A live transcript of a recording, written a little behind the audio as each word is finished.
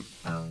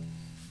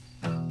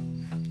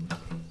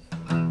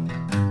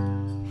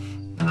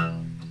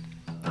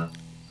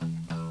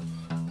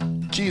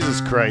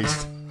Jesus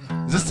Christ.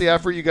 Is this the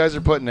effort you guys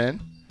are putting in?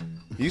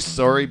 You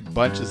sorry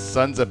bunch of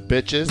sons of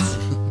bitches.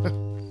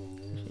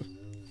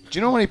 Do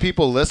you know how many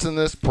people listen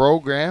to this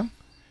program?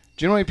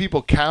 Do you know how many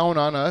people count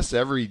on us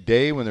every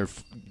day when they're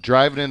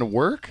driving into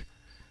work?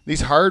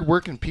 These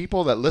hard-working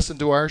people that listen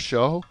to our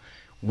show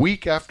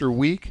week after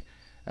week,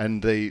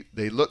 and they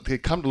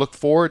come to look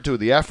forward to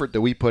the effort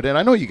that we put in.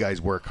 I know you guys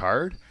work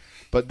hard,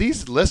 but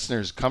these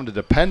listeners come to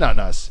depend on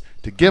us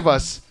to give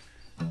us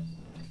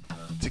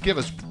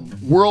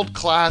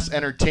world-class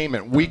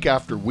entertainment week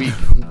after week.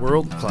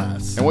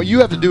 World-class. And what you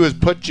have to do is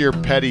put your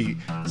petty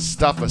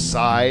stuff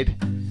aside,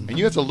 and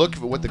you have to look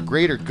at what the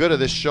greater good of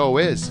this show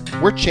is.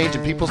 We're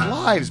changing people's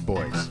lives,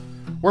 boys.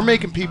 We're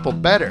making people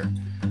better.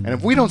 And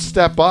if we don't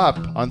step up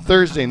on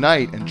Thursday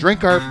night and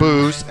drink our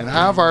booze and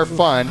have our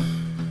fun,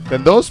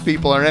 then those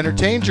people are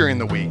entertained during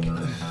the week.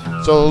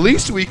 So the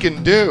least we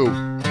can do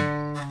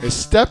is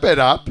step it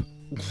up,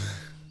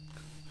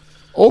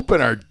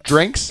 open our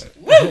drinks,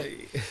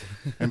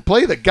 and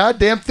play the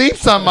goddamn theme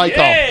song,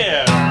 Michael.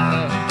 Yeah!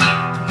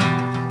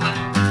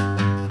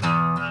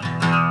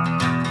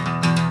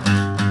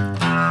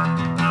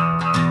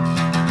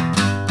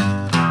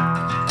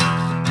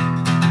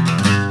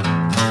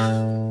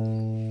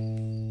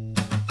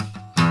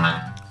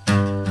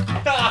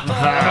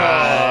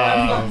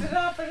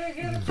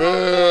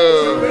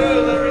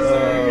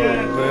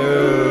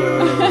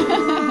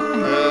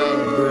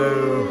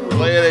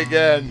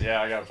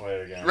 Yeah, I gotta play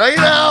it again. Right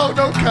now,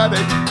 don't cut it.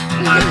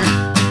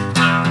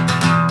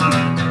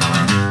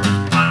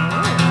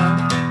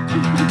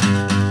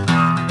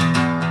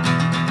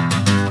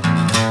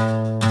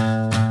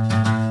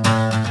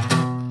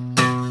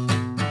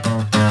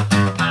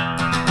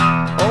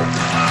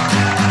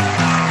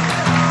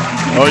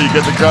 Oh, you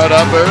get the crowd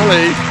up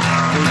early.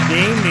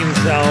 Redeemed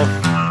himself.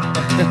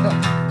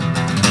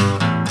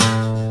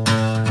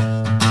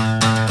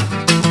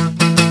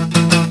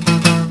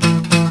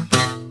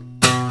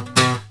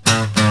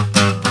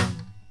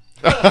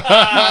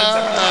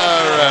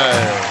 All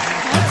right.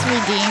 That's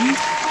redeemed.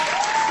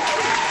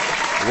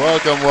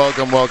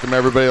 Welcome,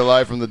 everybody,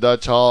 live from the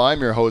Dutch Hall.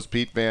 I'm your host,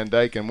 Pete Van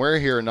Dyke, and we're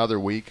here another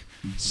week,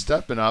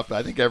 stepping up.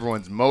 I think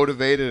everyone's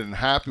motivated and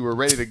happy. We're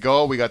ready to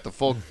go. We got the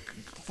full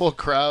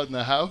crowd in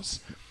the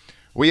house.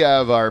 We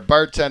have our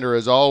bartender,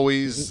 as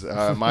always,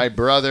 my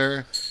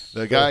brother,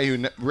 the guy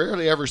who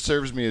rarely ever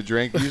serves me a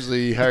drink.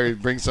 Usually he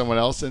brings someone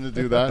else in to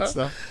do that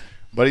stuff.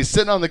 But he's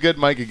sitting on the good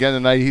mic again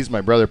tonight. He's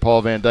my brother,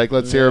 Paul Van Dyke.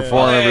 Let's hear it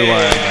for him, everyone.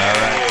 All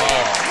right,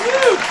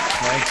 Paul.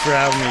 Thanks for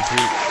having me,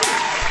 Pete.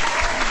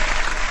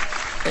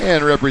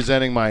 And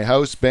representing my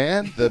house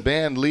band, the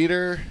band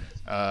leader,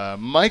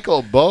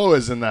 Michael Bowe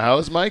is in the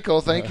house. Michael,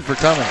 thank you for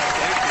coming.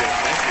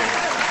 Thank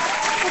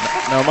you.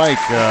 Now, Mike,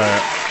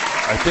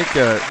 I think...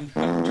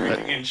 I'm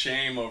drinking in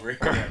shame over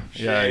here.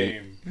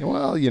 Shame. Yeah,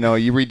 well,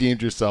 you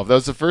redeemed yourself. That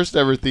was the first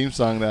ever theme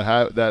song that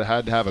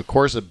had to have a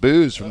course of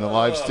booze from the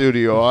live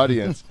studio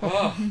audience.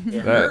 Oh,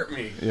 it hurt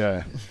me.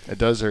 Yeah, it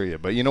does hurt you.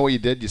 But you know what you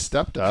did? You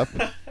stepped up,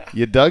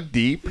 you dug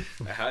deep,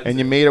 and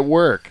you to. made it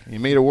work. You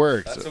made it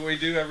work. That's what we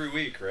do every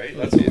week, right?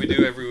 That's what we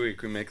do every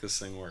week. We make this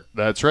thing work.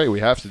 That's right.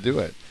 We have to do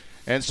it.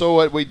 And so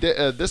what we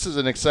did, this is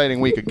an exciting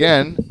week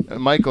again.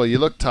 Michael, you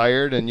look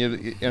tired, and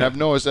I've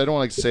noticed, I don't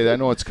like to say that. I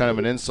know it's kind of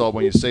an insult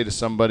when you say to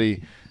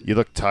somebody, you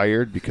look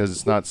tired, because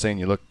it's not saying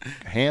you look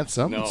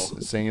handsome. No.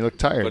 It's saying you look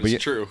tired. But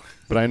it's true.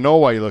 But I know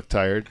why you look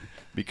tired,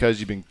 because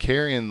you've been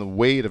carrying the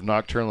weight of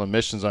nocturnal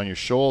emissions on your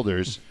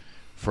shoulders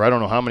for I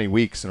don't know how many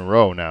weeks in a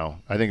row now.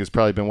 I think it's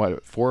probably been,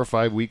 4 or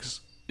 5 weeks?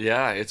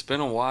 Yeah, it's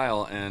been a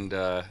while, and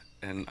I'm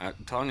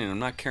telling you, I'm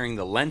not carrying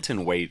the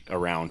Lenten weight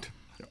around.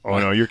 Oh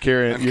no, you're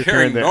carrying. I'm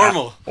carrying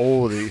normal.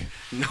 The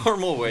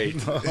normal weight.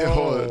 the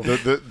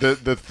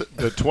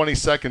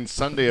 22nd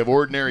Sunday of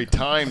Ordinary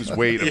Times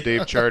weight of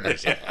Dave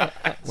Charters.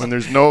 When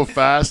there's no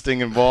fasting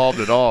involved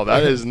at all,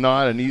 that is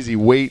not an easy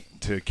weight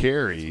to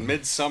carry.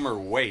 Midsummer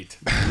weight.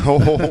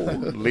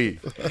 Holy!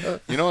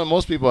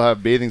 Most people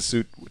have bathing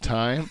suit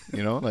time.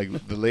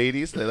 Like the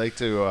ladies, they like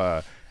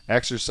to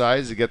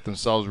exercise to get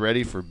themselves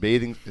ready for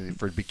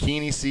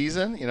bikini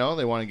season.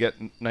 They want to get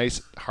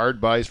nice hard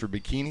buys for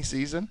bikini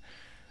season.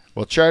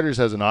 Well, Charters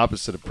has an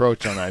opposite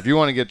approach on that. If you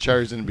want to get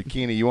Charters in a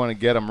bikini, you want to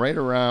get them right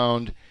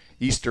around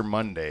Easter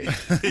Monday.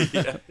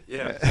 yeah.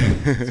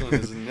 That's when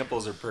his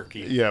nipples are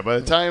perky. Yeah, by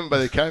the time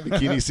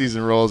bikini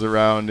season rolls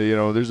around,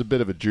 there's a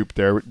bit of a droop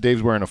there.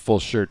 Dave's wearing a full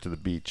shirt to the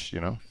beach,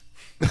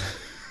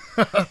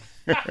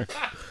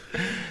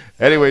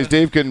 Anyways,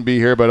 Dave couldn't be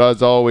here, but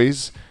as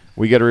always,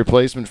 we get a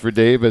replacement for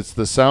Dave. It's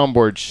the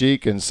Soundboard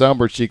Chic. And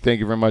Soundboard Chic, thank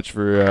you very much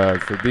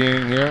for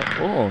being here.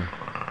 Oh.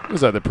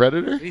 Was that the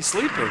Predator? He's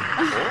sleeping.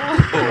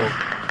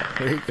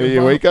 Hey,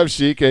 wake up,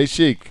 Chic. Hey,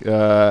 Chic.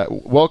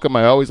 Welcome.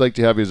 I always like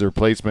to have you as a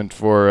replacement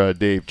for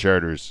Dave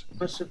Charters.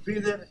 Mr.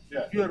 Peter,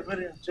 you are a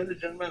very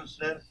intelligent man,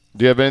 sir.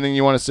 Do you have anything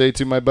you want to say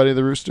to my buddy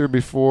the Rooster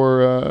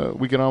before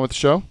we get on with the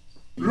show?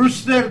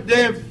 Rooster,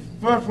 Dave,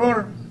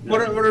 for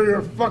whatever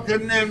your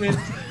fucking name is,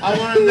 I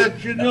want to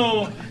let you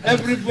know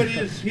everybody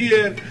is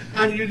here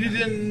and you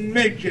didn't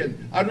make it.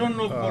 I don't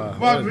know for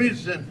what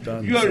reason.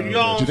 You're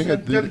young,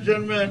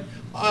 intelligent man.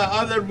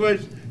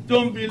 Otherwise,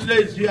 don't be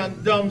lazy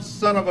and dumb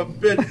son of a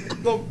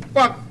bitch. Go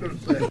fuck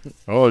yourself.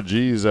 Oh,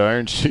 geez,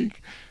 Iron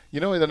Sheik. You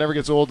know, that never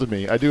gets old to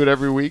me. I do it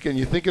every week, and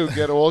you think it would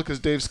get old because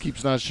Dave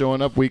keeps not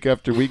showing up week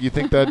after week. You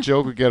think that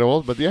joke would get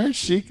old, but the Iron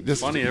Sheik...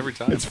 It's funny every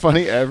time. It's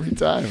funny every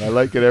time. I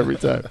like it every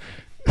time.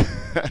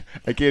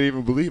 I can't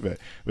even believe it.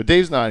 But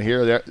Dave's not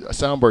here. The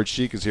soundboard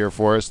Sheik is here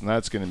for us, and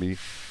that's going to be...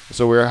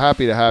 So we're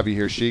happy to have you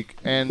here, Sheik.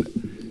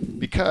 And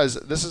because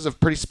this is a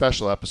pretty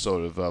special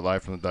episode of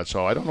Live from the Dutch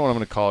Hall, I don't know what I'm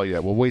going to call it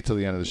yet. We'll wait till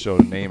the end of the show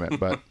to name it.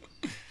 But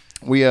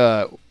we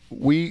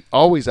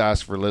always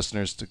ask for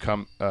listeners to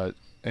come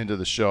into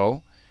the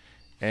show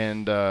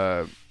and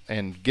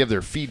give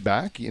their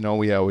feedback. You know,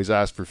 we always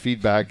ask for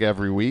feedback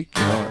every week.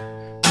 You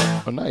know,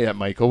 well, not yet,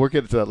 Michael. We'll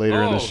get to that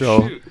later in the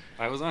show. Shoot.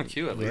 I was on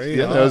cue at least.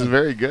 Yeah, that was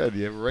very good.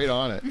 Yeah, right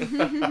on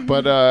it.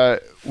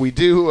 But we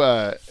do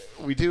have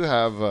we do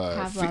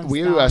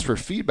ask for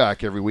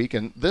feedback every week,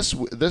 and this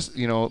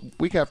you know,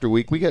 week after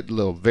week we get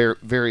little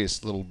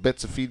various little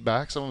bits of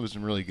feedback. Some of it's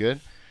been really good,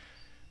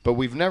 but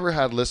we've never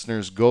had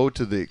listeners go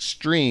to the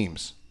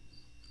extremes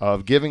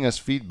of giving us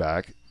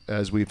feedback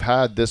as we've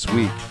had this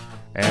week.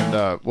 And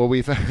well,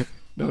 we've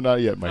no,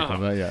 not yet, Michael,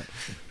 not yet.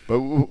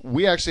 But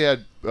we actually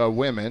had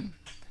women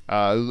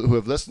who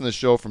have listened to the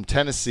show from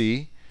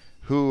Tennessee,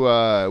 who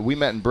we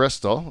met in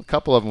Bristol. A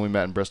couple of them we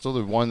met in Bristol.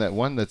 There's one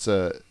that's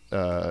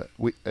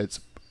it's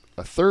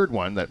a third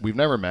one that we've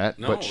never met,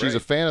 but she's a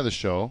fan of the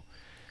show.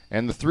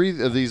 And the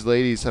three of these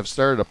ladies have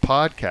started a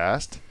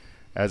podcast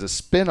as a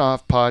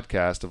spin-off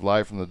podcast of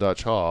Live from the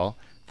Dutch Hall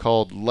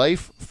called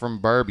Life from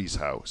Barbie's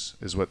House,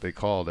 is what they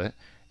called it.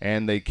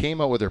 And they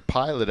came out with their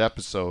pilot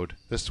episode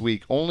this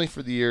week, only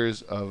for the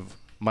ears of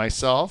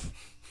myself,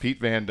 Pete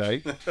Van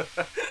Dyke,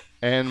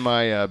 and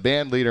my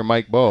band leader,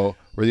 Mike Bowe.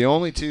 We're the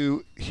only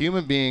two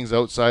human beings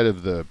outside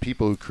of the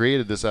people who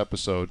created this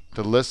episode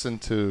to listen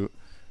to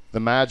the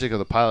magic of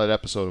the pilot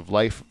episode of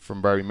Life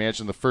from Barbie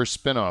Mansion, the first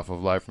spin-off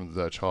of Live from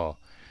the Dutch Hall.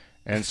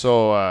 And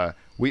so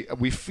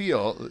we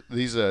feel,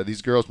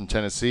 these girls from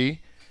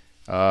Tennessee...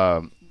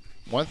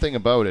 one thing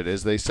about it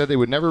is they said they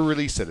would never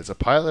release it. It's a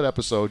pilot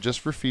episode just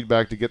for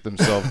feedback to get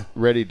themselves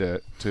ready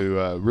to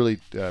really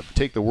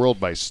take the world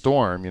by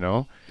storm, you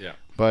know. Yeah.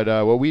 But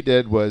what we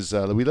did was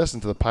we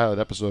listened to the pilot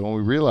episode, and what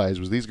we realized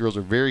was these girls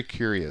are very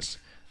curious.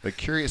 They're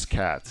curious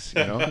cats,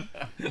 you know.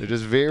 They're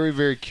just very,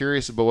 very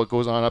curious about what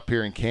goes on up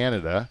here in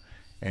Canada,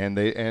 and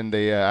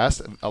they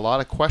asked a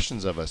lot of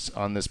questions of us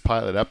on this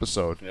pilot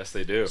episode. Yes,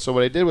 they do. So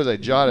what I did was I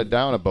jotted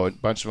down about a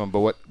bunch of them, but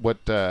what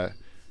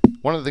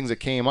one of the things that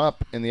came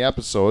up in the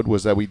episode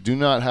was that we do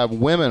not have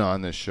women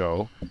on this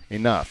show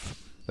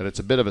enough. That it's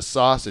a bit of a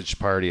sausage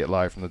party at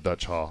Live from the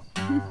Dutch Hall.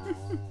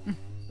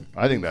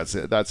 I think that's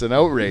it. That's an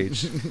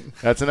outrage.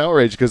 That's an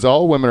outrage because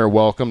all women are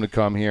welcome to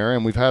come here,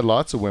 and we've had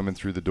lots of women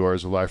through the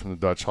doors of Live from the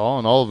Dutch Hall,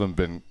 and all of them have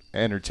been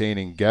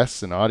entertaining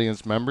guests and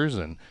audience members,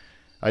 and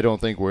I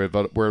don't think we're at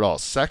all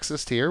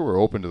sexist here. We're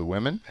open to the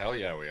women. Hell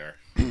yeah, we are.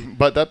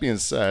 But that being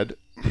said,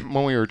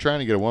 when we were trying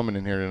to get a woman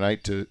in here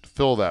tonight to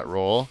fill that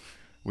role,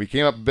 we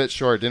came up a bit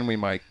short, didn't we,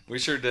 Mike? We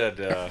sure did.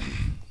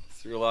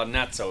 Threw a lot of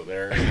nets out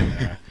there.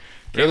 And,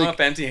 came up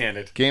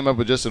empty-handed. Came up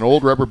with just an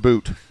old rubber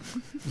boot.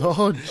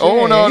 Oh,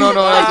 oh no. That's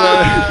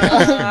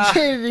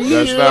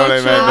not what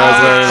I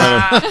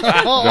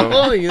meant.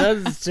 Holy,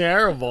 that's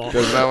terrible.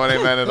 That's not what I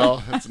meant at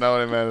all. That's not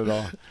what I meant at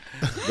all.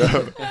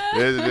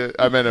 No,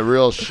 I meant a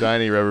real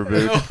shiny rubber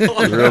boot.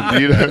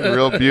 A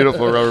real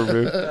beautiful rubber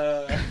boot.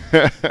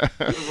 It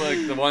was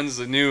like the ones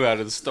that knew out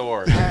of the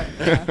store.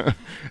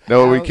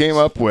 No, what we came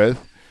up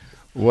with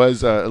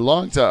was a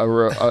long time,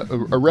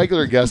 a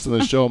regular guest on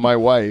the show. My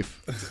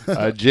wife,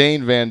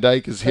 Jane Van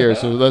Dyke, is here.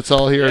 So let's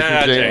all hear it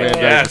from Jane Van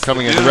Dyke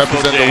coming in to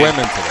represent the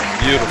women today.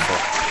 Beautiful.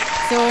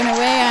 So in a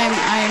way,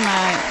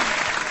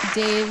 I'm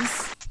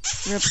Dave's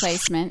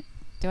replacement.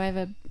 Do I have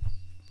a?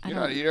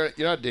 You're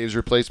not Dave's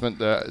replacement.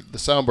 The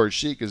soundboard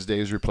Sheik is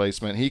Dave's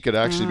replacement. He could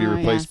actually be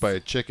replaced by a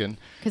chicken.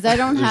 Because I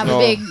don't have a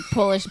big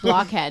Polish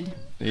blockhead.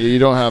 You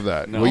don't have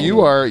that. No. Well,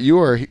 you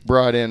are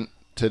brought in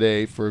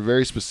today for a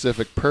very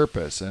specific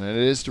purpose, and it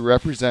is to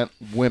represent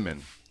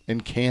women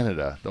in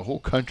Canada. The whole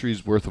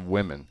country's worth of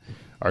women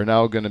are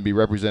now going to be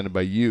represented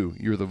by you.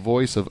 You're the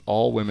voice of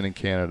all women in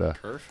Canada.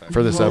 Perfect.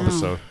 For this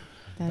episode.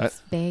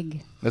 That's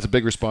big. That's a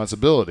big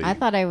responsibility. I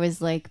thought I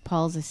was like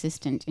Paul's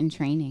assistant in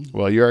training.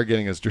 Well, you are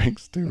getting us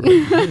drinks too.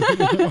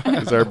 Right?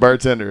 Because our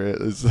bartender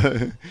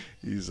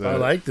he's I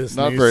like this.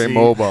 Not very seat.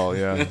 Mobile.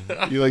 Yeah,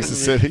 he likes to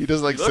sit. He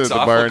doesn't like to sit at the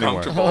bar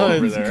anymore. Oh,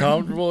 it's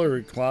comfortable.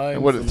 Recline.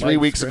 And what? 3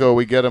 weeks ago,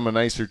 we get him a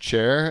nicer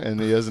chair,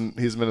 and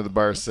he's been at the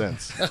bar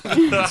since.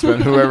 It's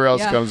been whoever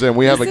else comes in.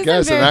 We have a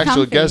guest, an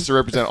actual guest to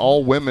represent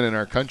all women in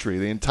our country.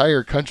 The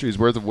entire country's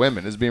worth of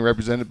women is being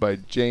represented by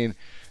Jane,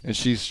 and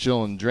she's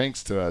chilling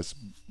drinks to us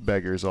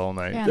beggars all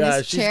night.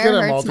 Yeah, she's good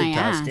at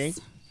multitasking.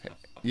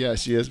 Yeah,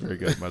 she is very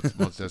good at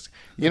multitasking.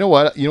 You know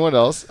what? You know what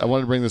else? I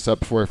wanted to bring this up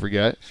before I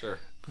forget. Sure.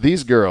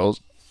 These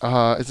girls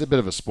It's a bit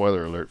of a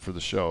spoiler alert for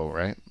the show,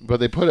 right? But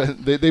they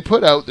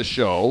put out the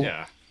show.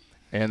 Yeah.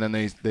 And then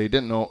they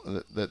didn't know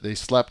that they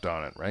slept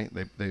on it, right?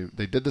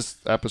 They did this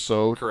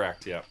episode.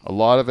 Correct, yeah. A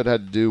lot of it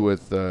had to do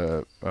with,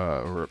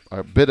 or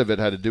a bit of it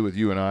had to do with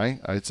you and I.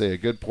 I'd say a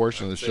good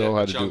portion of the show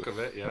had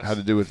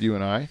to do with you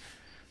and I.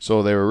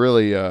 So they were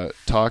really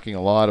talking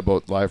a lot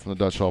about Live from the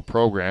Dutch Hall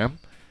program.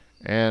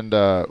 And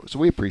so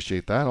we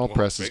appreciate that. All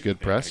press is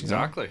good press.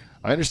 Exactly. You know?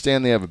 I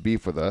understand they have a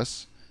beef with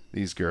us,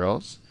 these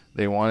girls.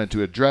 They wanted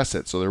to address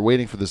it. So they're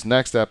waiting for this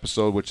next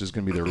episode, which is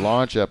going to be their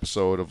launch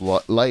episode of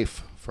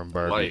Life from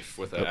Barbie. Life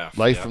with an F.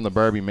 Life from the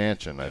Barbie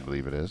Mansion, I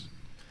believe it is.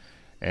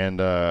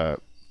 And I'm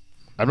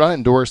not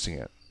endorsing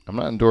it. I'm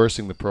not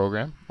endorsing the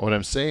program. What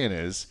I'm saying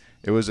is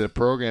it was a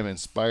program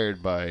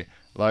inspired by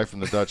Live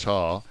from the Dutch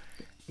Hall.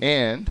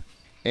 And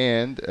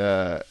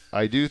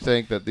I do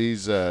think that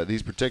these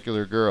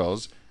particular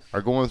girls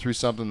are going through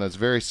something that's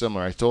very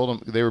similar. I told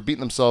them they were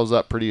beating themselves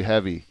up pretty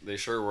heavy. They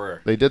sure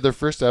were. They did their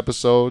first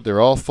episode. They're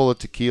all full of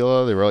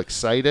tequila. They were all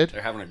excited.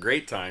 They're having a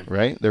great time.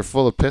 Right? They're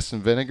full of piss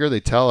and vinegar. They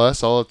tell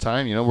us all the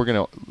time, we're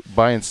going to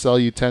buy and sell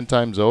you 10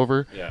 times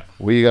over. Yeah.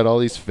 We got all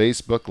these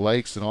Facebook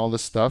likes and all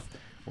this stuff.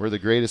 We're the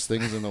greatest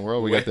things in the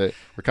world. We're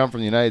coming from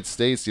the United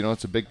States.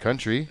 It's a big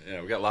country.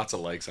 Yeah, we got lots of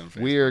likes on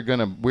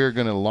Facebook. We're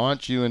gonna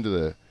launch you into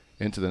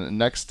the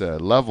next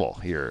level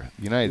here,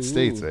 United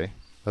States, eh?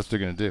 That's what they're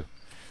gonna do.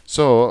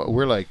 So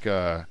we're like,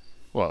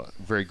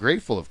 very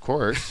grateful, of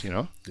course.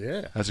 Yeah,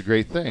 that's a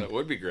great thing. That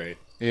would be great.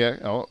 Yeah,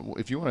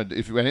 if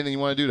anything you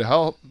want to do to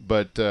help,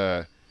 but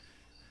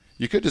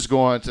you could just go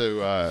on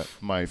to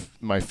my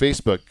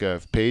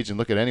Facebook page and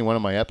look at any one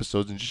of my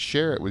episodes and just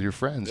share it with your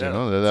friends. Yeah,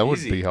 that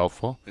would be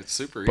helpful. It's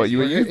super easy. But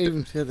you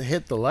even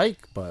hit the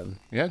like button.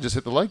 Yeah, just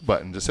hit the like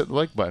button.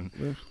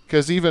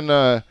 Because even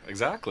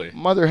exactly,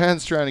 Mother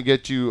Hen's trying to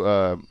get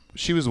you.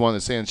 She was the one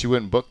that's saying she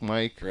wouldn't book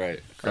Mike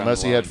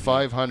unless he had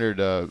 500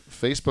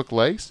 Facebook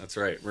likes. That's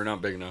right. We're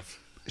not big enough.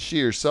 She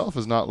herself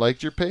has not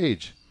liked your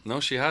page. No,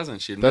 she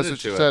hasn't. She admitted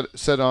to it. That's what she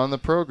said on the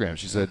program.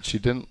 She said she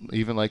didn't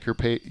even like her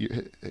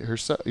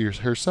herself.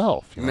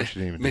 She didn't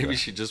even maybe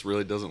she just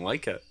really doesn't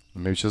like it.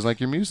 Maybe she doesn't like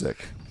your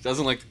music. She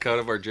doesn't like the cut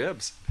of our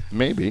jibs.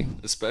 Maybe.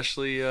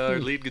 Especially our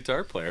lead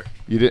guitar player.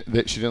 She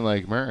didn't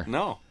like Murr.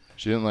 No.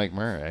 She didn't like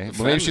Murr, eh?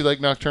 Well, maybe she liked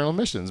Nocturnal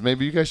Missions.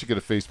 Maybe you guys should get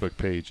a Facebook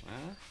page.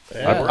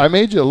 Yeah. I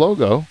made you a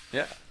logo.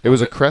 Yeah. It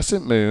was a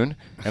crescent moon,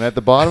 and at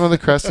the bottom of the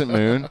crescent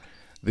moon,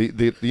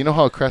 you know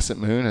how a crescent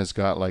moon has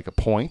got like a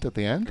point at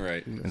the end?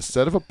 Right.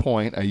 Instead of a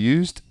point, I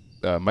used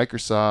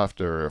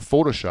Microsoft or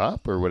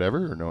Photoshop or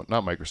whatever. Or no,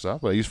 not Microsoft,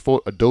 but I used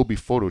Adobe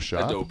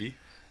Photoshop. Adobe.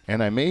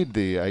 And I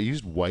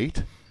used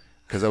white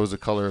because that was the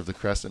color of the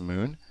crescent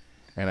moon,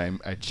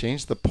 and I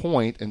changed the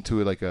point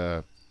into like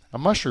a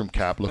mushroom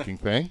cap looking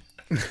thing,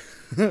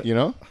 at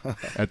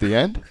the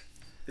end.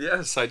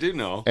 Yes, I do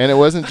know. And it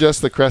wasn't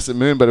just the crescent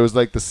moon, but it was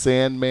like the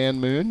Sandman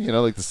moon,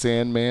 like the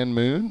Sandman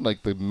moon,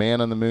 like the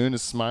man on the moon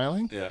is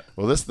smiling. Yeah.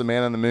 Well, the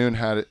man on the moon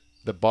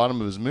the bottom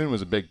of his moon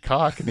was a big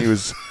cock, and he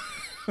was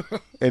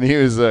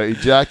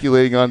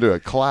ejaculating onto a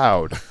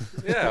cloud.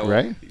 Yeah.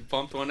 Right? He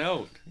pumped one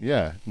out.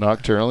 Yeah.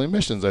 Nocturnal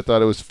Emissions. I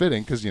thought it was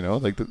fitting because,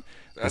 like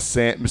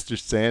Mr.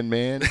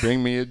 Sandman,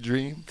 bring me a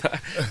dream.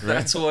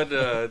 That's what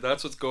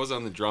goes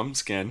on the drum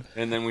skin,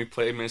 and then we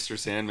play Mr.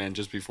 Sandman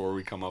just before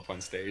we come up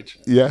on stage.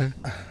 Yeah,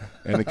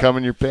 and they come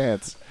in your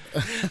pants.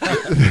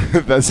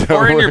 That's how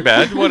or in your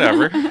bed,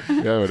 whatever.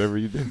 Yeah, whatever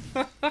you do.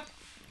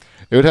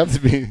 It would have to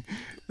be.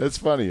 That's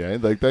funny, eh?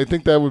 Like I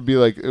think that would be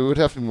like it would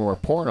have to be more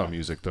porno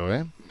music, though,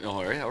 eh?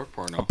 Oh, yeah, or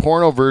porno. A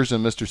porno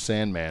version of Mr.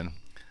 Sandman.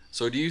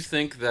 So, do you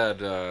think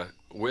that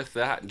with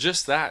that,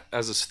 just that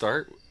as a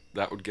start,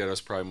 that would get us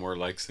probably more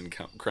likes than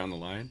Crown the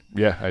Lion?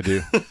 Yeah, I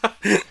do.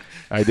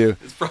 I do.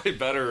 It's probably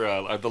better.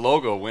 The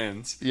logo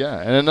wins. Yeah,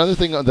 and another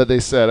thing that they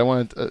said, I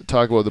want to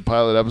talk about the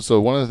pilot episode.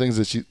 One of the things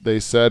that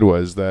they said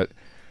was that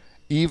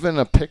even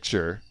a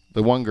picture,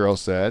 the one girl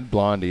said,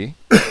 Blondie,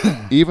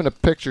 even a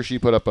picture she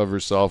put up of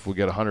herself would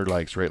get 100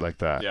 likes right like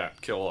that. Yeah,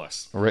 kill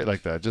us. Right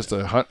like that.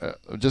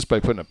 Just by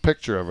putting a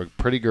picture of a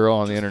pretty girl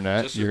on the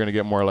internet, you're going to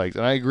get more likes.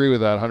 And I agree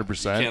with that 100%.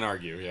 You can't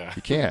argue, yeah.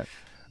 You can't.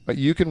 But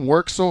you can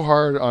work so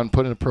hard on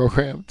putting a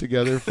program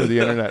together for the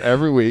internet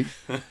every week,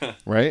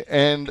 right?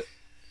 And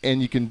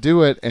you can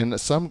do it,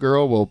 and some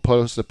girl will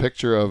post a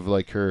picture of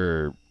like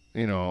her,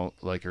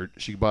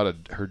 she bought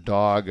her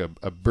dog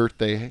a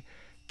birthday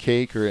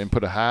cake and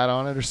put a hat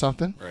on it or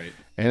something. Right.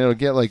 And it'll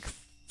get like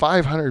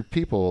 500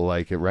 people will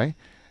like it, right?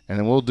 And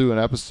then we'll do an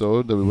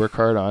episode that we work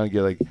hard on and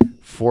get like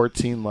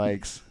 14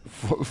 likes.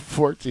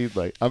 14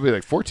 likes. I'll be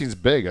like, 14's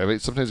big. I mean,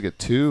 sometimes I get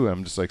 2.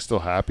 I'm just like still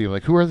happy. I'm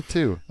like, who are the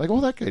 2? Like,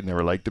 oh, that guy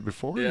never liked it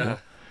before. Yeah.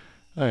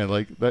 I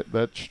like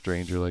that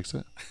stranger likes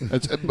it.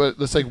 But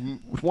it's like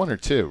 1 or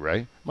 2,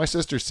 right? My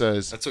sister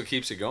says that's what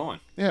keeps you going.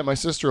 Yeah, my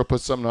sister will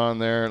put something on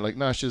there. Like,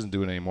 no, she doesn't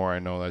do it anymore. I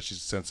know that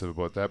she's sensitive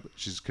about that, but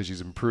because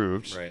she's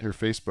improved her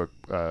Facebook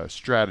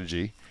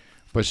strategy.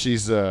 But she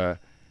used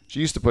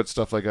to put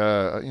stuff like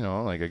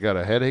like I got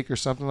a headache or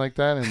something like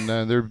that, and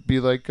there'd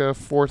be like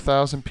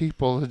 4,000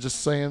 people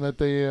just saying that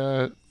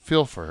they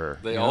feel for her.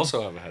 They you know?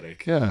 also have a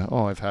headache. Yeah.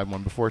 Oh, I've had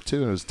one before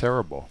too, and it was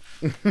terrible.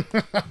 And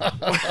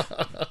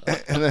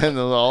then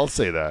they'll all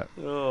say that.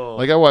 Oh.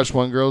 Like I watched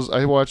one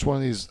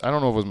of these. I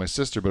don't know if it was my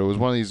sister, but it was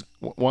one of these.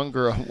 One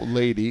girl,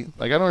 lady.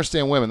 Like I don't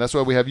understand women. That's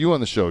why we have you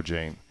on the show,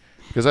 Jane,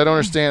 because I don't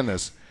understand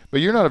this.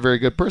 But you're not a very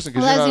good person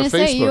because Well, you're I not was a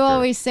going to Facebooker. say, you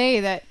always say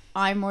that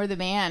I'm more the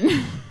man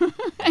in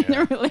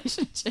the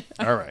relationship.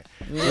 All right.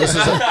 Let's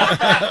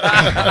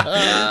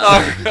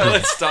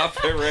stop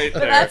it right But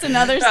there. that's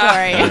another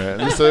story. All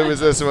right. So it was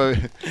this.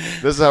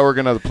 This is how we're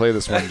gonna play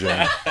this one,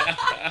 Jane.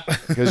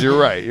 Because you're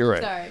right. You're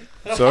right. Sorry.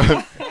 So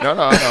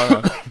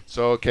no.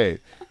 So okay,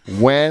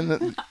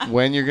 when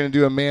you're gonna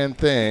do a man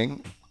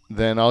thing,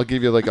 then I'll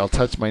give you I'll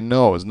touch my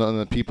nose. None of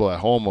the people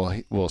at home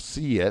will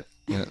see it,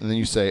 and then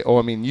you say, "Oh,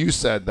 I mean, you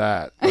said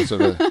that."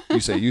 So you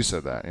say you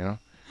said that, you know.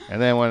 And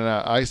then when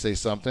I say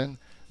something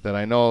that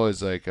I know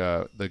is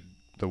the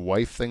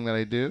wife thing that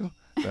I do,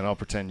 then I'll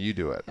pretend you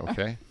do it. Okay.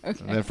 Okay. And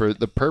then for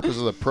the purpose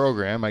of the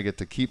program, I get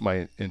to keep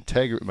my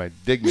integrity, my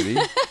dignity.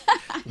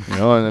 You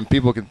know, and then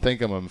people can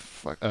think I'm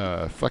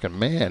a fucking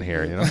man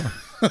here, you know.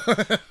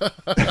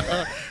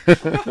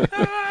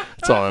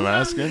 That's all I'm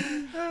asking.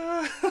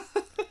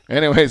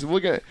 Anyways, we're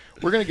gonna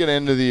get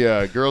into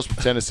the Girls from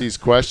Tennessee's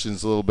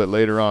questions a little bit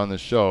later on in the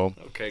show.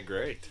 Okay,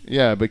 great.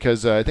 Yeah,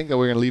 because I think that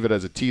we're gonna leave it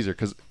as a teaser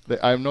because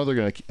I know they're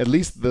gonna at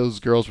least those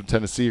girls from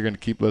Tennessee are gonna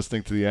keep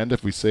listening to the end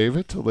if we save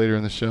it till later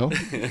in the show.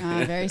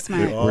 Very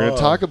smart. We're gonna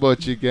talk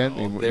about you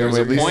again. There's Then a we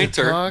at least-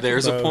 pointer.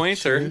 There's a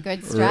pointer.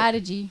 Good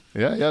strategy.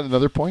 Yeah,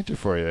 another pointer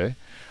for you. Eh?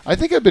 I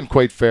think I've been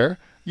quite fair.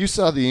 You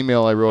saw the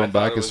email I wrote I thought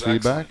back it as was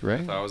feedback, excellent.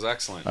 right? That was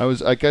excellent.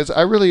 Guys,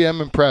 I really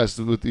am impressed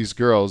with these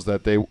girls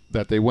that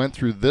they went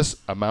through this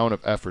amount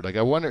of effort. Like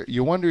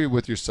you wonder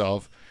with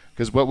yourself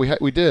because what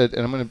we did,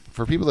 and I'm gonna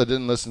for people that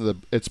didn't listen to the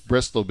It's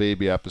Bristol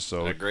Baby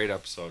episode. A great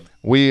episode.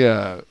 We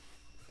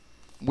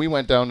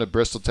went down to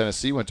Bristol,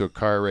 Tennessee, went to a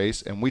car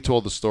race, and we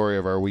told the story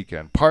of our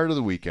weekend. Part of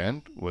the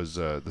weekend was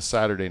the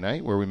Saturday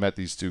night where we met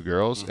these two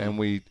girls, and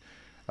we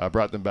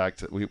brought them back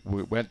to. We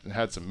went and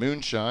had some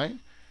moonshine.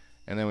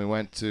 And then we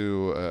went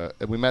to,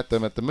 we met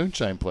them at the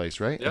moonshine place,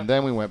 right? Yep. And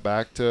then we went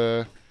back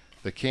to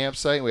the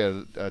campsite. We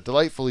had a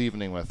delightful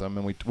evening with them,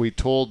 and we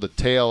told the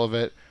tale of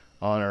it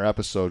on our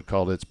episode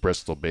called It's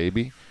Bristol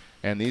Baby.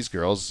 And these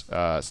girls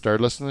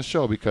started listening to the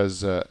show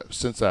because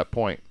since that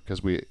point,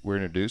 because we were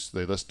introduced,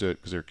 they listened to it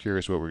because they were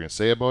curious what we were going to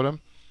say about them.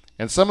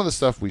 And some of the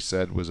stuff we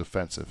said was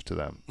offensive to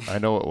them. I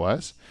know it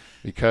was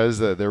because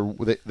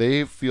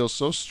they feel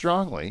so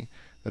strongly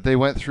that they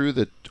went through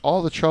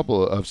all the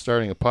trouble of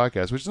starting a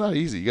podcast, which is not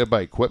easy. You got to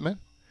buy equipment.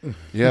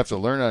 You have to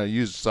learn how to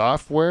use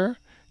software.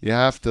 You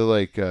have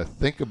to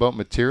think about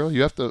material.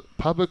 You have to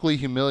publicly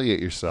humiliate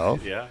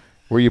yourself. Yeah.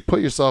 Where you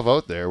put yourself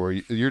out there, where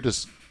you're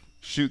just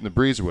shooting the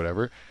breeze or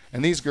whatever.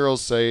 And these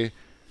girls say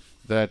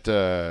that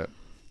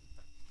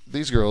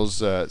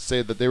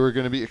they were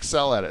going to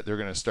excel at it. They're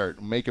going to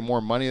start making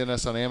more money than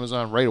us on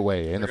Amazon right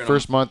away. In the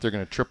first month, they're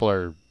going to triple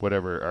our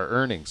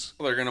earnings.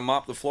 Well, they're going to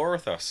mop the floor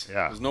with us.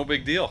 Yeah. It was no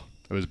big deal.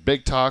 It was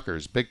big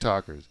talkers.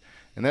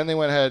 And then they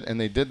went ahead and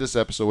they did this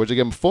episode, which I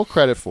give them full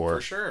credit for.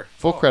 For sure.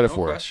 Full credit no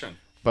for question. it.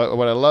 But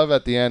what I love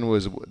at the end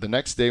was the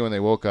next day when they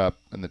woke up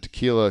and the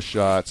tequila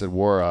shots had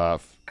wore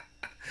off,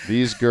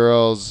 these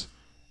girls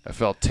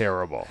felt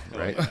terrible,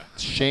 right?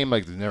 Shame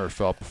like they've never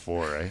felt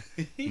before, right?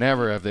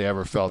 Never have they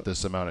ever felt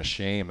this amount of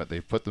shame that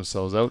they've put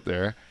themselves out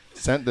there,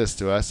 sent this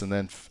to us, and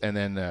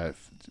then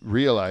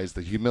realized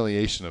the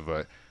humiliation of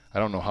it. I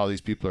don't know how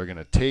these people are going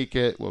to take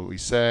it, what we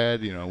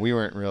said. You know, we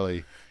weren't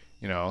really...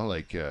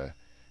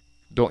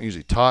 don't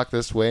usually talk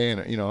this way,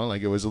 and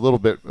it was a little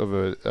bit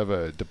of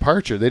a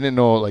departure. They didn't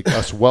know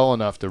us well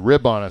enough to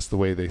rib on us the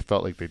way they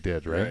felt like they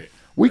did, right?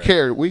 We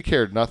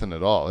cared nothing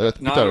at all. We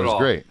thought it was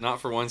great. Not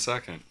for 1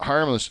 second.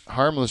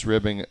 Harmless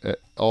ribbing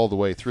all the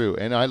way through,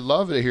 and I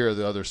love to hear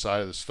the other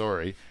side of the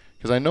story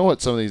because I know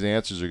what some of these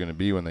answers are going to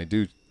be when they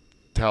do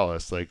tell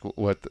us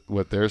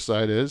what their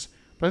side is.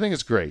 But I think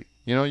it's great.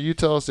 You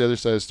tell us the other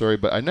side of the story,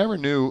 but I never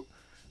knew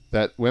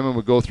that women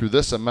would go through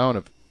this amount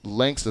of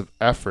lengths of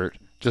effort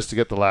just to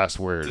get the last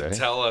word. To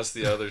tell us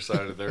the other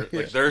side of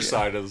their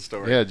side of the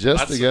story. Yeah,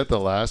 to get the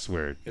last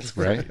word. It's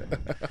right.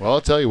 Well,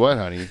 I'll tell you what,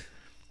 honey,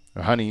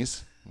 or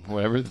honeys,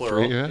 whatever.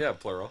 Plural. The three, yeah,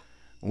 plural.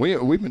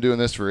 We've been doing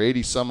this for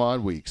 80 some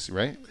odd weeks,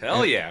 right?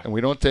 Hell yeah. And we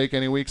don't take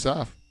any weeks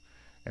off.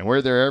 And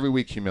we're there every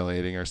week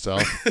humiliating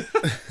ourselves.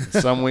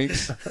 Some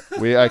weeks,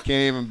 I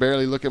can't even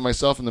barely look at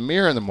myself in the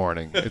mirror in the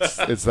morning.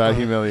 It's that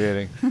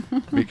humiliating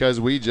because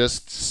we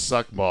just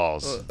suck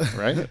balls,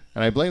 right?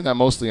 And I blame that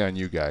mostly on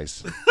you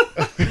guys.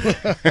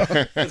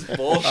 That's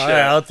bullshit. All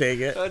right, I'll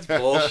take it. That's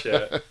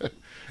bullshit.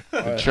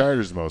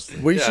 Charters mostly.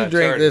 We Yeah, should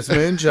drink Charters. this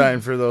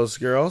moonshine for those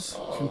girls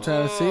from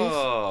Tennessee.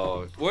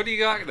 Oh, what do you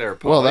got there,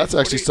 Paul? Well, that's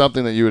actually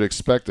something that you would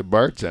expect a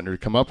bartender to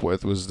come up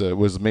with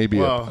was maybe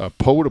a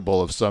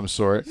potable of some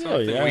sort. Oh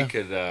yeah, we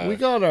could. We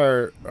got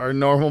our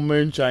normal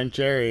moonshine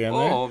cherry in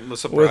there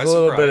Surprise, with a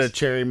little surprise. bit of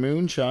cherry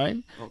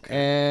moonshine,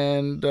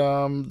 and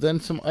then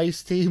some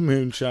iced tea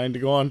moonshine to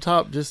go on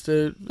top. Just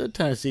to the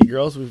Tennessee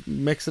girls, we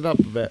mix it up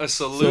a bit. A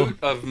salute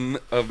of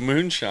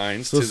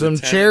moonshines. So to some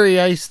the cherry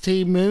iced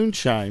tea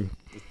moonshine.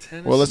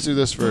 Well, let's do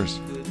this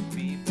first.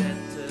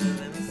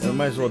 We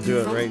might as well do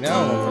it right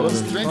now.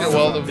 Let's drink it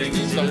while the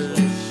steam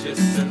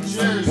comes.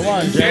 Come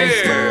on, James.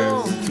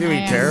 Cheers. It's gonna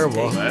be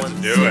terrible. Let's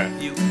do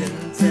it. You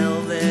can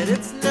tell that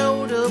it's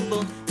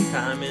notable.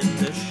 Time in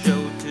the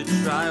show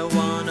to try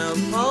one of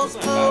Paul's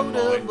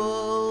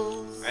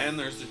potables. And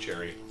there's the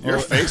cherry. Your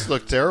face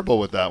looked terrible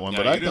with that one, No,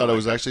 but you I didn't thought it like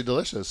was it. actually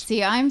delicious.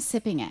 See, I'm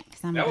sipping it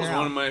because I'm a That was girl.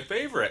 one of my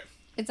favorite.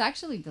 It's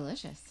actually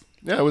delicious.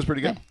 Yeah, it was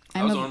pretty good. That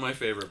I'm was a- one of my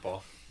favorite,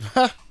 Paul.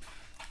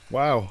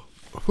 Wow.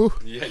 Whew.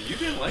 Yeah, you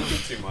didn't like it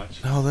too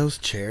much. Oh, those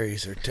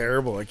cherries are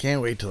terrible. I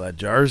can't wait till that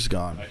jar's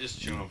gone. I just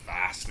chew them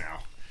fast now.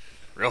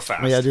 Real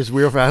fast. Yeah, just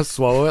real fast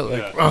swallow it.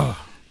 Like, Yeah.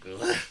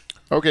 oh.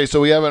 Okay,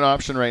 so we have an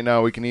option right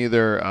now. We can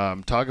either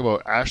talk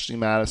about Ashley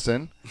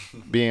Madison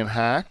being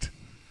hacked,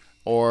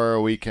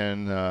 or we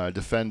can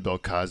defend Bill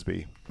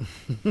Cosby.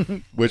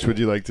 Which would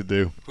you like to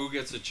do? Who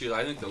gets to choose?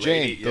 I think the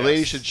Jane, lady. the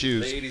lady should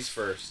choose. Ladies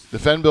first.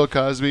 Defend Bill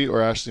Cosby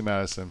or Ashley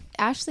Madison?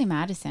 Ashley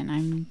Madison.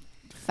 I'm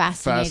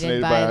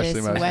fascinated Fascinated by by Ashley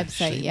this Madison.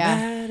 website. Yeah.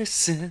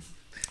 Madison.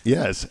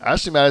 Yes,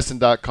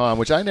 AshleyMadison.com,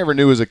 which I never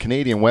knew was a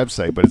Canadian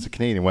website, but it's a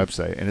Canadian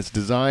website, and it's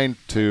designed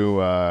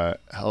to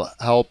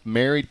help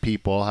married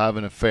people have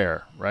an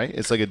affair, right?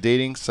 It's like a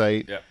dating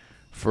site Yeah.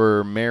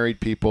 for married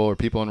people or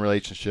people in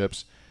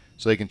relationships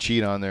so they can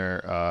cheat on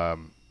their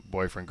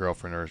boyfriend,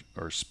 girlfriend,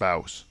 or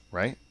spouse,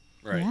 right?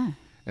 Right. Yeah.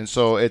 And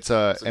so it's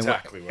That's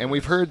exactly what and it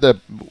we've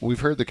is.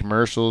 heard the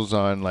commercials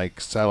on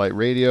like satellite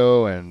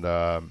radio and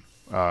a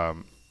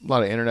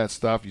lot of internet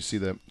stuff. You see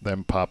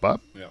them pop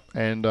up. Yeah.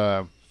 And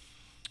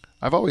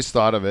I've always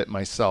thought of it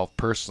myself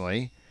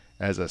personally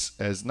as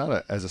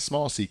not a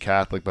small C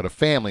Catholic, but a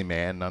family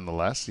man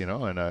nonetheless, and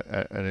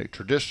a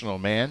traditional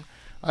man.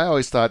 I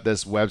always thought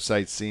this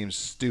website seems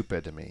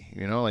stupid to me,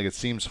 like it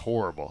seems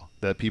horrible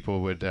that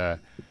people would that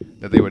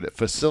they would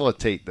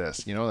facilitate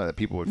this, that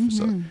people would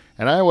facilitate.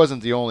 And I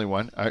wasn't the only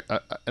one. And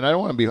I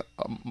don't want to be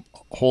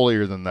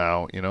holier than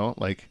thou,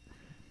 like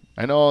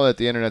I know that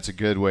the internet's a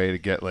good way to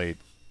get laid.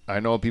 I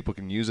know people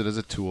can use it as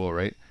a tool,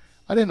 right?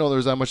 I didn't know there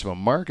was that much of a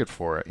market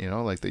for it,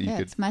 like that you Yeah,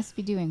 could. it must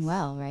be doing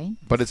well, right?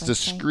 But it's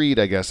This website. discreet,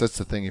 I guess. That's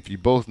the thing. If you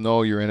both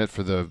know you're in it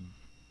for the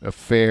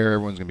affair,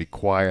 everyone's gonna be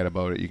quiet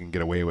about it. You can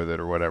get away with it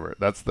or whatever.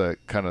 That's the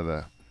kind of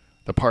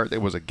the part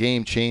that was a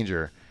game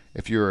changer.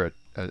 If you're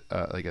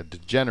like a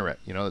degenerate,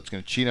 that's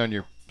gonna cheat on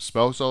your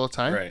spouse all the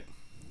time. Right.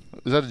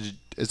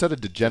 Is that a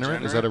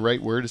degenerate? Is that a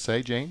right word to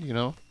say, Jane?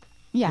 Yeah.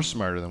 You're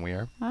smarter than we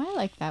are. I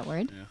like that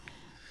word.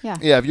 Yeah.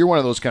 Yeah, if you're one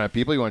of those kind of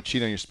people, you want to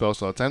cheat on your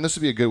spouse all the time. This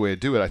would be a good way to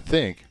do it, I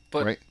think.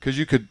 But- right? Because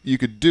you could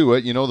do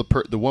it.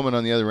 The woman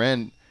on the other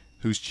end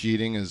who's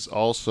cheating is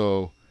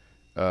also,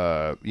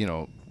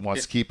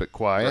 wants to keep it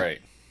quiet.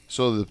 Right.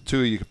 So the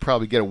two of you could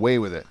probably get away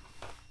with it.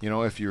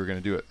 If you were going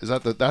to do it. Is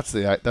that's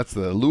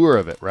the allure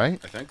of it, right?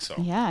 I think so.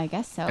 Yeah, I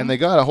guess so. And they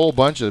got a whole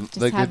bunch of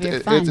Just have your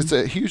fun. it's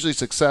a hugely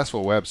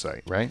successful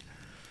website, right?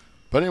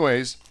 But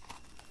anyways,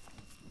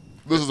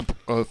 this is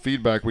the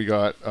feedback we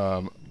got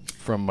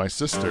from my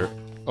sister.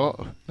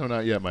 Oh no,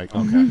 not yet, Mike.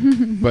 Okay,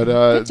 but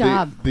Good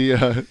job.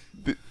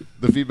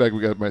 The feedback we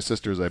got from my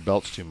sister is I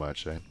belched too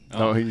much.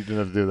 No, you didn't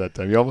have to do it that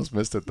time. You almost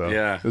missed it though.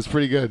 Yeah. it was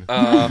pretty good.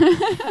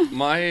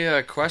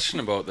 My question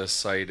about this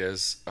site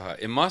is,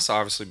 it must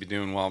obviously be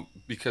doing well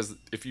because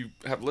if you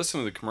have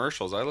listened to the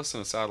commercials, I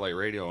listen to satellite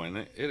radio and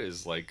it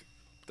is like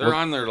they're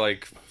on their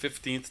like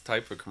 15th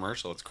type of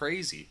commercial. It's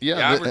crazy. Yeah,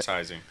 The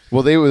advertising.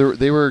 Well, they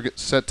were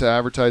set to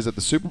advertise at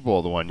the Super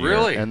Bowl the one year,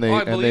 Really? and Oh,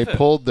 I they believe it.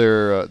 pulled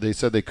their. They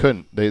said they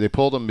couldn't. They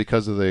pulled them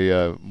because of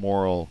the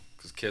moral.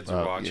 Because kids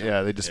are watching.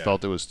 Yeah, they just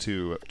felt it was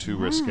too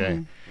risque.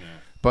 Yeah.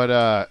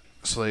 But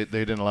so they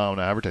didn't allow them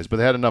to advertise. But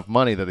they had enough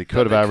money that they could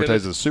have they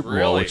advertised could've- at the Super Bowl,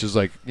 really? which is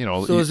like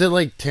So is it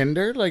like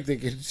Tinder? Like you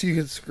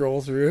can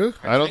scroll through?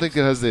 I don't think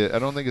it has the. I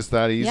don't think it's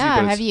that easy. yeah.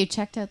 But Have it's, you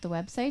checked out the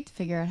website to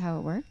figure out how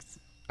it works?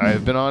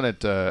 I've been on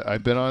it.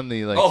 I've been on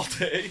the like. All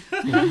day.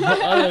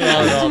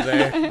 all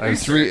day. I have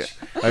three.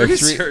 I have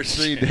Research.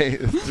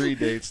 three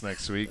dates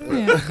next week,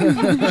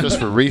 just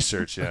for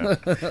research. Yeah.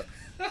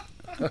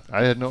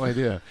 I had no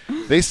idea.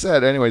 They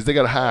said, anyways, they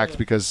got hacked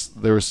because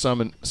there was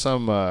some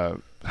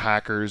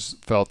hackers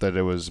felt that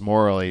it was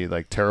morally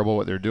like terrible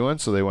what they're doing,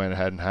 so they went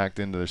ahead and hacked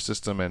into their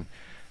system, and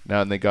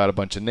now they got a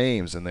bunch of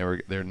names, and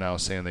they're now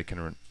saying they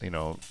can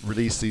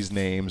release these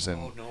names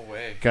and Oh, no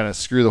way. kind of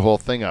screw the whole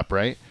thing up,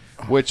 right?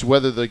 Which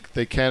whether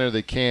they can or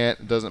they can't,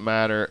 it doesn't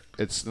matter.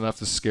 It's enough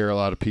to scare a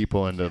lot of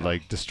people into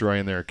like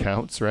destroying their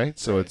accounts, right?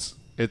 So it's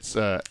it's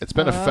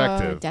been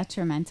effective.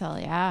 Detrimental,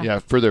 yeah. Yeah,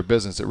 for their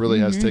business. It really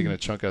has taken a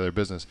chunk out of their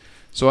business.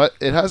 So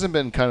it hasn't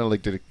been kind of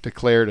like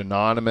declared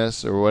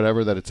anonymous or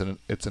whatever, that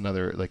it's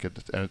another, like an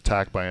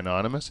attack by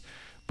anonymous.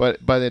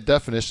 But by the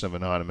definition of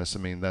anonymous, I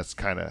mean,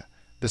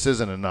 this is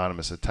an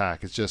anonymous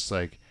attack. It's just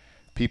like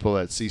people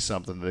that see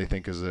something that they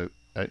think is an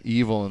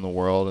evil in the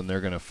world, and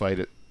they're going to fight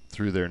it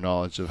through their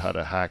knowledge of how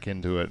to hack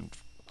into it and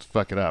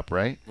fuck it up,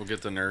 right? We'll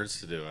get the nerds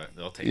to do it.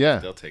 They'll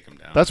take them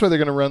down. That's why they're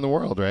going to run the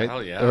world, right?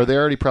 Hell yeah. Or they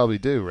already probably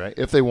do, right?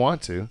 If they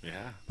want to. Yeah.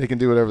 They can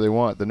do whatever they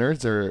want. The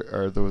nerds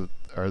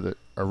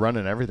are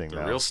running everything now.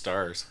 They're real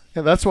stars.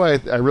 Yeah, that's why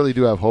I really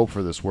do have hope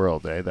for this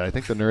world, That I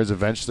think the nerds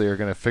eventually are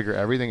going to figure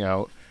everything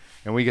out,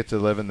 and we get to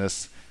live in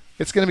this.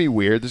 It's going to be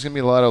weird. There's going to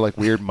be a lot of like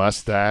weird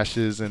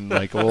mustaches and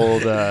like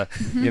old,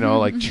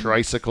 like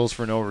tricycles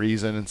for no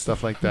reason and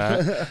stuff like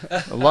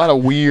that. A lot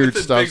of weird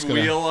stuff. Big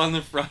wheel on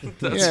the front.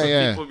 That's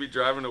what people be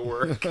driving to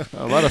work.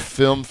 A lot of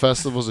film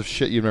festivals of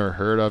shit you've never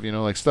heard of,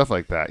 like stuff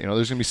like that. There's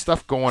going to be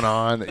stuff going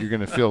on that you're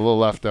going to feel a little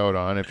left out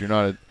on if you're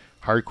not a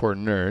hardcore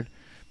nerd.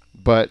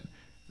 But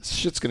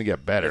shit's going to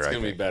get better. It's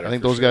going to be better. I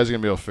think those guys are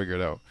going to be able to figure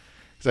it out.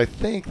 Because I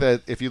think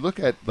that if you look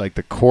at like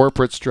the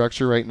corporate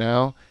structure right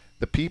now,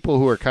 the people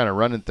who are kind of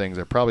running things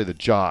are probably the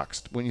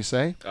jocks, wouldn't you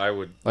say? I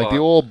would. Like the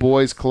old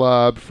boys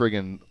club,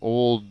 friggin'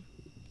 old,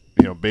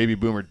 baby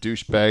boomer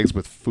douchebags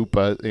with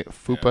fupas.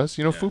 Fupas?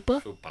 You know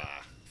fupa? Fupa.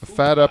 A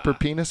fat upper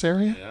penis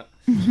area?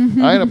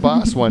 Yeah. I had a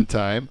boss one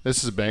time.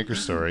 This is a banker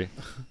story.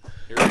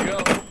 Here we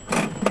go.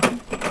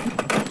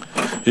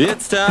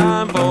 It's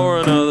time for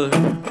another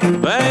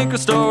banker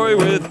story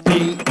with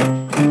Pete.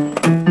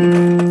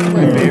 That's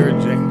my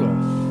favorite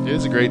jingle. It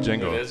is a great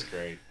jingle. It is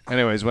great.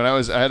 Anyways,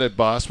 I had a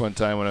boss one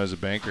time when I was a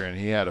banker, and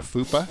he had a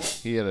fupa.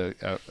 He had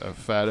a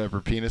fat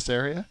upper penis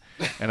area.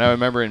 And I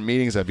remember in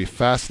meetings I'd be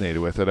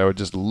fascinated with it. I would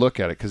just look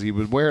at it because he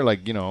would wear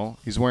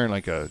he's wearing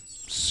like a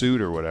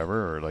suit or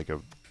whatever, or like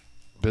a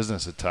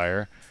business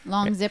attire.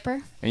 Long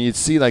zipper. And you'd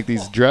see like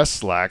these dress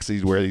slacks.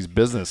 He'd wear these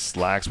business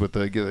slacks with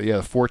the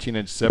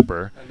 14-inch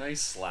zipper. A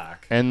nice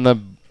slack. And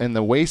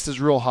the waist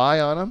is real high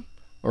on him.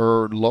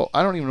 Or low.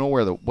 I don't even know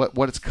where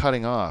what it's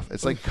cutting off.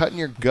 It's like cutting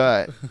your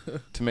gut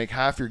to make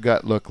half your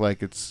gut look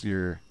like it's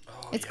your.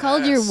 It's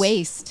called your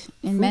waist,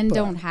 and men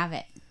don't have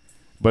it.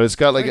 But it's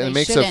got like Or it they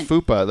makes shouldn't. a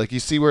fupa. Like you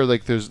see where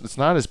like it's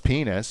not his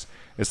penis.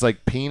 It's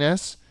like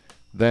penis,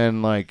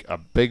 then like a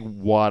big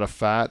wad of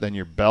fat, then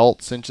your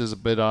belt cinches a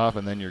bit off,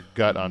 and then your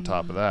gut on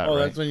top of that. Oh,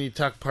 right? that's when you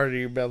tuck part of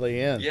your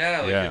belly in.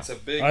 Yeah, it's a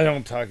big. I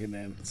don't tuck it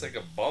in. It's like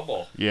a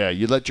bubble. Yeah,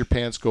 you let your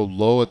pants go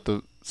low at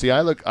the. See,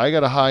 I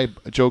got a high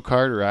Joe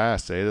Carter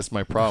ass. That's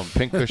my problem.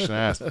 Pink cushion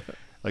ass,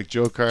 like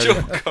Joe Carter.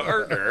 Joe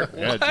Carter.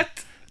 Yeah,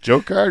 What? Joe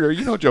Carter.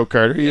 You know Joe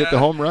Carter. He hit the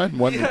home run.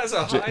 He has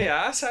a high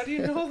ass. How do you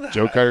know that?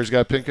 Joe Carter's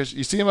got pink cushion.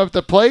 You see him up at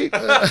the plate?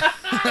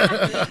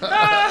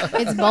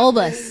 It's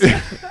bulbous.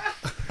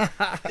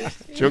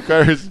 Joe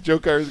Carter's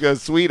got a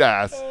sweet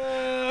ass.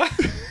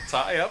 It's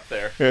high up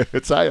there.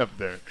 It's high up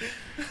there.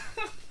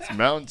 It's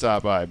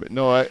mountaintop high. But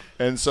no,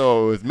 and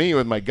so with me,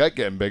 with my gut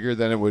getting bigger,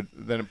 then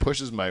it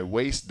pushes my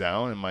waist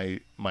down, and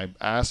my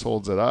ass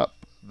holds it up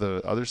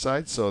the other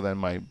side. So then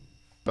my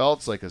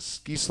belt's like a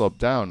ski slope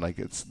down. Like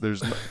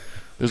there's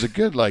a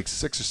good like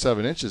 6 or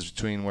 7 inches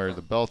between where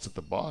the belt's at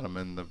the bottom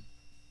and the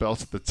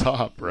belt's at the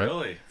top, right?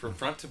 Really? From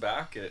front to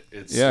back, it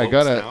Yeah,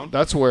 slopes down?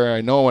 That's where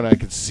I know when I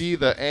can see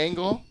the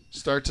angle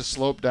start to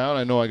slope down.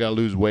 I know I gotta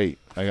lose weight.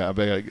 I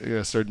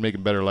gotta start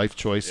making better life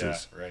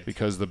choices. Yeah, right.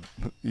 Because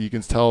you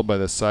can tell by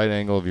the side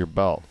angle of your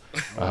belt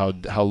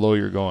how low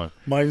you're going.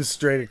 Mine's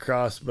straight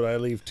across, but I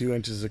leave 2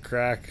 inches of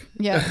crack.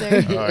 Yeah,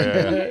 there. Oh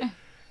yeah.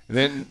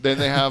 And then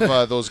they have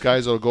those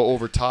guys that'll go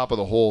over top of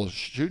the whole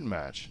shooting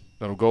match.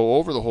 That'll go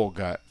over the whole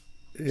gut.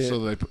 Yeah. So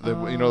they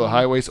the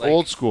high waist, Like-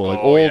 old school, like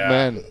Oh, old yeah.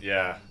 men.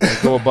 Yeah. They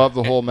go above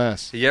the whole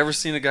mess. You ever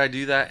seen a guy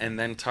do that and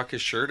then tuck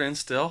his shirt in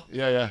still?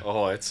 Yeah.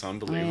 Oh, it's Oh,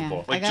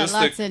 unbelievable. yeah. I got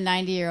lots of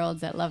 90-year-olds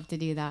that love to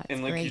do that. It's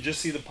and like great. you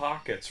just see the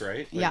pockets,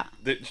 right? Like, Yeah.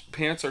 The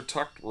pants are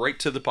tucked right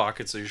to the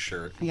pockets of your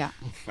shirt. Yeah.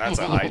 That's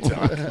a high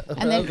tuck.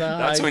 And then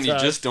That's when you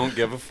just don't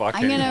give a fuck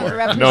I'm gonna anymore.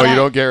 represent. No, you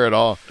don't care at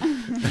all.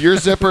 Your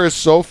zipper is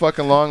so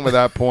fucking long by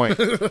that point.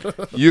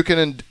 You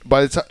can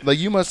by the time like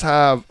you must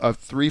have a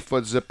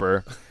 3-foot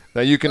zipper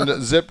that you can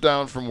zip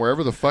down from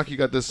wherever the fuck you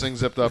got this thing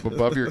zipped up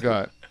above your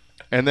gut,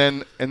 and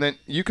then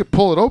you could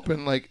pull it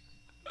open like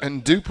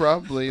and do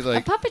probably A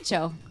like puppet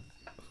show.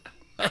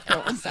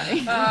 Oh,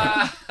 sorry.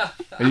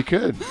 you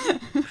could.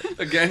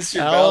 Against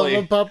your Hell belly.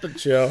 of a puppet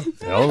show.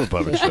 Hell of a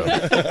puppet show.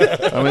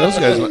 I mean, those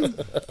guys.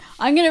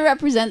 I'm going to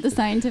represent the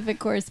scientific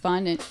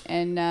correspondent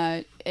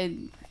and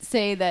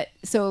say that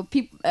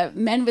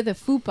men with a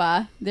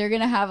fupa, they're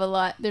going to have a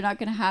lot. They're not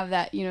going to have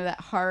that that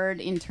hard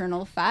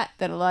internal fat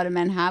that a lot of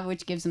men have,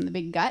 which gives them the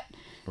big gut.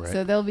 Right.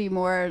 So they'll be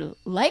more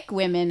like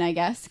women, I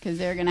guess, because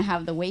they're going to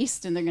have the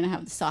waist and they're going to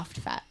have the soft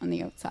fat on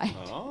the outside.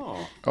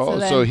 Oh. Oh,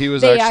 then so he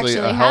was they actually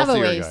a have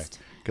healthier guy waist.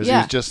 because Yeah,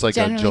 he's just like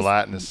a generally-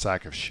 gelatinous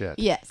sack of shit.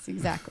 Yes,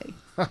 exactly.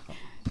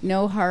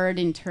 No hard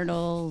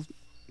internal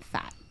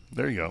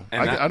There you go.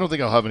 And I don't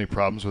think I'll have any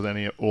problems with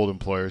any old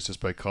employers just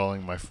by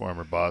calling my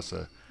former boss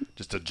a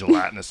Just a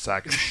gelatinous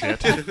sack of shit.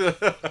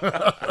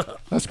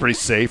 That's pretty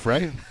safe,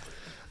 right?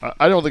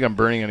 I don't think I'm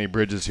burning any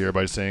bridges here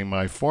by saying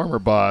my former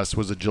boss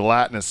was a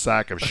gelatinous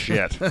sack of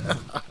shit.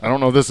 I don't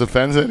know if this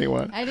offends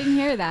anyone. I didn't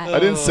hear that. I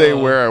didn't say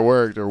where I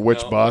worked or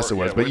which No, boss or- it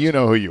was, yeah, but which- you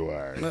know who you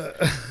are.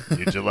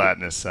 You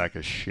gelatinous sack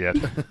of shit.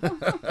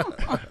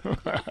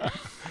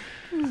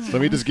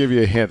 Let me just give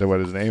you a hint of what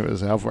his name is.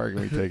 How far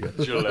can we take it?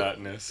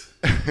 Gelatinous.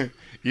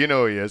 You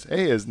know who he is.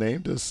 Hey, his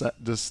name does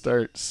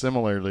start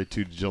similarly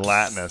to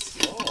gelatinous.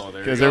 Oh, there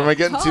you Because go. am I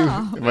getting too?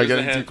 Am I There's the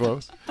getting too hint.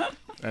 close?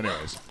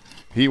 Anyways,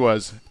 he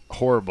was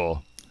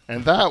horrible,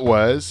 and that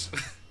was.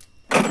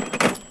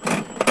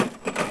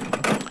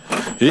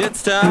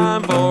 It's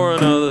time for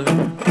another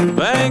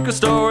banker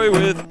story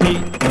with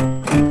Pete.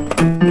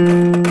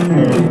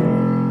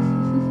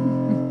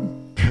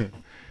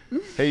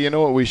 Hey, you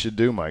know what we should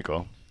do,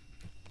 Michael?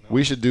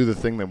 We should do the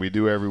thing that we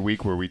do every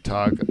week where we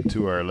talk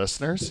to our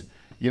listeners.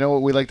 You know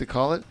what we like to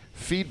call it?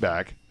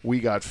 Feedback. We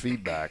got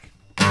feedback.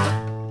 We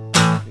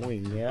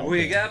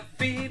got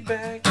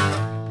feedback.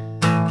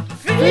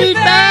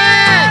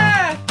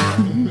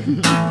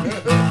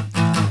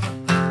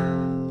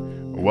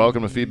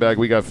 Welcome to Feedback.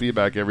 We got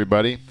feedback,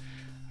 everybody.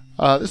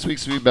 This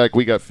week's Feedback,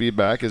 We Got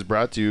Feedback is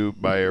brought to you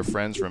by our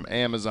friends from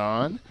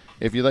Amazon.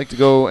 If you'd like to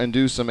go and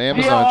do some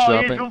Amazon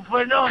shopping,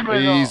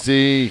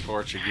 easy.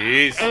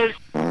 Portuguese.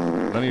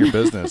 None of your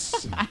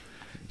business.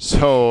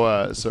 So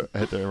I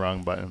hit the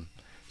wrong button.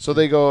 So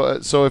they go.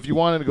 So if you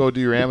wanted to go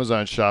do your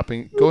Amazon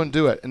shopping, go and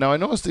do it. Now I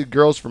noticed the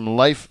girls from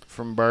Life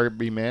from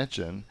Barbie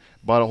Mansion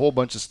bought a whole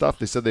bunch of stuff.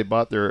 They said they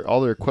bought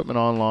all their equipment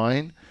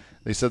online.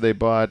 They said they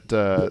bought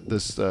a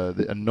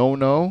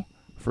no-no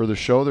for the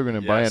show. They're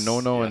going to buy a Yes,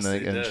 no-no yes,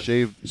 they and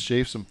did.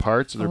 shave some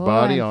parts of their Oh,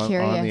 body I'm on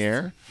curious. the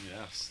air.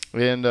 Yes.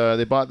 And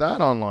they bought that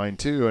online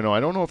too. I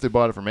don't know if they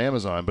bought it from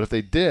Amazon, but if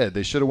they did,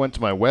 they should have went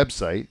to my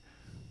website,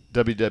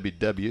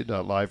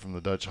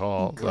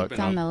 www.livefromthedutchhall.com. Clicked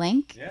on the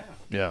link. Yeah.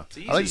 Yeah, It's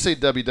I like to easy. say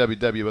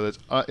www,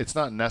 but it's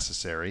not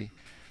necessary.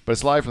 But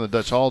it's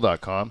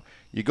livefromthedutchhall.com.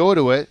 You go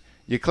to it,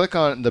 you click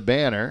on the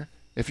banner.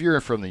 If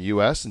you're from the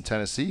U.S. and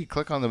Tennessee, you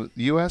click on the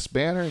U.S.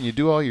 banner and you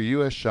do all your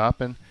U.S.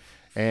 shopping,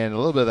 and a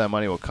little bit of that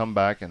money will come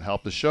back and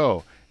help the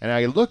show. And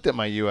I looked at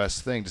my U.S.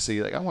 thing to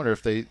see, I wonder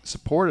if they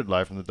supported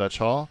Live from the Dutch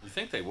Hall. You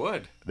think they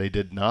would? They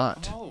did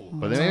not. Oh.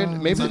 But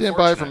maybe they didn't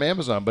buy it from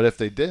Amazon. But if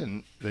they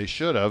didn't, they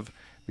should have,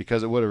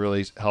 because it would have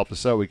really helped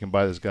us out. We can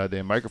buy this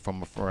goddamn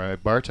microphone for my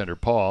bartender,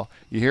 Paul.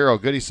 You hear how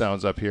good he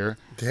sounds up here.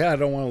 Yeah, I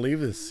don't want to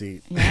leave this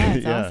seat. Yeah,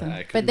 it's Yeah. awesome.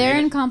 I couldn't But they're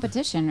make in it.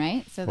 competition,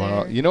 right? So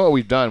Well, they're. you know what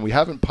we've done? We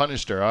haven't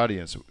punished our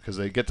audience because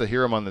they get to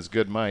hear him on this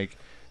good mic,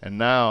 and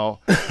now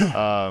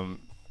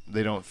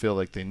they don't feel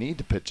like they need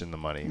to pitch in the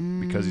money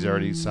because he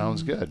already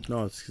sounds good.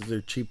 No, it's because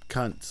they're cheap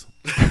cunts.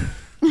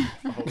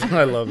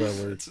 I love that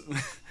word.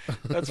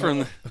 That's from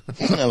the,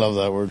 I love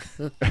that word.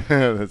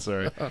 That's all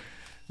right.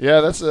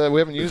 Yeah, that's we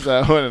haven't used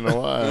that one in a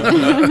while.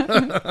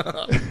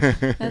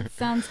 That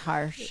sounds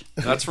harsh.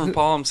 that's from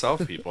Paul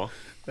himself, people.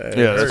 Yeah,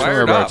 that's from our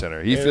Fired up.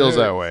 bartender. He feels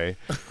that way.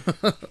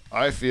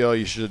 I feel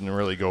you shouldn't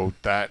really go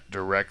that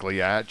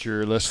directly at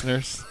your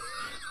listeners.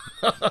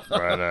 But,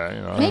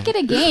 Make it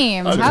a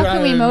game. I'm How can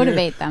trying we a new-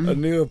 motivate A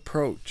them? new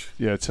approach.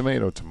 yeah,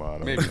 tomato.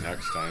 Maybe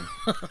next time.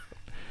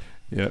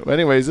 Yeah.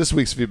 Anyways, this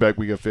week's feedback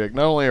we got feedback.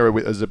 Not only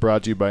is it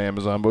brought to you by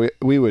Amazon, but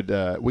we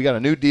got a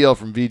new deal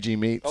from VG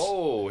Meats.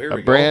 Oh, here A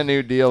we go. brand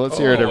new deal. Let's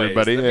hear it, Always,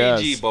 everybody. The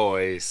Yes. VG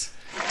boys.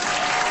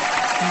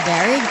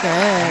 Very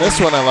good. This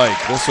one I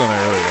like. This one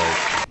I really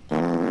like.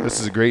 This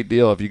is a great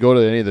deal. If you go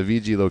to any of the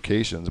VG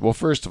locations, well,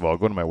 first of all,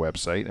 go to my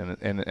website,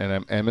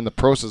 and I'm in the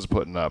process of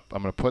putting up.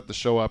 I'm going to put the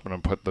show up, and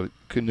I'm going to put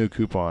the new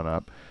coupon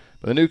up.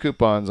 But the new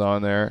coupon's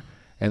on there,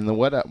 and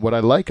what I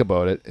like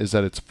about it is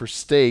that it's for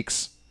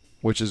steaks,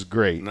 which is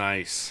great.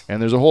 Nice.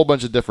 And there's a whole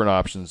bunch of different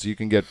options. You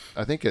can get,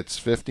 I think it's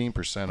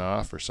 15%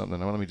 off or something.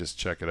 Now, let me just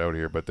check it out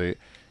here. But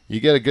you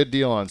get a good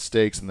deal on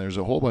steaks, and there's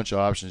a whole bunch of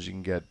options. You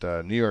can get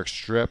New York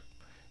strip.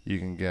 You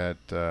can get,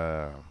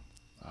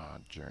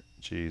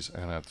 geez,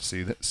 I'm gonna have to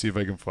see if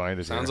I can find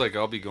it. Sounds here. like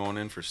I'll be going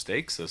in for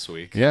steaks this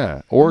week.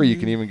 Yeah, or you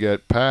can even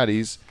get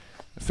patties,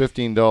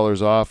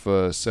 $15 off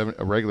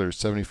a regular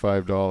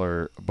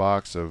 $75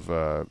 box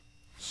of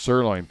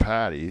sirloin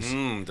patties.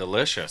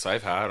 Delicious.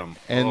 I've had them.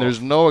 And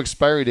there's no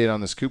expiry date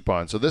on this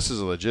coupon, so this is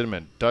a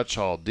legitimate Dutch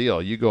Hall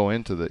deal. You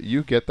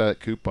get that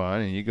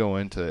coupon, and you go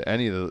into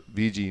any of the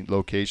VG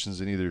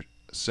locations in either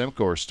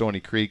Simcoe or Stony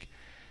Creek,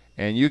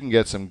 and you can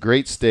get some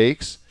great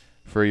steaks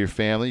for your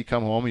family. You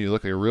come home and you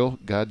look like a real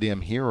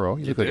goddamn hero.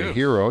 You look like a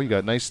hero. You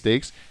got nice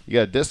steaks. You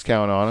got a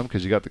discount on them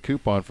because you got the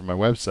coupon from my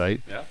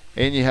website. Yeah.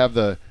 And you have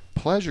the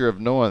pleasure of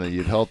knowing that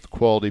you've helped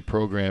quality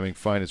programming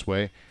find its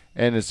way.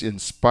 And it's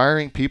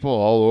inspiring people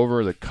all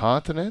over the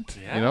continent.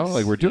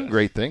 Yes, We're doing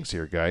great things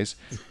here, guys.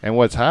 And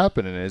what's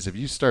happening is if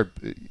you start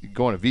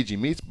going to VG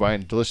Meats,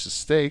 buying delicious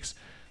steaks,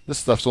 this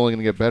stuff's only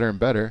going to get better and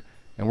better.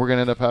 And we're going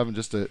to end up having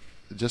just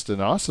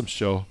an awesome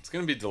show. It's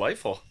going to be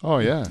delightful. Oh,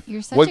 yeah.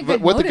 You're such a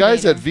good What the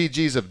guys motivator. at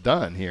VG's have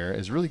done here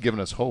is really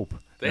given us hope.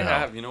 They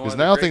have, you know what? Because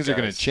now things are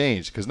going to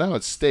change. Because now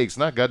it's steaks,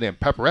 not goddamn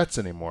pepperettes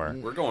anymore.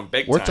 We're going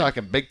big time. We're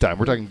talking big time.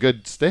 We're talking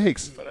good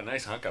steaks. Put a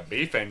nice hunk of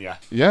beef in you.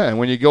 Yeah, and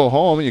when you go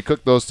home and you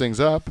cook those things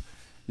up,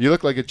 you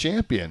look like a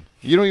champion.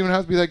 You don't even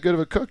have to be that good of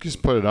a cook. You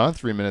just put it on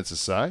 3 minutes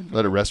aside,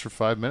 let it rest for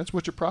 5 minutes.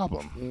 What's your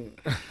problem?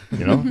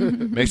 You know,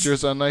 make sure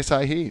it's on nice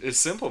high heat. It's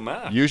simple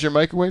math. Use your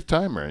microwave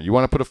timer. You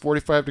want to put a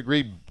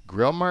 45-degree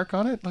grill mark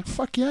on it? Like,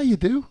 fuck yeah, you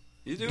do.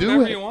 You do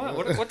whatever you want.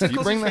 What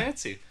tickles your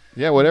fancy?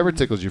 Yeah, whatever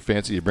tickles your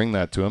fancy, you bring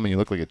that to them, and you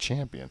look like a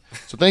champion.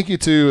 So thank you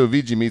to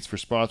VG Meats for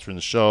sponsoring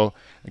the show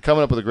and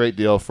coming up with a great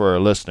deal for our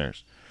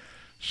listeners.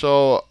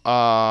 So,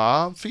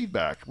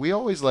 feedback. We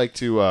always like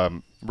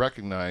to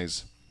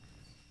recognize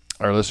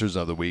our listeners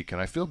of the week, and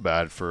I feel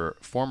bad for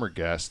former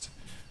guest,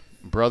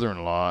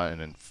 brother-in-law,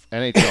 and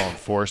NHL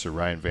enforcer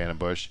Ryan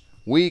Vandenbush.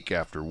 Week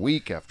after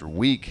week after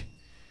week,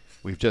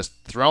 we've just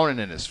thrown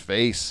it in his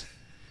face,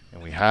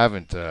 and we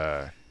haven't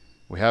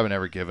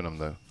ever given him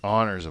the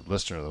honors of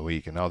listener of the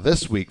week. And now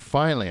this week,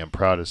 finally, I'm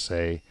proud to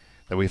say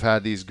that we've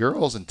had these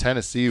girls in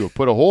Tennessee who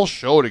put a whole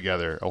show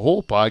together, a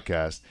whole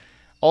podcast,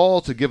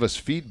 all to give us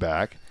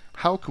feedback.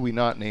 How could we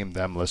not name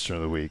them listener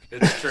of the week?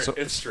 It's true.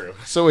 It's true.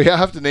 So we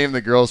have to name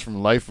the girls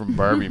from Life from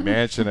Barbie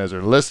Mansion as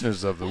our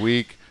listeners of the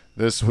week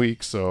this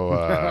week.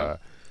 So,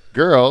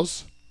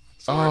 girls.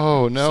 Sorry.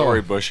 Oh, no.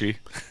 Sorry, Bushy.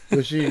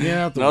 Bushy,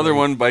 yeah. Another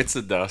one bites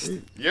the dust.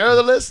 You're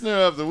the listener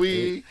of the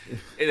week.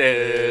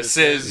 This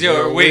is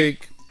your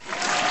week. Yeah,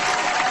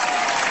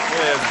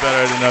 it's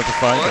better I didn't have to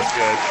find it. That's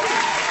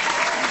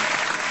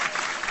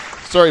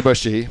good. Sorry,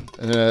 Bushy.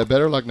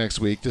 Better luck next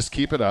week. Just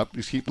keep it up.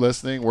 Just keep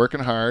listening,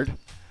 working hard.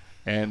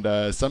 And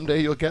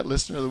someday you'll get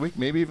listener of the week,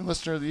 maybe even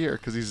listener of the year,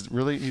 because he's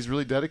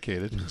really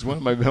dedicated. He's one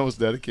of my most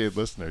dedicated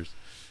listeners.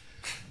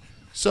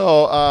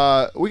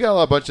 So we got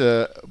a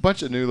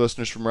bunch of new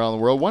listeners from around the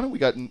world. One we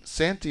got in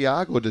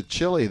Santiago de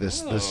Chile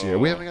this year.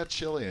 We haven't got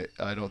Chile,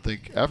 I don't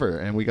think, ever,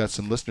 and we got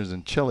some listeners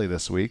in Chile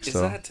this week. Is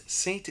that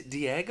Saint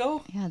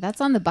Diego? Yeah,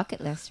 that's on the bucket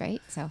list,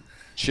 right? So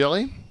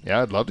Chile?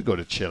 Yeah, I'd love to go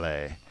to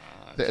Chile.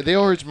 They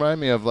always remind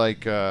me of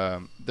like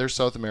they're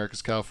South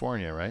America's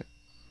California, right?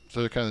 So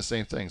they're kind of the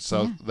same thing.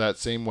 That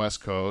same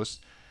West Coast,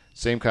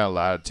 same kind of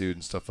latitude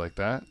and stuff like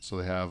that. So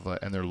they have,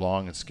 and they're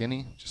long and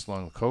skinny, just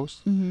along the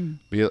coast.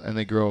 Mm-hmm. And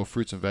they grow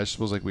fruits and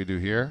vegetables like we do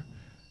here.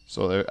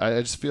 So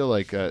I just feel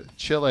like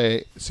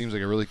Chile seems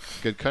like a really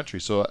good country.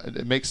 So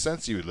it makes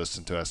sense you would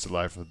listen to us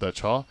live from the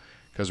Dutch Hall,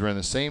 because we're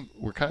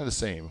kind of the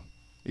same,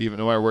 even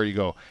no matter where you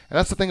go. And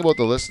that's the thing about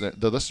the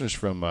listeners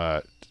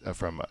from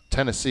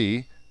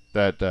Tennessee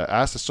that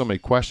asked us so many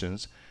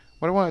questions.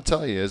 What I want to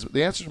tell you is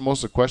the answer to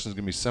most of the questions is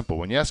going to be simple.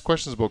 When you ask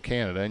questions about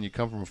Canada and you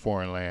come from a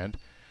foreign land,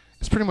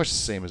 it's pretty much the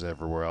same as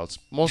everywhere else.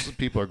 Most of the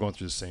people are going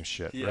through the same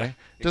shit, right?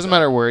 It doesn't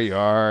matter where you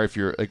are, if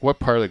you're like what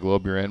part of the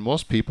globe you're in.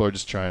 Most people are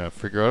just trying to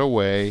figure out a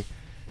way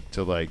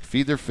to like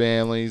feed their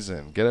families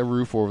and get a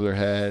roof over their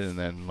head, and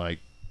then like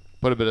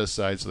put a bit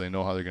aside so they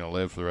know how they're going to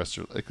live for the rest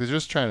of their life. They're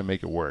just trying to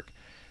make it work.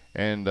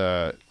 And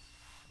the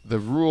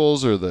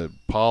rules or the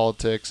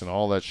politics and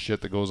all that shit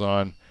that goes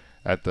on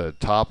at the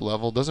top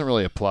level doesn't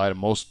really apply to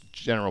most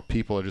general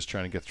people who are just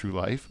trying to get through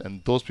life,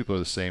 and those people are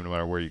the same no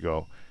matter where you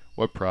go,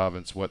 what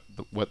province, what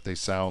they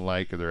sound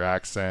like, or their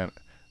accent.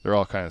 They're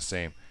all kind of the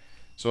same.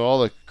 So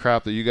all the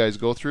crap that you guys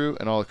go through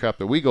and all the crap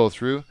that we go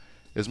through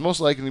is most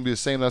likely to be the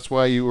same. That's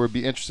why you would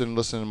be interested in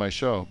listening to my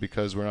show,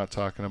 because we're not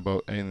talking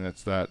about anything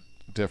that's that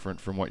different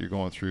from what you're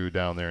going through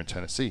down there in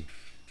Tennessee.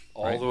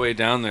 All the way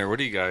down there. What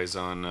are you guys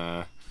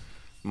on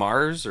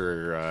Mars,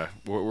 or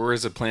where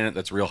is a planet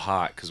that's real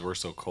hot because we're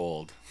so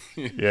cold?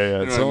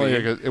 Yeah. It's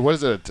only what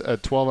is it? A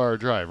 12-hour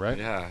drive, right?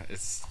 Yeah,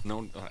 it's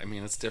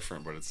it's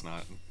different, but it's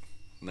not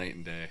night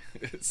and day.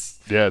 It's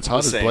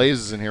hot as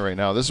blazes in here right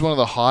now. This is one of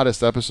the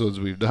hottest episodes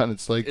we've done.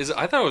 It's like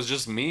I thought it was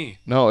just me.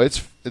 No,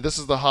 this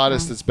is the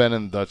hottest it's been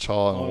in Dutch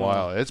Hall in a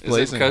while. It's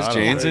blazing. Is it because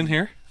Jane's in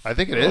here? I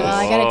think it is. Well,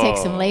 I gotta take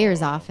some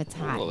layers off. It's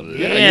hot.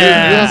 You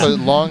have a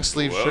long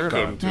sleeve shirt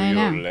on. Welcome to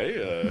your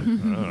layer.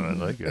 I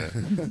like it.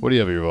 What do you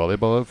have your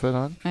volleyball outfit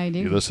on? I do.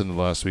 You listened to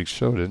last week's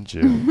show, didn't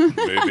you?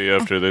 Maybe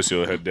after this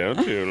you'll head down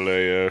to your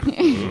layer.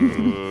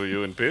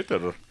 You and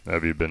Peter.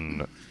 Have you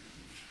been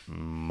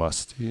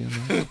musty in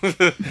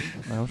that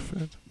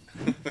outfit?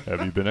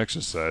 Have you been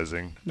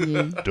exercising?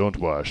 Yeah. Don't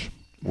wash.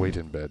 Wait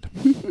in bed.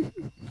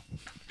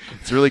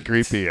 It's really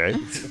creepy, eh?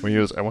 When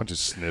you I want to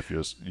sniff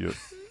your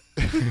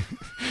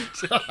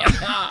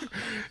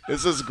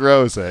this is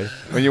gross, eh?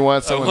 When you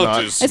want someone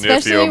not,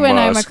 especially when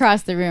I'm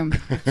across the room.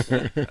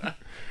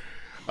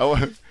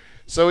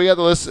 So we got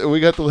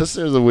the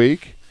listeners of the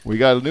week. We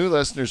got new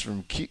listeners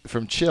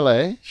from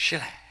Chile.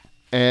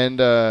 And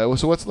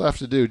so what's left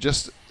to do?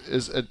 Just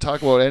is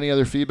talk about any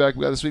other feedback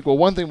we got this week. Well,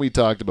 one thing we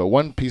talked about,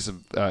 one piece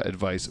of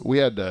advice. We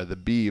had the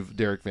Beeve,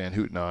 Derek Van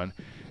Houten on,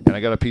 and I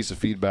got a piece of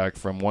feedback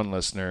from one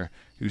listener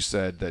who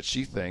said that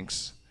she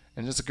thinks.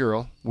 And it's a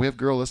girl. We have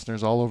girl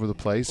listeners all over the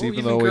place.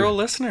 Even girl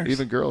listeners.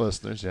 Even girl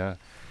listeners, yeah.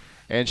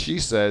 And she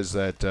says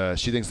that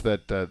she thinks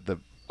that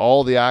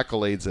all the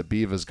accolades that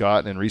Beav has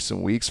gotten in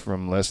recent weeks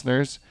from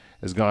listeners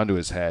has gone to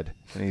his head,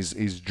 and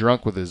he's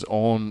drunk with his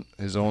own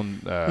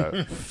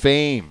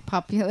fame,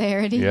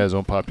 Popularity. Yeah, his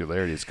own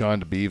popularity. It's gone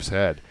to Beav's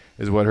head,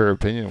 is what her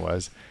opinion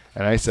was.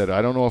 And I said,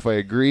 I don't know if I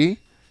agree,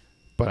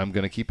 but I'm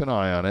going to keep an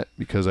eye on it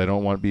because I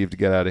don't want Beav to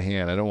get out of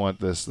hand. I don't want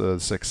the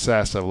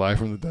success of Live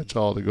from the Dutch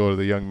Hall to go to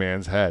the young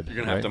man's head. You're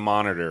going to have to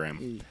monitor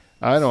him.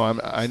 I know.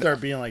 I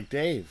start being like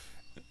Dave.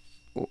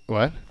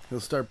 What? He'll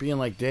start being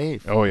like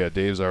Dave. Oh, yeah.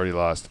 Dave's already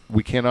lost.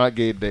 We cannot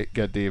get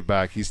Dave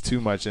back. He's too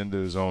much into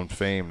his own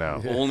fame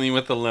now. Only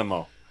with the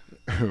limo.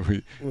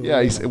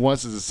 Yeah, he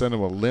wants us to send him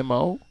a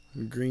limo.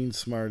 Green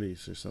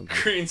Smarties or something.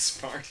 Green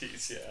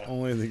Smarties, yeah.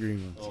 Only the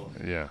green ones. Oh.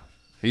 Yeah.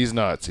 He's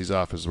nuts. He's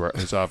off his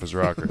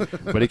rocker.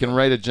 But he can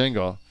write a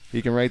jingle.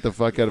 He can write the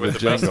fuck out of a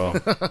jingle.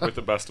 With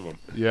the best of them.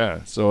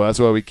 Yeah, so that's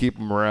why we keep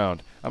him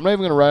around. I'm not even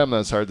going to ride him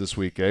as hard this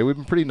week, eh? We've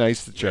been pretty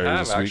nice to Charter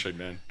this week. Actually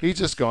been. He's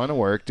just gone to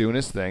work, doing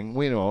his thing.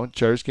 We know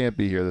Charters can't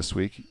be here this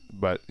week,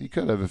 but he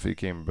could have if he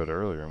came a bit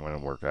earlier and went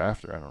to work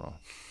after. I don't know.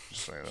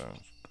 Just like that.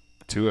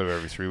 2 out of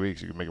every 3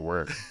 weeks, you could make it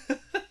work.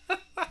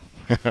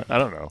 I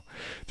don't know.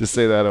 Just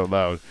say that out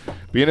loud.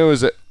 But you know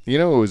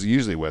who was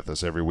usually with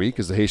us every week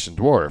is the Haitian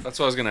Dwarf. That's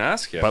what I was going to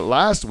ask you. But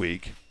last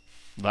week,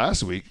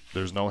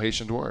 there's no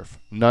Haitian Dwarf.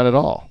 None at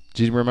all.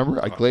 Do you remember?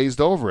 I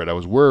glazed over it. I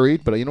was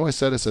worried, but I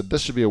said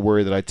this should be a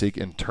worry that I take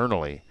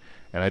internally,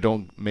 and I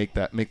don't make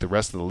the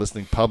rest of the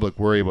listening public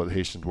worry about the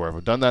Haitian Dwarf.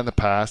 I've done that in the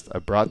past. I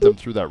brought them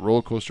through that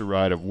roller coaster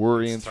ride of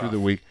worrying through the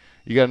week.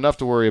 You got enough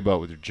to worry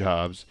about with your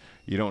jobs.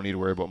 You don't need to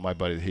worry about my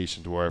buddy the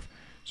Haitian Dwarf.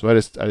 So I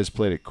just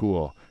played it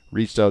cool.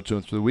 Reached out to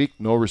him through the week,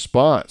 no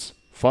response.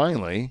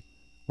 Finally,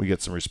 we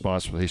get some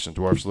response from the Haitian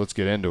Dwarf, so let's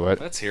get into it.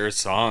 Let's hear his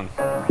song.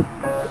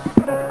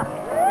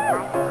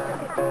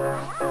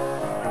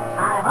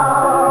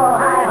 Hi-ho,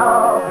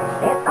 hi-ho,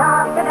 it's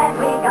off to bed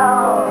we go.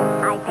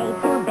 I paid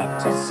 2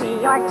 bits to see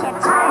your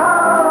tits.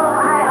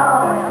 Hi-ho, hi-ho,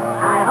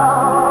 hi-ho,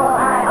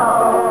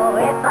 hi-ho,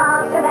 it's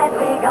off to bed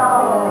we go.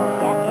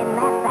 Get in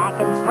that sack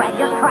and spread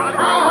your crack.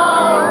 Hi-ho,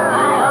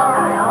 hi-ho,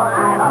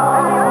 hi-ho,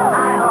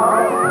 hi-ho,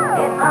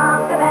 it's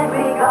off to bed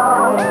we go.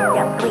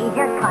 Just squeeze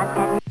your cunt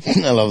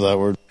and... I love that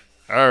word.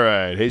 All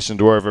right, Haitian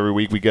Dwarf. Every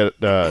week we get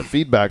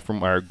feedback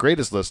from our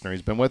greatest listener.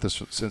 He's been with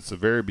us since the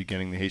very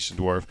beginning, the Haitian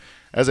Dwarf.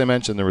 As I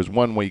mentioned, there was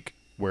 1 week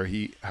where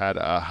he had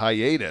a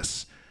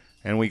hiatus,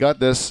 and we got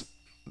this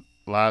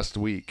last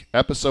week.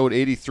 Episode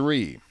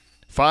 83.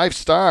 5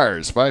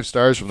 stars. 5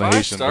 stars from the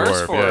Haitian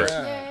Dwarf.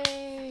 Yeah.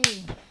 Yay.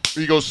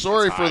 He goes,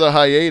 sorry for the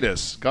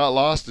hiatus. Got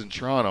lost in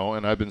Toronto,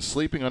 and I've been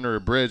sleeping under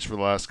a bridge for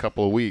the last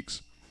couple of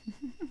weeks.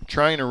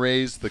 Trying to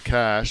raise the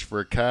cash for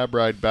a cab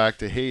ride back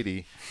to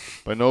Haiti,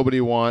 but nobody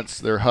wants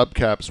their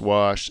hubcaps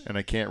washed, and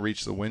I can't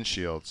reach the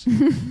windshields.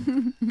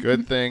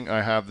 Good thing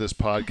I have this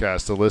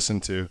podcast to listen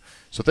to.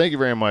 So thank you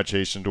very much,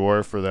 Haitian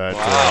Dwarf, for that.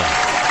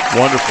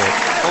 Poor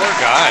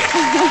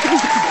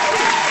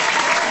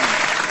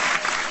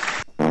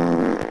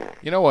guy.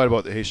 You know what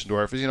about the Haitian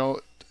Dwarf is,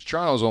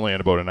 Toronto's only at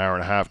about an hour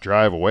and a half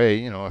drive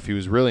away. If he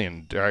was really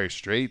in dire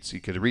straits, he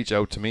could reach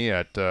out to me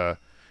at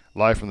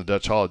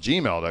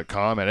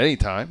livefromthedutchhall@gmail.com at any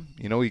time.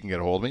 You can get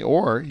a hold of me,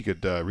 or you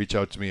could reach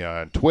out to me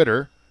on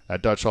Twitter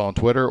at Dutch Hall on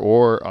Twitter,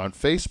 or on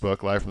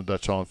Facebook, Live from the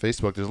Dutch Hall on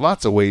Facebook. There's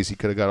lots of ways he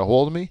could have got a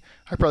hold of me.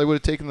 I probably would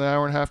have taken the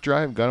hour and a half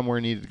drive and got him where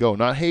he needed to go.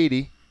 Not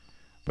Haiti,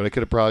 but I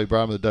could have probably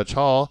brought him to the Dutch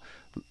Hall,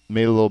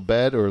 made a little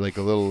bed, or like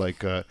a little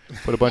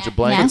put a bunch of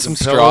blankets Some and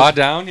straw pillows,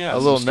 down, yeah. a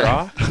little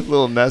straw. a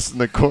little nest in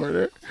the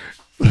corner.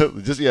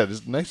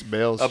 just nice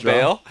bale. A straw.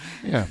 bale?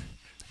 Yeah.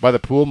 By the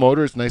pool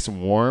motor, it's nice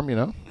and warm,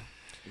 and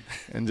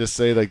just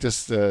say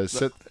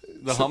sit.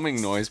 The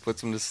humming noise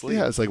puts him to sleep.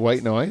 Yeah, it's like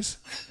white noise.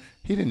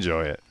 He'd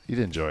enjoy it.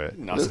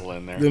 Nuzzle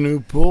in there. The new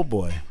pool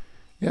boy.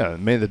 Yeah,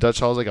 maybe the Dutch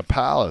Hall is like a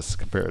palace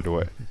compared to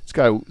it. It's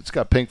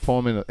got pink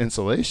foam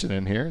insulation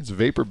in here. It's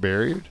vapor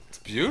barriered. It's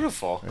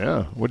beautiful.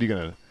 Yeah. What are you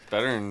gonna?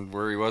 Better than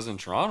where he was in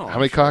Toronto. How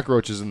many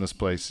cockroaches in this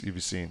place have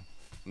you seen?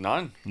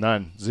 None.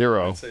 None.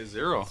 0. I'd say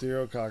 0.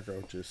 0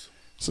 cockroaches.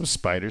 Some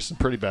spiders. Some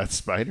pretty bad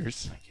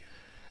spiders.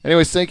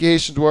 Anyways, thank you,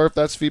 Haitian Dwarf.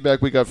 That's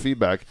feedback. We got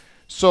feedback.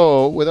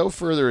 So, without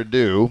further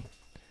ado,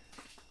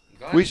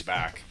 He's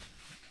back.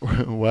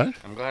 What?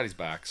 I'm glad he's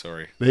back.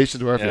 Sorry. The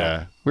Haitian Dwarf.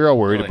 Yeah. We were all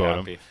worried Really about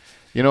happy.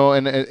 him.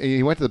 And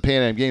he went to the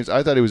Pan Am Games.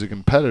 I thought he was a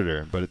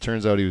competitor, but it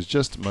turns out he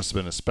must have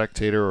been a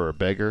spectator or a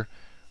beggar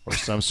or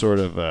some sort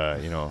of,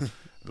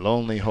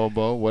 lonely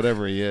hobo,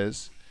 whatever he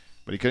is.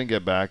 But he couldn't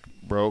get back,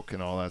 broke,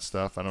 and all that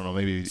stuff. I don't know.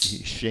 Maybe he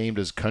shamed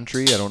his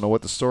country. I don't know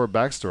what the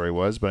backstory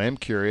was, but I am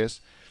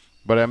curious.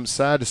 But I'm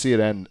sad to see it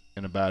end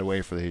in a bad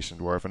way for the Haitian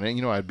Dwarf,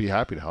 and I'd be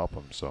happy to help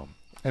him. So,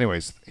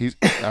 anyways,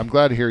 I'm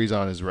glad to hear he's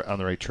on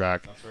the right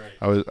track. That's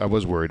right. I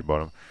was worried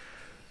about him.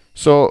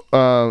 So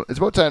it's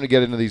about time to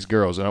get into these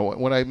girls. And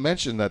when I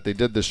mentioned that they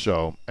did this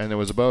show and it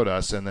was about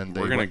us, and then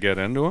We're gonna get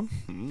into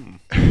him.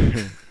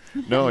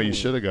 No, you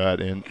should have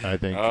got in. I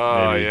think.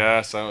 Oh maybe.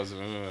 yes, that was.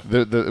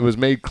 It was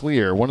made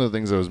clear. One of the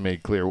things that was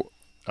made clear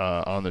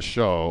on the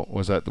show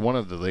was that one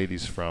of the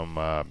ladies from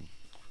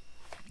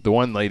the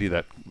one lady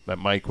that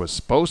Mike was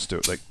supposed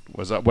to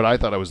was what I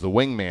thought I was the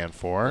wingman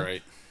for.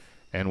 Right.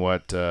 and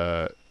what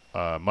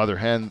Mother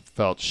Hen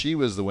felt she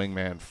was the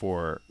wingman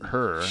for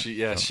her.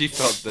 She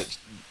felt that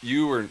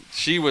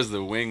she was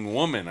the wing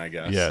woman, I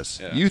guess. Yes.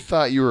 Yeah. You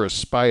thought you were a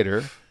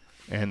spider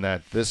and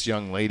that this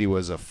young lady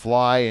was a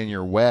fly in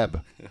your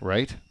web,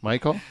 right,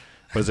 Michael?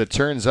 But as it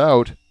turns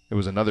out, it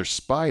was another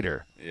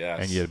spider. Yes.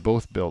 And you had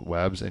both built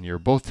webs, and you were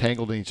both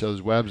tangled in each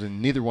other's webs,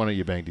 and neither one of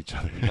you banged each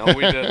other. No,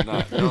 we did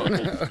not. No,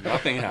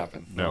 nothing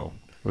happened. No.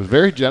 It was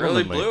very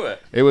gentlemanly. Really blew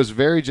it. It was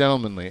very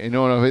gentlemanly. You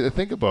know, when I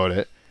think about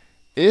it,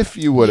 if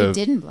you would have...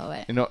 You didn't blow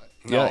it. You know,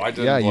 No, I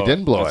didn't blow you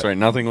didn't blow That's it. right.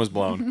 Nothing was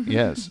blown.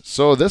 Yes.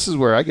 So this is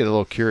where I get a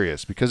little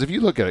curious, because if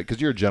you look at it,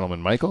 because you're a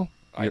gentleman, Michael.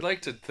 I'd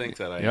like to think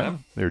that I Yeah,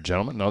 am. they're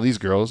gentlemen. Now, these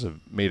girls have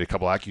made a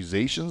couple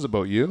accusations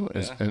about you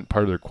as and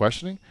part of their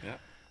questioning. Yeah.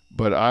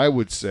 But I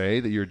would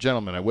say that you're a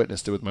gentleman. I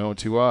witnessed it with my own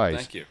two eyes.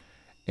 Thank you.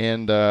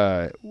 And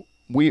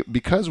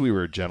because we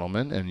were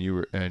gentlemen, and you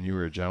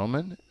were a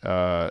gentleman.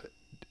 Do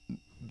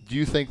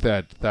you think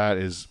that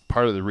is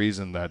part of the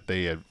reason that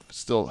they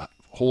still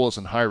hold us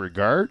in high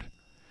regard?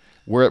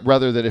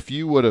 Rather that if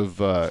you would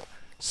have,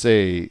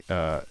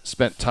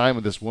 spent time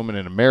with this woman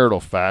in a marital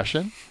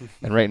fashion,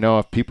 and right now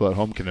if people at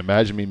home can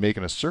imagine me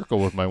making a circle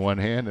with my one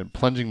hand and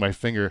plunging my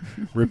finger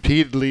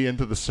repeatedly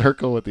into the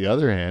circle with the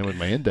other hand with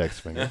my index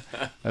finger,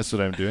 that's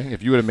what I'm doing.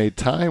 If you would have made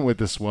time with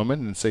this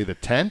woman and say the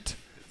tent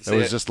that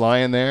was just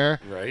lying there,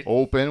 right,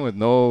 open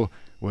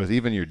with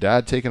even your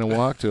dad taking a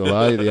walk to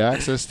allow you the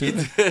access to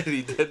it.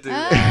 He did do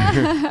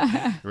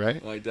that.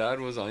 Right? My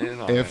dad was in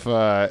on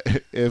it.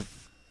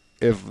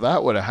 If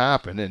that would have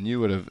happened and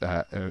you would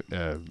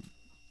have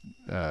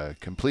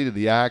completed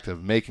the act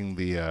of making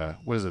the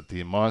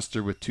the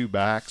monster with two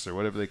backs or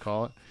whatever they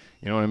call it,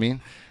 you know what I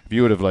mean? If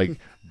you would have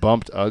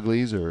bumped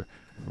uglies or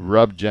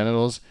rubbed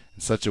genitals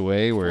in such a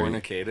way where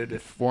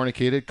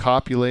fornicated,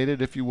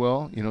 copulated, if you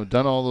will,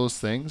 done all those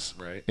things,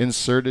 right?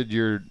 Inserted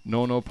your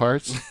no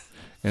parts.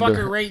 Fuck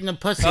her right in the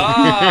pussy.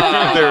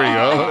 Ah! There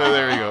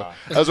we go.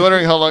 I was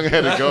wondering how long I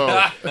had to go.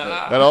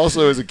 That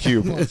also is a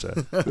cue.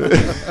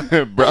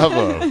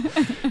 Bravo.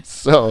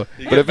 So,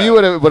 but if you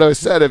would have, what I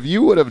said, if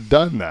you would have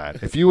done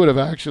that, if you would have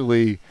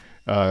actually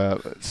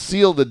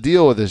sealed the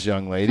deal with this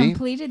young lady,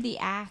 completed the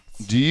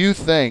act, do you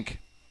think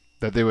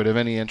that they would have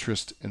any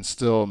interest in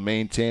still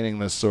maintaining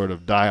this sort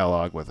of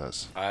dialogue with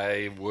us?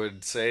 I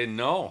would say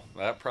no.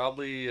 That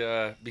probably,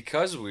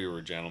 because we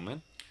were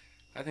gentlemen,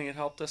 I think it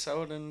helped us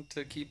out and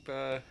to keep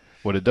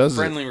what it does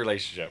friendly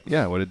relationship.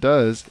 Yeah, what it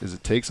does is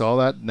it takes all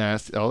that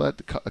nasty, all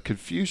that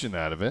confusion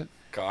out of it.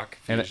 Cock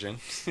fusion.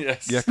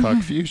 Yes. Yeah,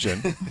 cock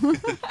fusion.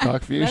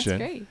 Cock fusion.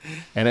 That's great.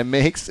 And it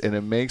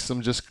makes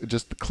them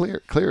just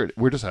clear it.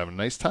 We're just having a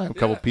nice time. A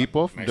couple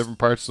people from different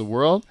parts of the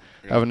world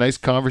have a nice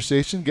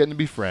conversation, getting to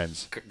be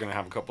friends. Gonna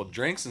have a couple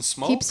drinks and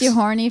smoke. Keeps you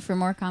horny for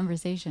more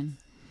conversation.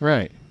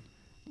 Right.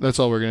 That's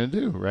all we're going to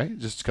do, right?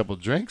 Just a couple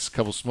drinks, a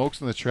couple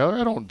smokes in the trailer.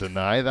 I don't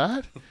deny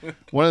that.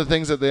 One of the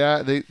things that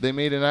they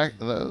made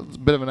a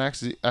bit of an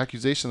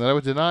accusation that I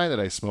would deny that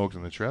I smoked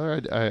in the trailer.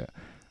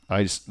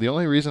 The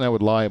only reason I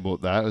would lie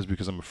about that was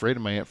because I'm afraid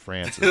of my Aunt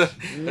Frances.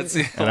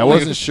 And I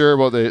wasn't sure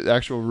about the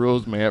actual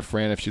rules of my Aunt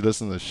Fran. If she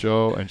listened to the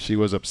show and she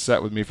was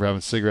upset with me for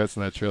having cigarettes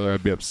in that trailer,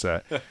 I'd be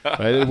upset.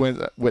 But I did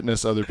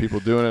witness other people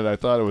doing it. I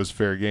thought it was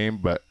fair game,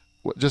 but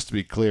just to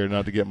be clear,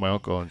 not to get my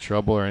uncle in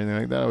trouble or anything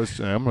like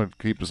that, I'm going to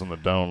keep this on the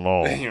down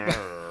low.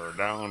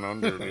 Down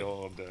under the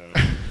old...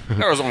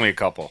 There was only a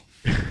couple.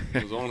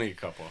 It was only a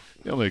couple.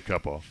 Only a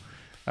couple.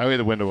 I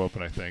had the window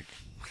open, I think,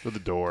 or the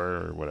door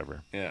or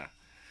whatever. Yeah.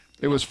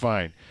 It was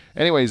fine.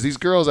 Anyways, these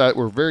girls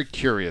were very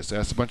curious. They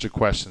asked a bunch of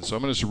questions. So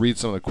I'm going to just read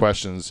some of the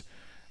questions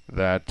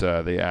that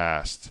they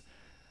asked.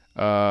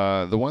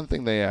 The one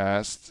thing they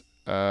asked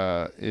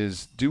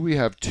is, do we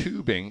have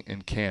tubing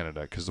in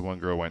Canada? Because the one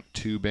girl went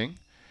tubing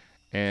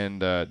and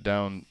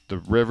down the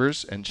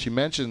rivers. And she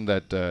mentioned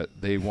that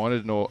they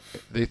wanted to know,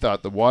 they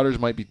thought the waters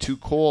might be too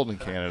cold in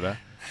Canada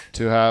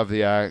to have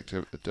the act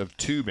of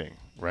tubing,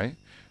 right?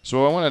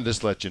 So I want to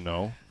just let you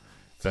know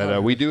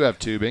that we do have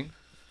tubing.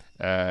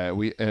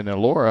 We in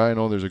Elora, I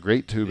know there's a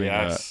great tubing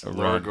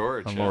Laura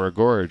Gorge, on Laura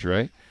Gorge,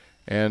 right?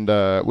 And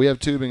we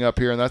have tubing up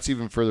here, and that's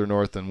even further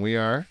north than we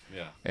are.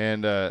 Yeah.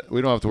 And we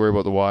don't have to worry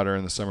about the water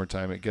in the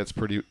summertime. It gets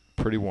pretty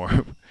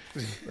warm.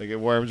 It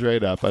warms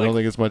right up. I don't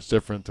think it's much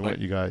different than what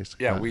you guys.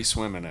 Yeah, we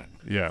swim in it.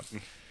 Yeah.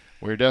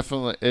 We're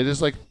definitely. It's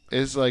like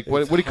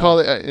what do you call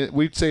it?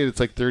 We'd say it's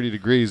like 30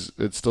 degrees.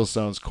 It still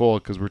sounds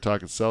cold because we're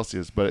talking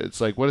Celsius, but it's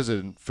like, what is it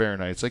in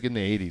Fahrenheit? It's like in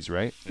the 80s,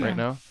 right? Yeah. Right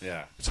now.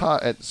 Yeah. It's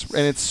hot, and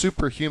it's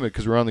super humid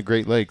because we're on the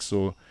Great Lakes,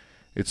 so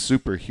it's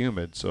super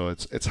humid. So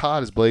it's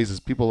hot as blazes.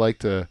 People like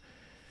to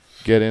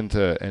get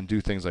into and do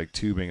things like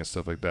tubing and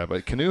stuff like that.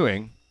 But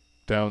canoeing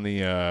down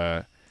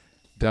the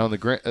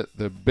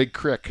big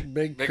creek.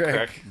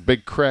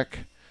 Big creek.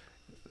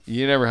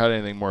 You never had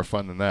anything more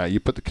fun than that. You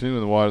put the canoe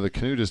in the water. The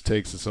canoe just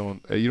takes its own.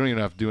 You don't even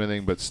have to do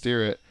anything but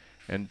steer it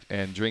and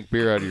drink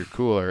beer out of your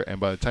cooler. And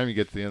by the time you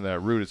get to the end of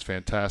that route, it's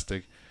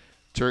fantastic.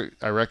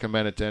 I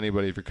recommend it to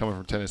anybody if you're coming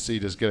from Tennessee.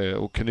 Just get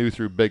a canoe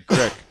through Big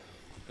Creek.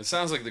 It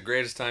sounds like the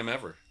greatest time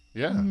ever.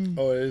 Yeah.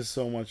 Oh, it is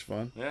so much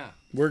fun. Yeah.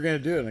 We're going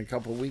to do it in a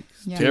couple of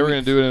weeks. Yeah. Yeah, we're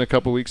going to do it in a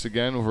couple weeks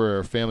again over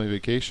our family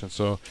vacation.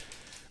 So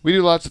we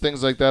do lots of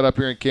things like that up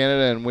here in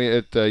Canada,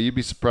 and you'd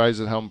be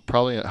surprised at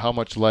how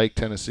much like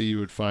Tennessee you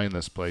would find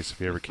this place if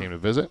you ever came to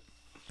visit.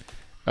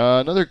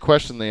 Another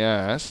question they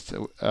asked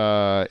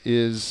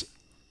is,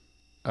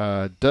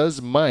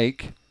 does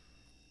Mike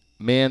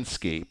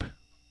manscape?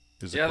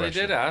 Yeah, they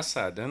did ask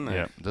that, didn't they?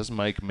 Yeah. Does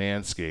Mike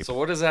manscape? So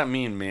what does that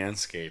mean,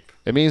 manscape?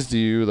 It means do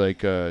you like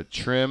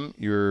trim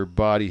your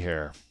body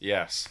hair?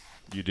 Yes.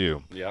 You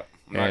do. Yep.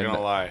 I'm not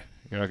gonna lie.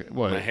 You're not,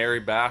 what? I'm a hairy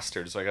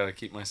bastard, so I got to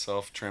keep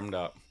myself trimmed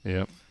up.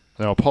 Yep.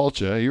 Now,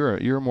 Paulcha,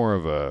 you're more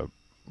of a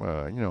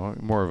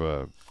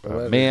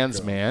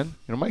man's man.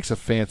 You know, Mike's a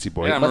fancy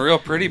boy. Yeah, I'm a real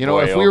pretty boy. You know,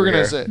 if we were over gonna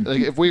here. say,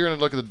 like, if we were gonna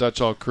look at the Dutch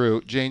Hall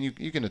crew, Jane,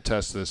 you can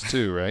attest to this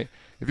too, right?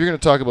 If you're gonna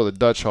talk about the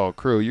Dutch Hall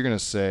crew, you're gonna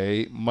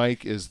say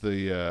Mike is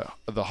the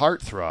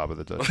heartthrob of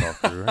the Dutch Hall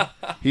crew. Right?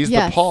 He's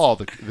Yes. the Paul,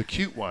 the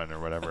cute one or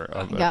whatever.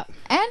 Yeah,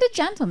 and a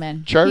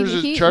gentleman. Charters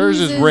is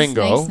oozes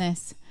Ringo.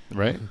 niceness.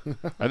 Right?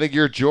 I think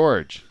you're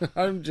George.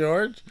 I'm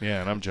George.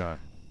 Yeah, and I'm John.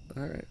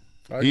 All right.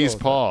 I'll He's go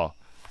with Paul.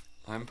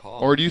 I'm Paul.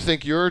 Or do you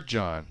think you're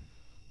John?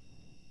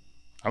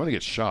 I'm gonna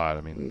get shot.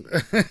 I mean,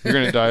 you're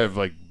gonna die of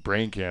like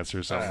brain cancer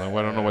or something.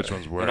 I don't know which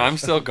one's worse. And I'm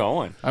still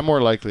going. I'm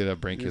more likely to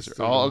have brain cancer.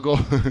 still I'll go.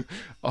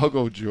 I'll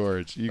go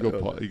George. You go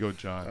Paul. You go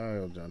John.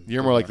 I'll go John.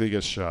 You're more likely to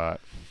get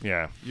shot.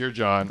 Yeah, you're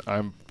John.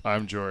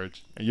 I'm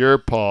George. You're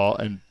Paul,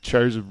 and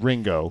Charles is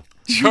Ringo.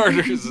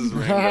 Charters is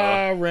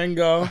Ringo.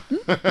 Ringo.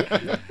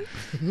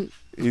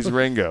 He's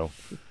Ringo.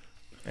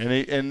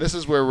 And this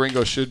is where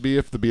Ringo should be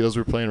if the Beatles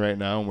were playing right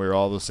now and we're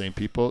all the same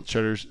people.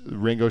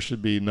 Ringo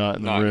should be not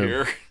in the Not room.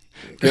 here.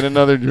 Get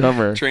another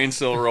drummer. Train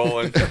still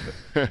rolling.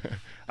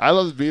 I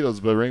love the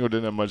Beatles, but Ringo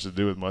didn't have much to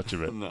do with much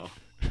of it. No.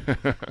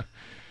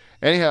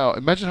 Anyhow,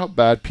 imagine how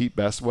bad Pete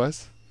Best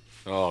was.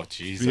 Oh, Be a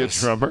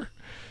Jesus. drummer.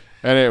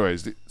 And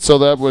anyways, so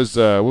that was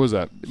what was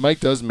that? Mike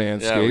does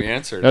manscape. Yeah, we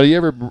answered. Now, do you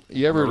ever I'm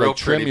a real like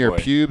trim pretty your boy.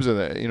 pubes and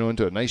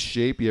into a nice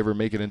shape? You ever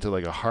make it into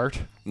like a heart?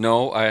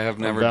 No, I have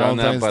never done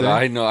that, Valentine's but Day?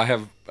 I know I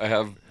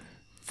have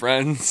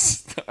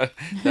friends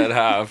that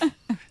have.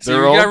 So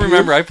Their you own gotta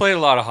remember, pubes? I played a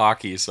lot of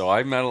hockey, so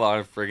I met a lot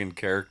of friggin'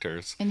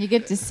 characters. And you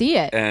get to see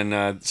it.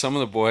 And some of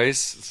the boys,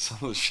 some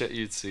of the shit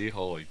you'd see,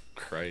 holy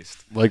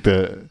Christ.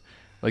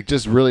 Like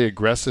just really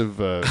aggressive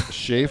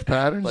shave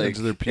patterns Like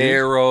into their pubes.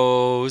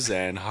 arrows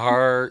and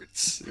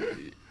hearts.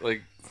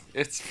 Like,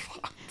 it's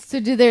So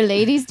do their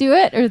ladies do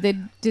it, or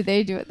do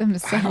they do it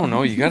themselves? I don't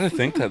know. You got to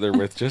think that they're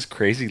with just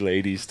crazy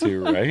ladies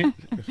too, right?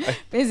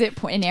 Is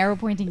it an arrow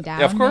pointing down?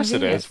 Yeah, of course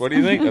maybe? it is. What do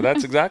you think?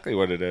 That's exactly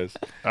what it is.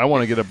 I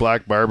want to get a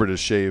black barber to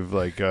shave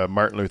like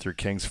Martin Luther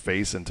King's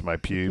face into my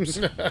pubes.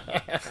 You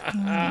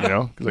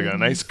know, because I got a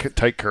nice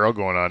tight curl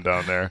going on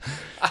down there.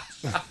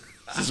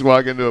 Just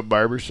walk into a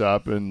barber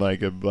shop in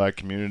like a black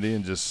community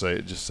and just say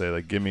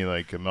like, give me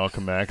like a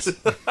Malcolm X.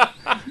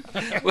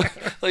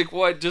 Like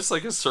what? Just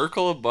like a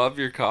circle above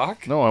your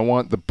cock? No, I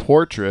want the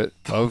portrait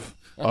of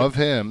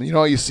him. You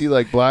know, you see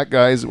like black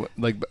guys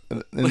like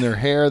in their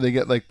hair, they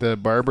get like the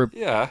barber.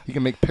 Yeah. He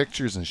can make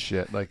pictures and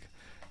shit like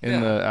in Yeah.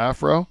 the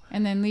afro.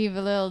 And then leave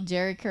a little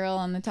Jerry curl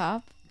on the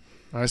top.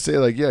 I say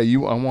like, yeah,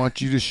 I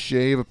want you to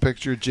shave a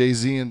picture of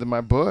Jay-Z into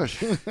my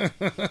bush.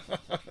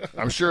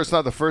 I'm sure it's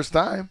not the first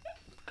time.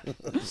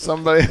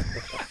 Somebody.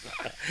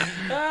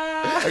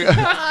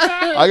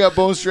 I got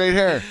bone straight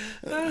hair.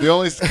 The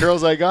only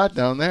curls I got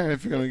down there.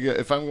 If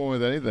I'm going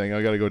with anything,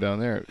 I got to go down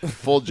there.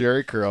 Full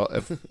Jerry curl.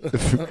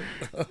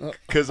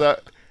 Because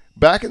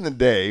back in the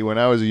day when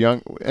I was a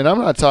young, and I'm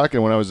not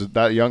talking when I was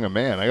that young a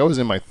man. I was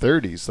in my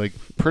 30s, like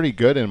pretty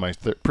good in my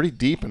pretty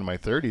deep in my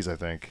 30s, I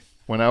think.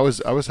 When I was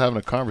having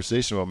a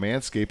conversation about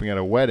manscaping at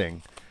a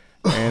wedding,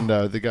 and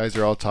the guys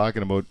are all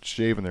talking about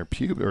shaving their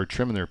pubes or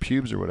trimming their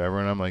pubes or whatever,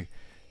 and I'm like,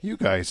 you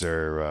guys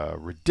are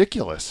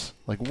ridiculous.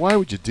 Like, why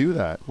would you do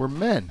that? We're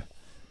men.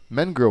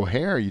 Men grow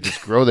hair. You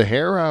just grow the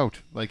hair out.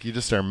 Like, you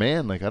just are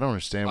man. Like, I don't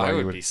understand why I you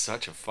would would. be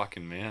such a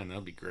fucking man.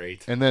 That'd be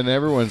great. And then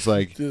everyone's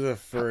like, Do the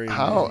furry.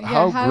 how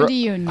do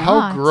you how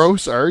not?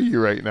 gross are you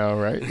right now,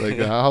 right? Like,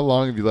 how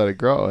long have you let it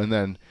grow? And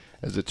then,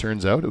 as it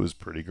turns out, it was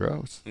pretty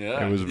gross.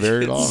 Yeah. It was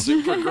very It's long.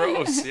 super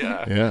gross,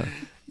 yeah. Yeah.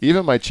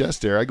 Even my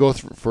chest hair, I go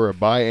for a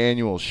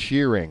biannual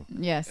shearing.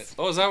 Yes.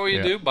 Oh, is that what you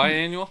Yeah. do?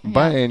 Biannual?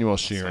 Biannual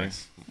That's shearing.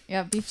 nice.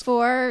 Yeah,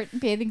 before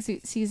bathing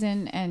suit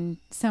season and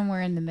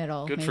somewhere in the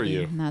middle. Good maybe, for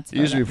you. And that's about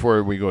Usually it.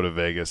 before we go to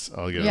Vegas,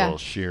 I'll get a Yeah. little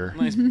shear.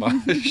 Nice butt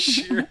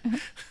shear.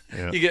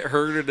 Yeah. You get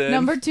herded in.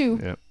 Number 2.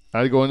 Yeah.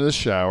 I go into the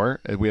shower,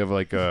 and we have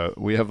like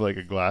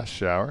a glass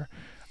shower.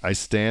 I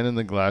stand in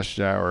the glass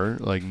shower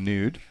like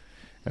nude,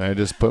 and I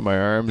just put my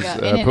arms, Yeah,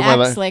 and it put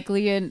my acts like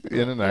in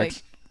an like,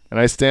 X, and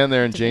I stand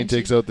there, and Da Jane Vinci.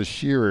 takes out the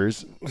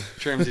shearers.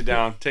 Trims you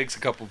down. Takes a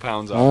couple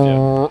pounds off you.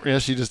 Oh, yeah,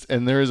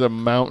 and there is a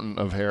mountain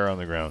of hair on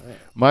the ground.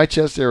 My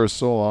chest hair was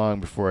so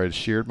long before I had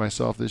sheared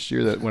myself this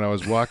year that when I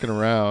was walking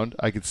around,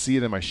 I could see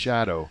it in my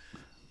shadow.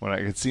 When I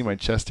could see my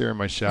chest hair in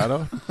my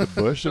shadow, the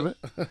bush of it,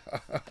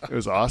 it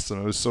was awesome.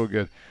 It was so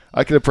good.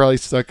 I could have probably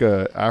stuck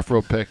a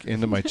Afro pick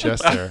into my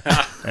chest hair,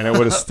 and it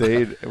would have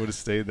stayed. It would have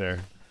stayed there.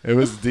 It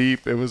was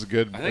deep. It was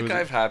good. I think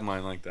I've had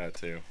mine like that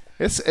too.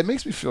 It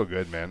makes me feel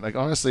good, man. Like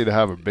honestly, to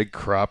have a big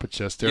crop of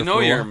chest hair. You know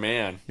for a you're a while,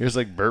 man. You're just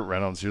like Burt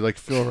Reynolds. You're like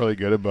feel really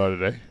good about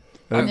it, eh?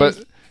 And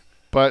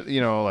But you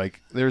know, like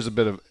there's a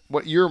bit of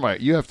what you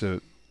have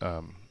to.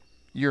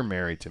 You're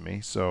married to me,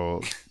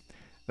 so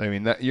I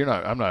mean that you're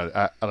not. I'm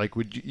not. Like,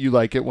 would you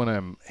like it when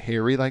I'm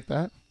hairy like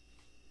that?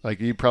 Like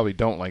you probably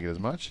don't like it as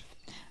much.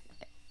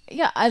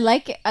 Yeah, I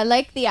like it. I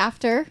like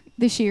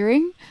the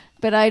shearing,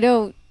 but I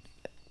don't.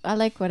 I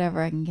like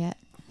whatever I can get.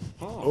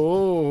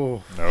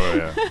 Oh. Oh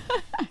yeah.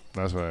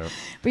 That's what I.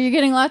 But you're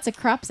getting lots of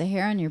crops of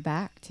hair on your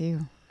back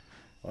too.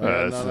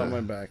 Not on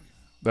my back.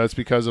 That's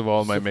because of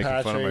all my It's a making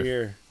patch fun of my.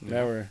 ear.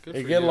 Never. Good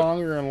It for get you.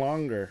 longer and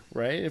longer,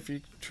 right? If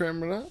you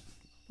trim it up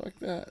like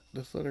that,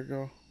 just let her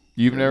go.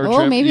 You've never. Oh,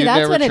 trimmed, maybe you've that's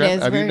never what it trimmed,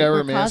 is. Have you We're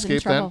never causing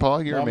manscaped then, trouble.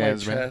 Paul? You're Not a my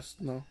man's man.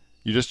 chest, no.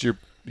 You just your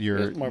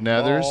Just my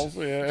nethers. balls,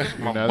 yeah.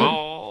 Your nether?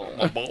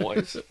 My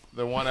boys.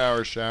 The 1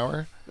 hour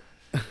shower.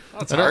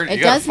 That's hard. It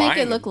You gotta does make find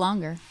it them. look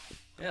longer.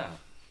 Yeah.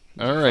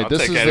 All right, I'll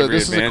this take is every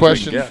this is a advantage we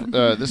question. can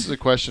get. This is a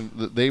question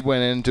that they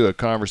went into a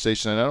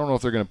conversation, and I don't know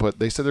if they're going to put.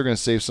 They said they're going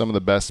to save some of the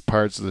best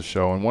parts of the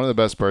show, and one of the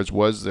best parts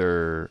was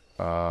their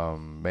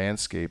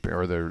manscaping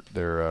or their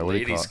what do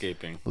you call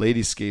it?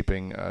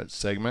 Ladyscaping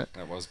segment.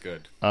 That was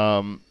good.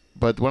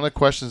 But one of the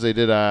questions they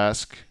did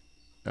ask.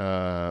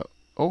 I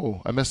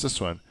missed this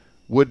one.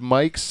 Would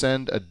Mike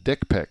send a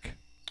dick pic?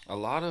 A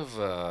lot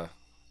of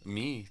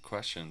me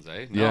questions,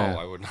 eh? No, Yeah.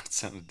 I would not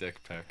send a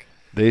dick pic.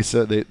 They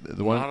said the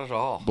one. Not at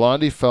all.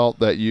 Blondie felt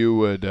that you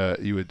would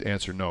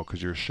answer no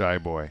because you're a shy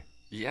boy.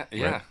 Yeah,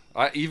 yeah.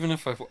 Even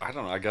if I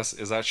don't know. I guess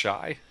is that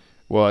shy?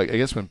 Well, I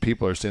guess when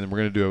people are saying that we're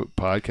going to do a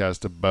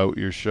podcast about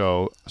your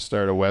show,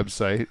 start a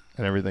website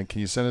and everything,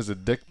 can you send us a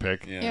dick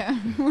pic? Yeah.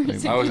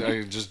 Yeah.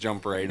 I just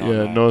jump right on Yeah,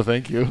 that. no,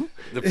 thank you.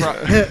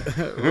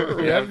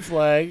 Red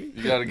flag.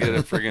 You got to get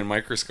a friggin'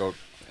 microscope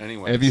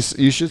anyway.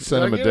 You should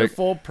send him a dick.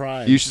 Full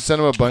price. You should send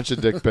him a bunch of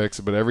dick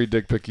pics, but every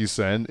dick pic you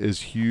send is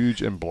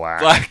huge and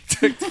black. Black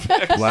dick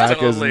pics. Black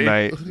as totally.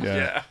 night. Yeah.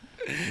 Yeah.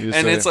 You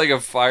And say, it's like a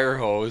fire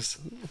hose.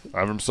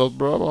 I'm from South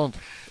Brabant.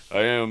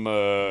 I am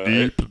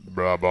Deep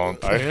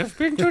Brabant. I have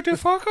been to the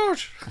fuck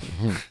out.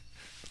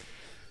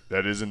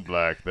 That isn't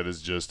black. That is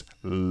just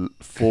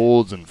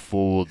folds and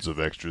folds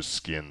of extra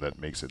skin that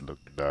makes it look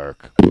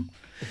dark.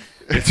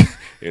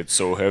 It's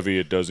so heavy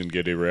it doesn't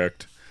get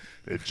erect.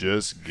 It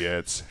just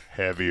gets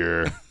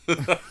heavier.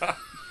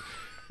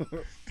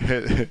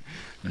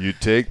 You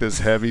take this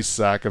heavy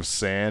sack of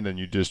sand and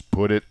you just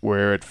put it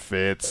where it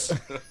fits.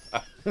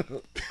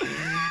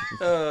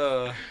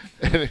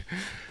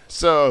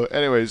 So,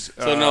 anyways.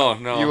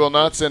 No. You will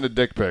not send a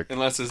dick pic.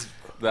 Unless it's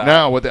that.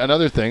 Now,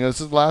 another thing.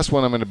 This is the last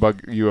one I'm going to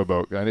bug you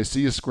about. I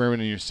see you squirming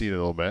in your seat a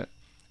little bit.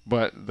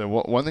 But the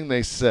one thing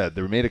they said,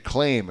 they made a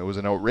claim. It was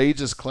an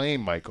outrageous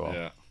claim, Michael.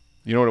 Yeah.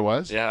 You know what it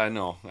was? Yeah, I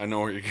know. I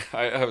know where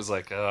I was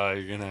like,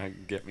 you're going to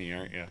get me,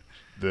 aren't you?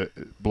 The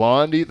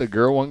Blondie,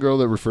 one girl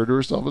that referred to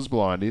herself as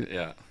Blondie.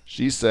 Yeah.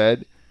 She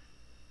said,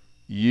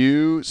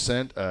 you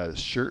sent a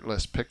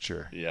shirtless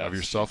picture Yes, of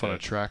yourself she on a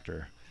did.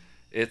 tractor.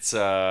 It's,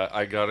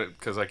 I got it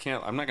because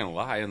I'm not going to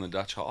lie in the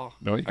Dutch Hall.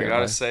 No, you I can't got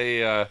lie. to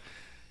say,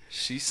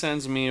 she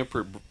sends me a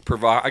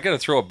I got to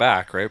throw it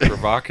back, right?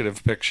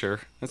 Provocative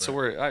picture. That's the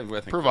word. I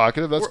think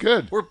Provocative, that's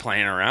good. We're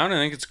playing around. I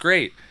think it's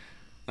great.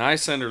 And I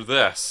send her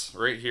this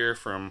right here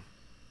from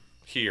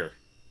here.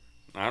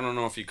 I don't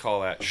know if you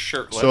call that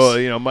shirtless.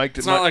 So, Mike...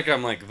 It's not like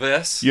I'm like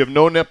this. You have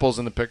no nipples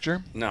in the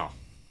picture? No.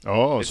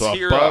 Oh, It's so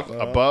here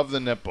above the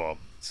nipple.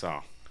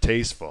 So.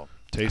 Tasteful.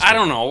 I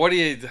don't know. What do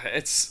you...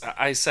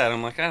 I said,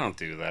 I'm like, I don't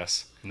do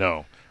this.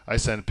 No. I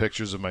send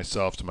pictures of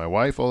myself to my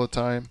wife all the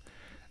time.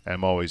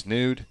 I'm always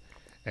nude.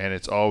 And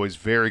it's always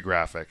very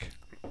graphic.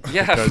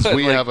 Yeah. Because but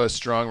we like, have a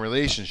strong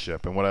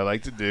relationship. And what I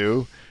like to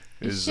do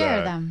is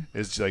share them.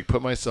 Is like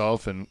put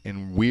myself in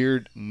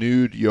weird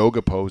nude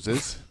yoga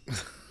poses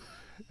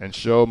and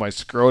show my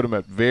scrotum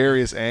at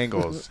various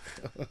angles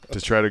to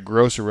try to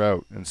gross her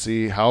out and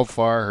see how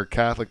far her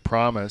Catholic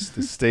promise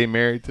to stay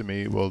married to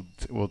me will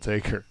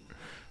take her.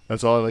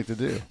 That's all I like to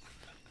do.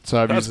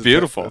 So That's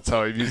beautiful. That's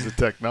how I've used the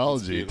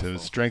technology That's to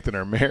beautiful. strengthen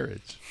our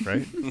marriage,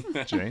 right,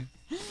 Jane?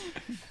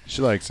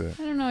 She likes it.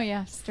 I don't know.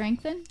 Yeah,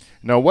 strengthen.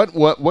 Now,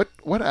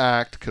 what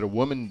act could a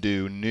woman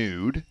do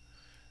nude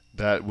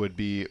that would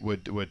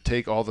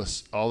take all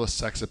the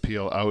sex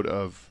appeal out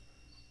of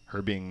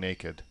her being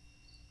naked?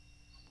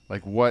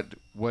 Like what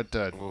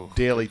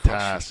daily good question.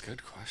 task?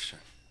 Good question.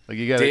 Like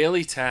you get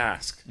Daily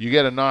task. you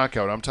get a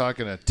knockout. I'm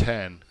talking a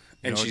 10.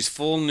 And she's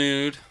full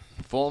nude.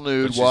 full But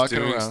nude, she's walking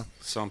doing around.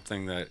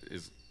 something that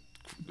is.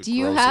 Do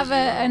you grosses have you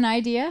out. an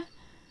idea?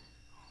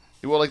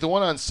 Well, like the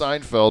one on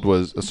Seinfeld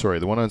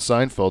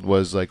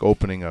was like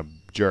opening a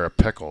jar of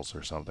pickles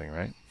or something,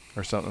 right?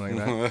 Or something like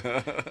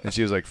that. And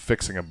she was like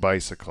fixing a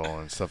bicycle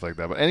and stuff like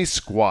that. But any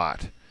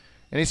squat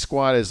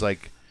is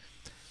like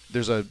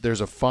there's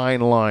a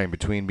fine line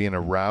between being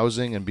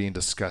arousing and being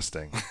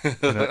disgusting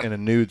in a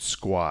nude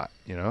squat,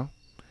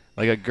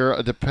 Like a girl,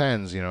 it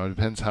depends. You know, it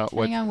depends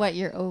Depending on what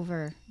you're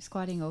over.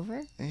 Squatting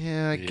over?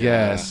 Yeah, I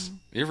guess.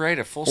 You're right.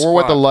 A full Or squat.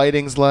 what the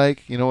lighting's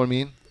like. You know what I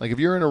mean? Like if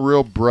you're in a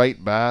real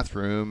bright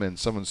bathroom and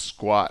someone's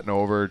squatting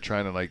over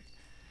trying to like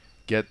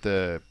get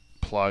the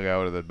plug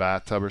out of the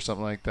bathtub or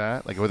something like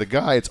that. Like with a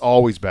guy, it's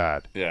always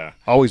bad. Yeah.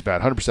 Always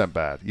bad. 100%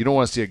 bad. You don't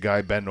want to see a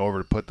guy bend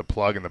over to put the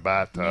plug in the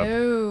bathtub.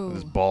 No. With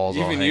his balls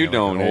all Even hanging you like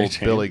don't, an old AJ.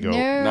 billy goat.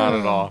 No. Not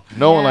at all.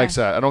 No one Yeah. likes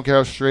that. I don't care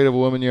how straight of a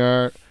woman you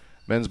are.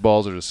 Men's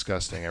balls are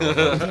disgusting. Everyone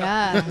knows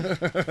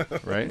that, Yeah.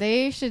 right?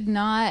 They should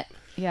not,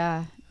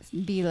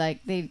 be like,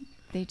 they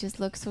just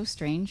look so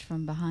strange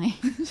from behind.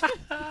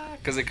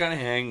 Because they kind of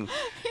hang.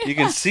 You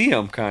can see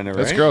them kind of,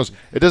 right? That's gross.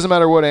 It doesn't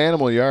matter what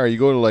animal you are. You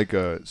go to like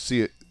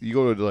you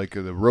go to like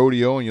the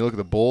rodeo and you look at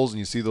the bulls and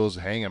you see those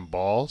hanging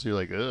balls. You're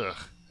like, ugh,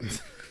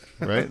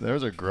 right?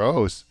 Those are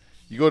gross.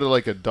 You go to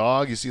like a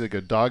dog, you see like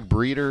a dog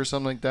breeder or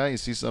something like that. You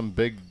see some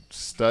big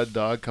stud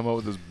dog come out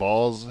with his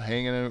balls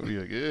hanging out.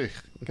 You're like, ugh,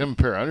 give him a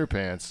pair of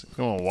underpants. You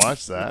don't want to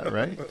watch that,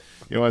 right? You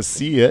don't want to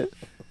see it,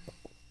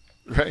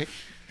 right?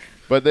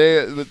 But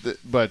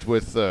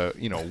with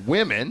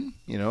women,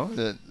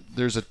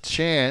 there's a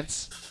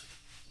chance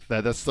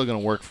that that's still going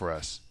to work for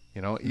us.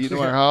 No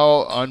matter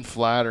how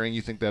unflattering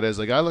you think that is.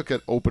 Like I look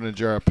at opening a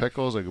jar of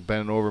pickles, like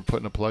bending over,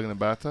 putting a plug in the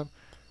bathtub.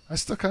 I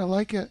still kind of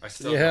like it.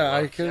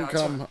 I couldn't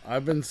come.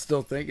 I've been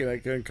still thinking I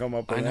couldn't come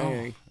up with I know.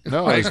 anything.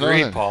 No, I it's agree,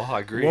 nothing. Paul. I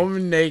agree.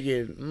 Woman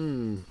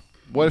naked.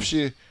 What if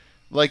she,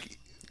 like,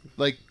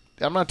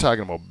 I'm not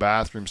talking about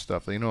bathroom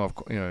stuff.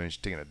 She's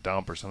taking a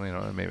dump or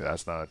something. Maybe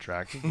that's not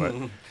attractive, but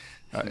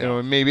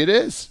maybe it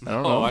is. I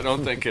don't know. I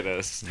don't think it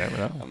is. Never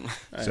know.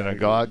 Is it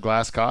a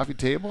glass coffee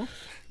table?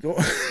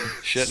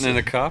 Shitting in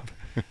a cup.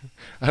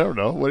 I don't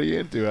know. What are you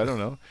into? I don't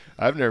know.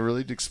 I've never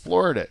really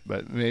explored it,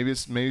 but maybe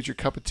it's your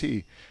cup of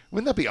tea.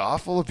 Wouldn't that be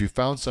awful if you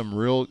found some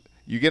real?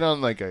 You get on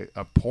like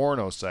a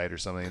porno site or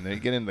something, and then you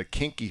get into the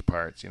kinky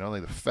parts,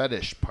 like the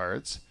fetish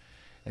parts,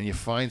 and you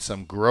find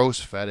some gross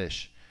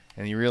fetish,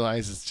 and you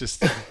realize it's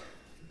just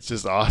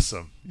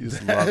awesome. You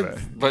just love it.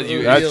 But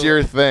That's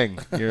your thing.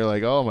 You're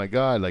like, oh my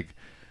god, like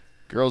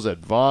girls that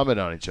vomit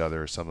on each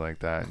other or something like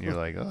that, and you're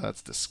like, oh,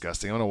 that's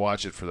disgusting. I'm gonna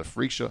watch it for the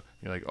freak show.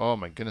 You're like, oh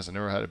my goodness, I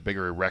never had a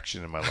bigger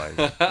erection in my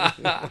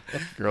life.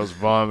 Girls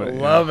vomit.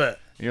 Love it.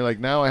 And you're like,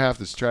 now I have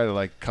to try to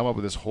like come up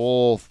with this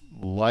whole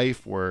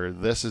life where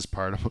this is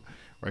part of,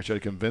 where I try to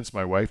convince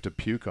my wife to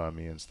puke on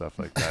me and stuff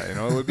like that.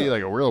 It would be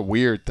like a real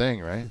weird thing,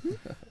 right?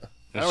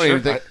 I don't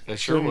even think it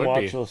sure would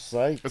watch be. those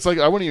sites. it's like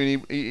I wouldn't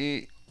even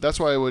eat. That's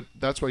why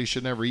you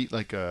should never eat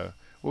like a.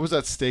 What was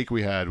that steak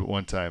we had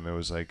one time? It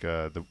was like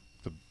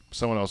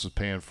someone else was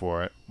paying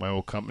for it. My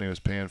old company was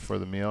paying for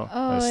the meal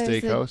at a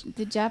steakhouse.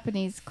 The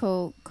Japanese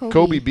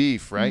Kobe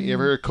beef, right? You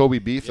ever heard of Kobe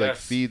beef? Like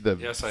Yes. feed the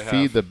Yes, I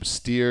feed have. the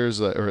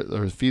steers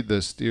or feed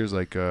the steers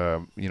like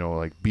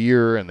like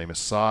beer, and they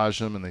massage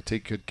them and they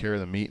take good care of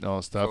the meat and all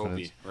that stuff. And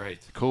Kobe, it's right.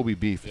 Kobe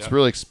beef. It's Yeah.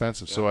 really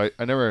expensive. So I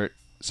never.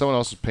 Someone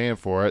else was paying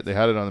for it. They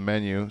had it on the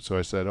menu, so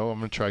I said, "Oh, I'm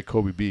gonna try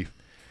Kobe beef."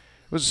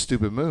 It was a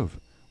stupid move.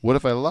 What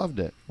if I loved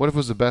it? What if it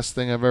was the best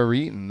thing I've ever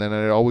eaten? Then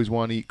I'd always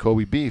want to eat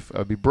Kobe beef.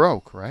 I'd be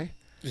broke, right?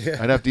 Yeah.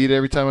 I'd have to eat it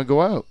every time I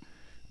go out.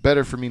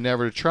 Better for me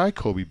never to try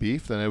Kobe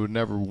beef than I would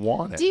never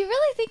want it. Do you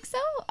really think so?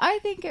 I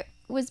think it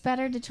was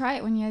better to try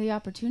it when you had the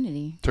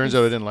opportunity. Turns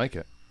out I didn't like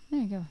it. There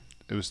you go.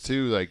 It was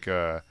too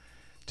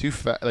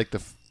fat. Like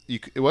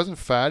it wasn't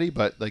fatty,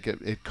 but like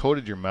it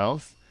coated your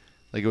mouth.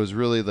 Like it was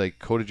really like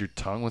coated your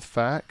tongue with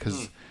fat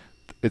because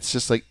it's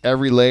just like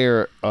every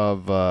layer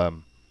of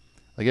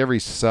like every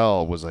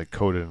cell was like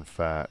coated in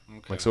fat. Okay.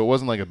 Like so it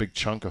wasn't like a big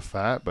chunk of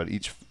fat, but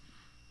each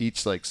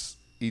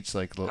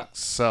little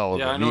cell.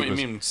 Yeah, of I the know meat what you was,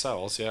 mean.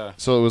 Cells, yeah.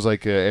 So it was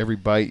like every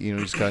bite, you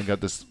just kind of got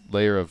this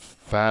layer of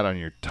fat on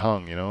your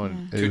tongue,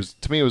 and it was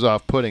to me it was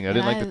off-putting. I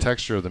didn't like the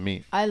texture of the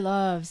meat. I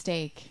love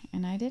steak,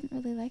 and I didn't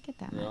really like it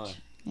that Really? much.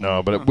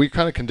 No, but we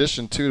kind of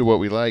conditioned too to what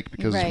we like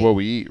because Right. it's what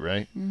we eat,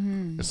 right?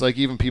 Mm-hmm. It's like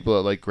even people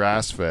that like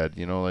grass-fed,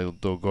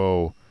 they'll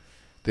go.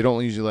 They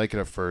don't usually like it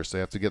at first. They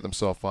have to get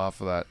themselves off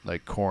of that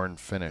like corn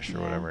finish or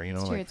whatever. It's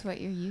true. Like It's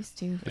what you're used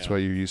to. it's Yeah. what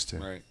you're used to.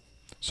 Right.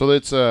 So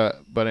that's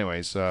But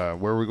anyways, where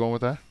are we going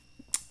with that?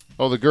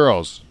 Oh, the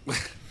girls.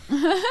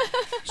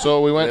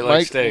 So we went. They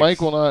like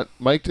steaks.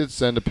 Mike did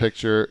send a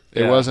picture.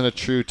 It Yeah. wasn't a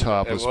true It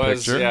topless was,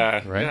 picture.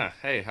 yeah. Right. Yeah.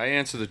 Hey, I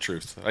answer the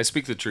truth. I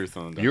speak the truth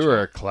on the You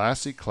were a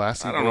classy I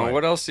don't boy. know.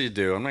 What else do you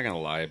do? I'm not going to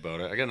lie about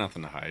it. I got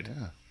nothing to hide.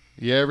 Yeah.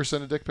 You ever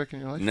send a dick pic in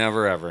your life?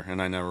 Never, ever.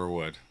 And I never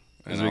would.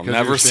 Is And it I'll because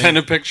never you're send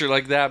a picture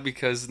like that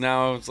because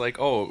now it's like,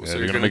 oh, Yeah, so you're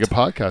you're gonna going make a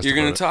podcast. You're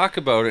going about to talk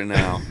about it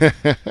now.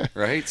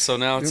 Right? So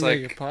now it's You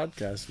like. make a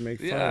podcast, make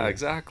fun. Yeah, of it.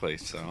 exactly.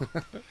 So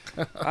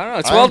I don't know.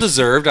 It's well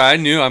deserved. I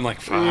knew. I'm like,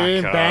 fuck. You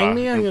didn't bang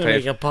me. I'm I'm gonna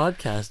paid- make a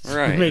podcast.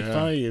 Right, Make yeah.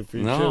 fun of you if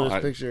you No, show this I-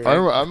 picture.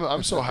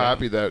 I'm so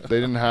happy that they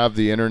didn't have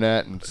the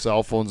internet and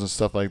cell phones and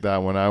stuff like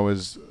that when I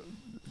was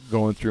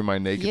going through my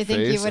naked You think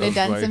phase. you would have of,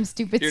 done like- some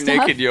stupid Your stuff?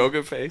 naked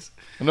yoga face.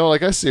 No,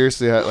 like I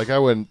seriously had, like I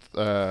went.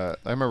 I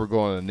remember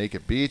going to a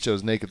naked beach. I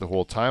was naked the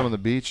whole time on the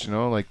beach.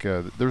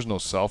 There was no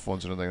cell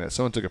phones or anything like that.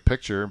 Someone took a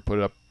picture and put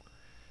it up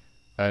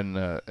and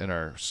in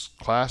our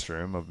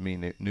classroom of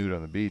me nude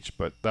on the beach.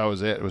 But that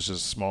was it. It was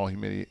just a small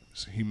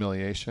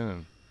humiliation,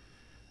 and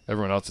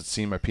everyone else had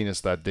seen my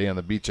penis that day on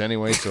the beach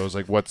anyway. So it was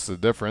like, what's the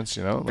difference?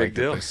 You know, Big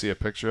deal. They see a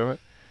picture of it.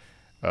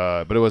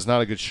 But it was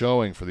not a good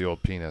showing for the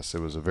old penis.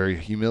 It was a very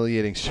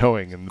humiliating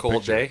showing. In the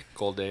Cold picture.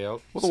 Cold day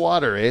out. Well, the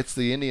water. It's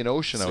the Indian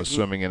Ocean I was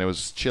swimming in. It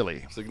was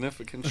chilly.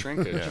 Significant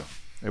shrinkage. Yeah.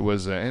 It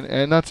was,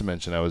 and not to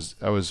mention, I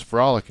was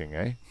frolicking,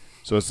 eh?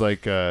 So it's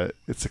like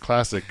it's a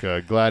classic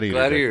gladiator.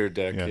 Gladiator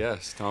deck, Yeah.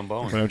 yes, Tom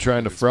Bowen. When I'm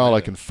trying to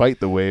frolic and fight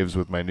the waves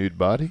with my nude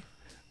body,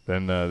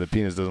 then the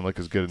penis doesn't look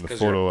as good in the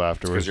photo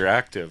afterwards. Because you're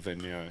active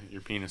and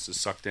your penis is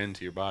sucked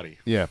into your body.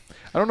 Yeah.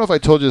 I don't know if I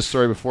told you this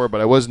story before, but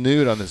I was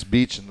nude on this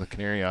beach in the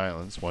Canary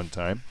Islands one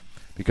time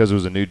because it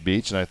was a nude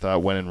beach, and I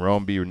thought, when in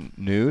Rome, be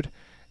nude.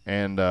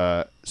 And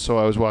so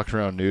I was walking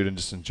around nude and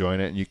just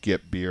enjoying it, and you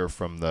get beer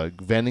from the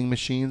vending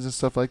machines and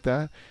stuff like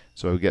that.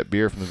 So I would get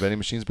beer from the vending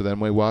machines, but then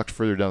when we walked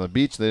further down the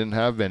beach, they didn't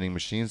have vending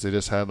machines. They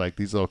just had like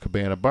these little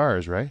cabana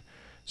bars, right?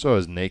 So I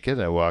was naked.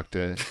 I walked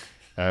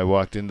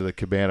into the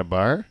cabana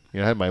bar. I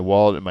had my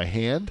wallet in my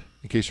hand,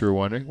 in case you were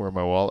wondering where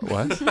my wallet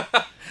was.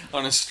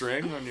 On a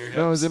string on your hips?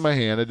 No, it was in my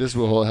hand. I just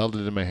held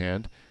it in my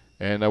hand.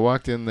 And I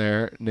walked in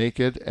there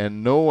naked,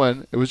 and no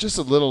one, it was just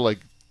a little like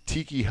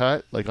tiki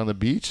hut, like on the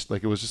beach.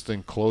 Like it was just an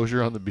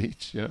enclosure on the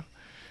beach, you know?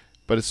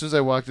 But as soon as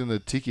I walked in the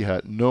tiki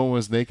hut, no one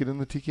was naked in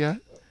the tiki hut.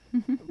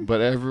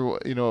 But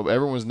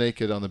everyone was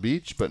naked on the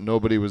beach, but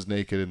nobody was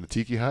naked in the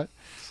tiki hut.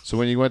 So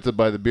when you went to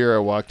buy the beer, I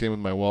walked in with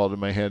my wallet in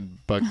my hand,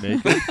 buck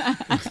naked.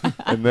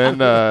 And then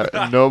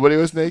nobody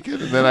was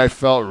naked. And then I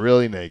felt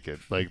really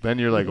naked. Like, then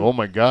you're like, oh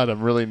my God,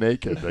 I'm really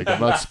naked. Like,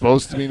 I'm not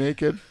supposed to be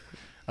naked.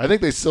 I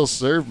think they still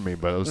served me,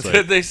 but it was like.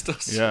 Did they still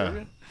serve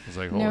it? I was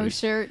like, No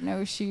shirt,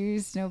 no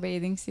shoes, no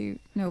bathing suit,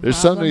 no There's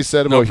problem. something he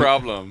said about. No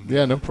problem.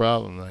 Yeah, no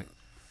problem. Like,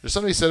 there's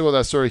something he said about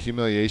that sort of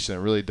humiliation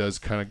that really does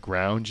kind of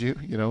ground you.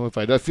 You know,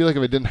 I feel like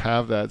if I didn't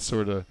have that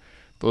sort of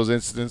those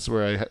incidents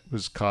where I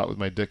was caught with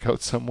my dick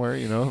out somewhere,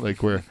 you know,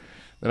 like where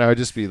then I would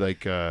just be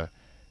like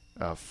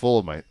full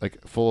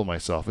of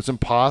myself. It's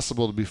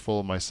impossible to be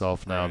full of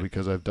myself now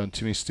because I've done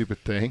too many stupid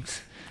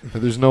things.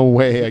 There's no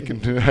way I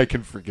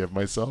can forgive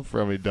myself for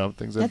how many dumb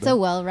things I've done. That's a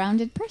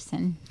well-rounded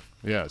person.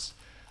 Yes.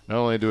 Not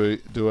only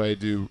do I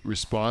do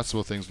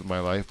responsible things with my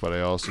life, but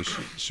I also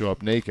show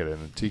up naked in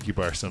a tiki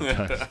bar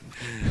sometimes.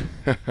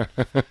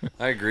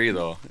 I agree,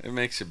 though. It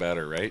makes you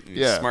better, right?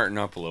 You smarten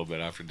up a little bit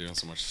after doing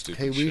so much stupid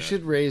shit. Hey, we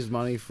should raise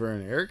money for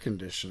an air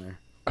conditioner.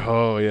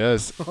 Oh,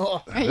 yes.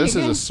 This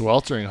is a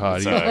sweltering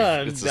hot.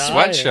 It's a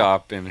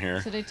sweatshop in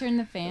here. Should I turn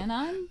the fan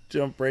on?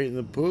 Jump right in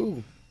the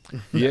poo.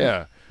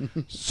 Yeah.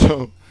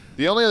 So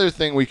the only other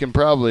thing we have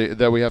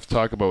to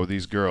talk about with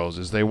these girls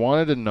is they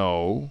wanted to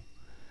know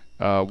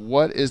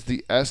what is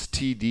the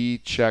STD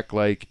check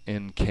like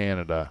in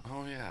Canada?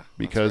 Oh yeah,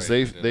 because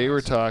they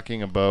were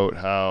talking about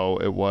how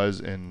it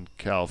was in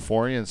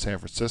California and San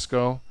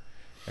Francisco,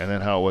 and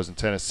then how it was in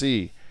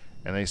Tennessee,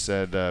 and they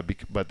said,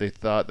 but they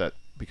thought that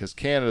because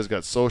Canada's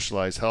got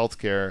socialized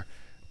healthcare,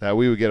 that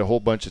we would get a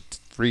whole bunch of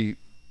free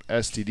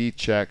STD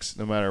checks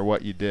no matter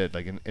what you did.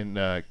 Like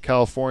in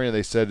California,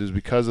 they said it was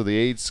because of the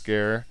AIDS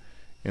scare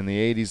in the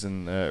 80s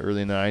and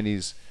early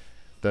 90s.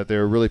 That they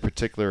were really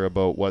particular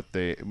about what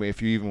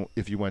if you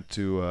went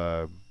to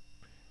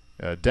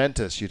a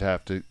dentist, you'd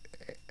have to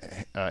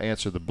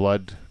answer the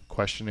blood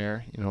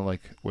questionnaire, you know, like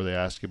where they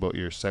ask you about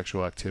your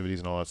sexual activities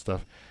and all that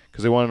stuff,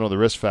 because they want to know the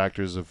risk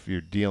factors if you're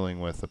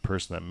dealing with a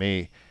person that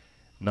may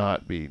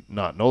not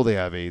know they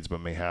have AIDS but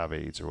may have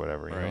AIDS or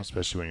whatever, you know,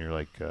 especially when you're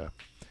like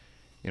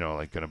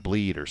like gonna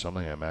bleed or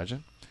something, I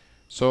imagine.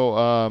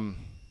 So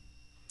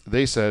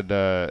they said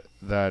that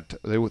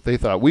they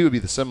thought we would be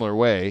the similar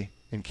way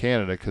in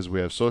Canada, because we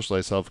have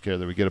socialized healthcare,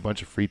 that we get a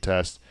bunch of free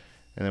tests,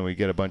 and then we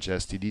get a bunch of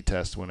STD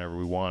tests whenever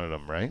we wanted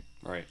them, right?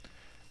 Right.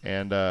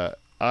 And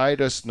I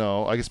just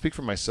know, I can speak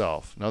for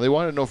myself. Now, they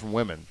wanted to know from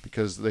women,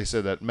 because they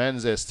said that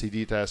men's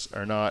STD tests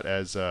are not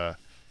as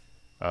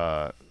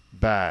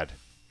bad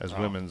as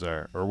women's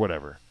are, or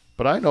whatever.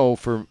 But I know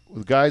for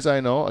the guys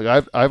I know,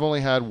 like I've only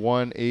had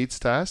one AIDS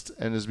test,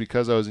 and it's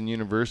because I was in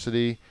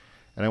university,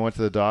 and I went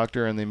to the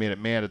doctor, and they made it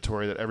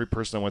mandatory that every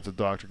person that went to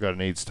the doctor got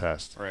an AIDS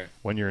test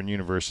when you're in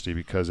university,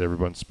 because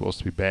everyone's supposed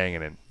to be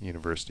banging in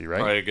university, right?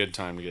 Probably a good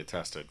time to get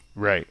tested.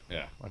 Right.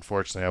 Yeah.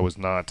 Unfortunately, I was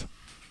not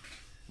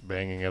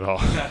banging at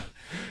all.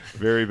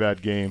 Very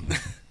bad game.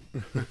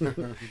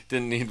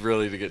 Didn't need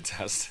really to get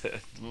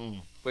tested.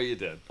 But you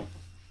did.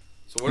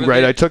 So what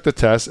I took the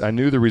test. I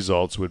knew the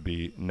results would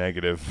be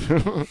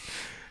negative.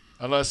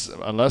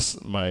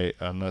 unless my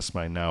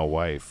now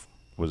wife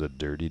was a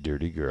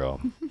dirty girl.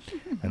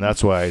 And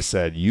that's why I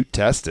said, you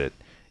test it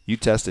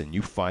and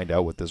you find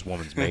out what this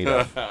woman's made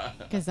of.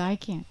 Because I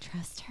can't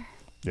trust her.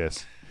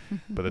 Yes.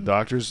 But the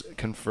doctors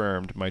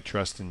confirmed my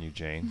trust in you,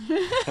 Jane.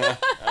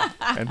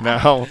 And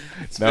now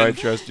I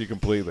trust you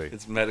completely.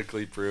 It's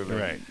medically proven.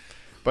 Right.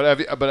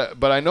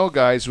 But I know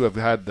guys who have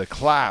had the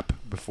clap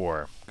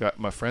before.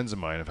 My friends of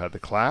mine have had the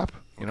clap.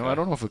 You know, I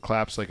don't know if the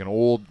clap's like an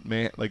old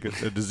man, like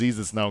a disease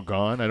that's now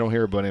gone. I don't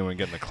hear about anyone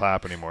getting the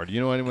clap anymore. Do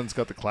you know anyone that's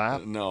got the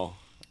clap? No.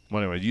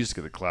 Well, anyway, you used to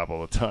get the clap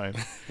all the time.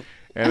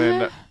 And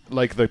then,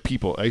 like the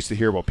people, I used to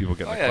hear about people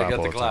getting the clap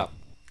all the time.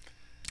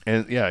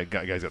 And yeah,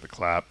 guys got the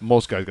clap.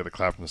 Most guys got the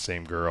clap from the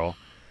same girl.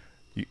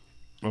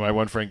 My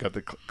one friend got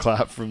the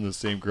clap from the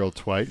same girl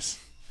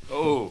twice.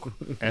 Oh,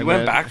 and he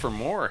went back for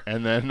more.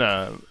 And then,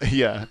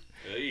 yeah.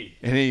 Hey.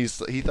 And he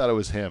thought it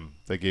was him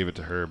that gave it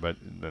to her, but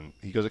then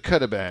he goes, it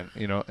could have been,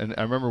 you know. And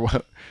I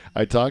remember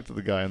I talked to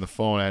the guy on the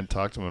phone. I hadn't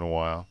talked to him in a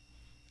while.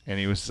 And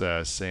he was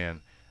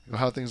saying,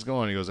 how are things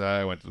going? He goes,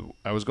 I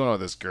was going out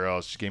with this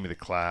girl. She gave me the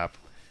clap.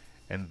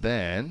 And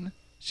then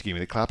she gave me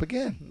the clap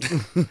again.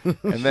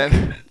 And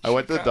then I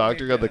went to the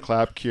doctor, got the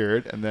clap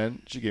cured, and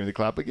then she gave me the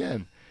clap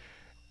again.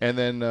 And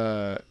then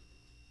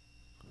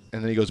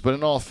he goes, but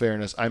in all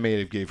fairness, I may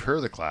have gave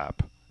her the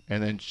clap.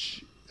 And then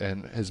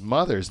and his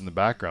mother's in the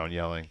background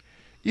yelling,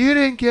 you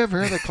didn't give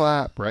her the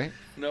clap, right?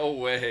 No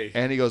way.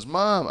 And he goes,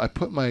 Mom, I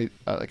put my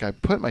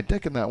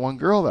dick in that one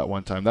girl that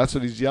one time. That's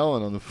what he's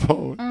yelling on the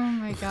phone. Oh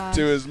my god.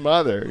 To his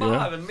mother.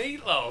 Ma, the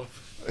meatloaf.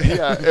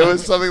 Yeah, it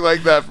was something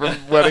like that from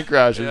Wedding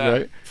Crashers,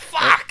 right?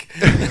 Fuck.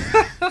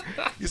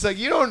 He's like,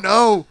 you don't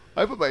know.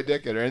 I put my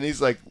dick in her, and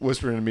he's like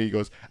whispering to me. He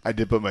goes, I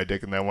did put my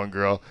dick in that one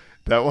girl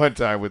that one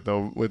time with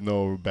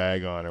no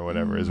bag on or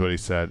whatever is what he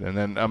said. And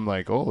then I'm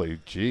like, holy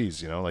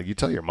jeez, you know, like you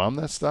tell your mom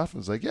that stuff. I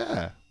was like,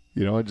 yeah,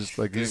 you know, just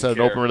like he just had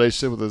an open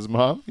relationship with his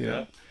mom. You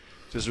know,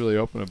 just really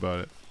open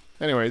about it.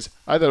 Anyways,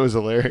 I thought it was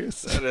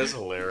hilarious. That is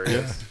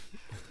hilarious.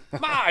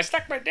 Ma, I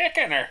stuck my dick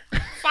in her.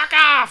 Fuck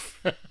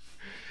off.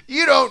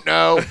 You don't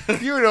know.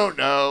 You don't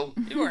know.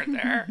 You weren't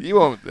there. You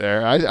weren't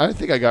there. I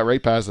think I got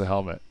right past the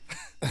helmet.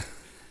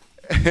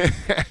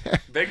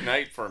 Big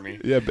night for me.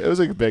 Yeah, it was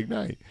like a big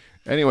night.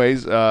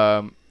 Anyways,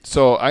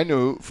 so I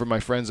knew from my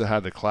friends that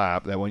had the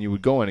clap that when you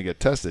would go in and get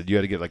tested, you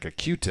had to get like a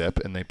Q-tip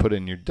and they put it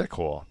in your dick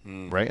hole,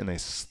 right? And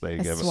they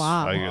give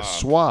a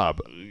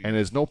swab, and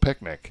it's no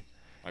picnic.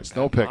 It's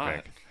no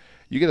picnic.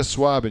 You get a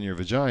swab in your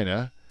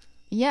vagina.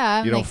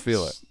 Yeah. You don't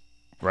feel it,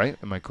 right?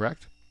 Am I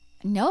correct?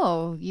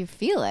 No, you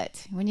feel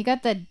it when you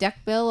got the duck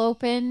bill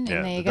open,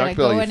 and then you gotta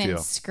go in and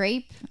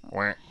scrape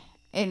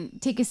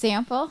and take a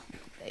sample.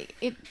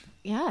 It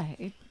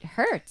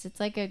hurts. It's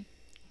like a.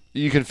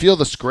 You can feel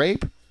the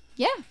scrape.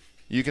 Yeah.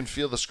 You can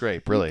feel the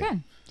scrape, really. You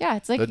can. Yeah,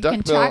 it's like the a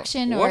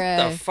contraction what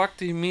or the fuck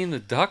do you mean the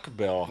duck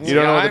bill? You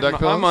don't know what the duck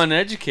bill is? I'm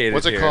uneducated.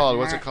 What's it called?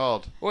 What's it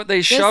called? What,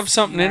 they shove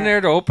something in there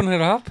to open it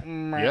up?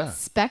 Yeah.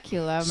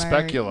 Speculum.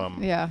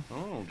 Speculum. Yeah.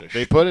 Oh,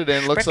 they put it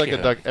in. Looks like a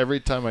duck. Every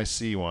time I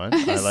see one,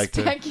 I like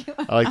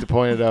to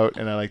point it out,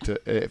 and I like to,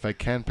 if I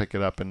can, pick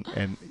it up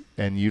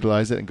and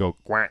utilize it and go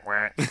quack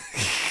quack.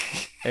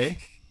 Hey.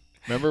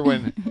 Remember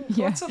when?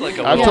 Yeah. What's it, like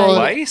a little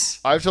device?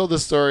 I've told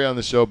this story on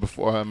the show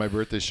before, on my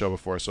birthday show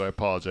before, so I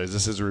apologize.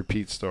 This is a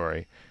repeat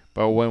story.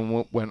 But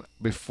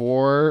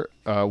before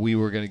we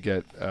were gonna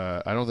get,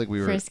 I don't think we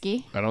were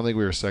frisky. I don't think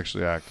we were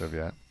sexually active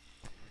yet.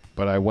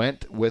 But I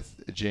went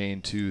with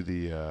Jane to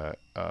the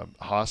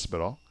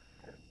hospital.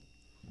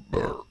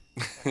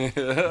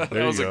 That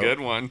was a good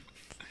one.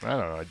 I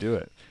don't know. I do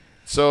it.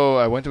 So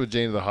I went with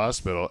Jane to the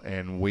hospital,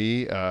 and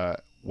we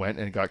went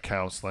and got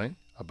counseling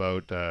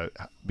about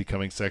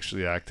becoming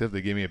sexually active.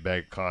 They gave me a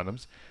bag of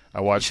condoms. I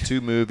watched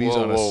 2 movies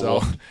on a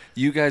cell.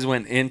 You guys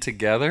went in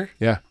together?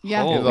 Yeah.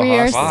 Yeah, Oh, we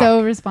are fuck.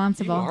 so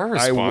responsible. You are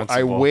responsible.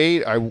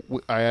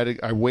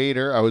 I weighed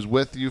her. I was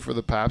with you for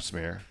the pap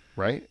smear,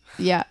 right?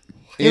 Yeah.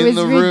 In it was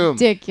the room.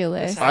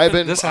 ridiculous.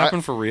 This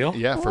happened for real?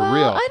 Yeah, for well,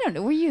 real. I don't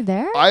know. Were you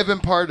there? I've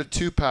been part of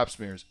 2 pap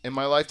smears. In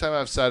my lifetime,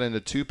 I've sat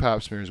into 2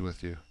 pap smears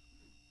with you.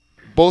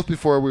 Both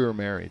before we were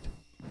married.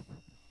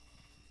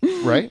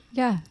 Right?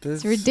 Yeah.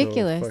 It's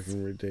ridiculous. So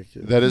fucking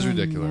ridiculous. That is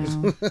ridiculous.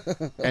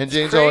 And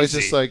Jane's always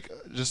just like,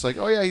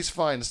 oh yeah, he's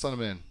fine. Just let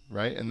him in,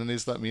 right? And then they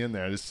just let me in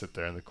there. I just sit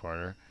there in the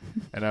corner,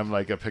 and I'm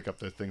like, I pick up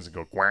the things and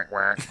go quack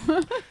quack,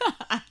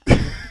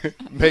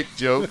 make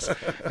jokes,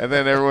 and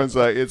then everyone's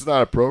like, it's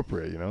not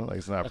appropriate, you know, like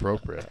it's not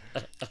appropriate.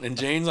 And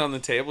Jane's on the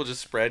table,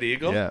 just spread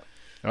eagle. Yeah.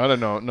 I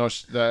don't know. No,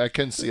 I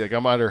couldn't see. Like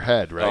I'm at her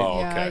head, right? Oh,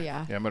 okay.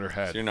 Yeah. Yeah, I'm at her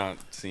head. So you're not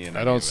seeing.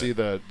 I don't see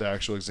the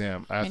actual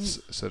exam. I have to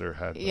sit at her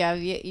head. Yeah,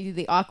 you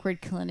the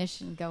awkward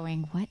clinician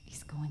going, what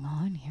is going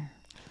on here?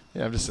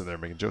 Yeah, I'm just sitting there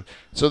making jokes.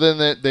 So then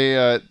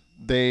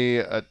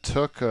they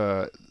took.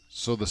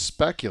 So the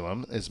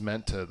speculum is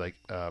meant to like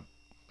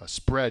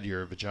spread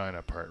your vagina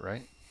apart,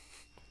 right?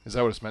 Is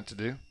that what it's meant to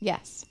do?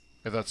 Yes.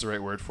 If that's the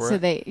right word for So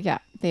it.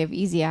 they have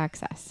easy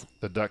access.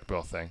 The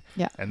duckbill thing.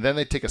 Yeah. And then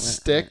they take a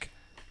stick,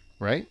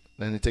 right?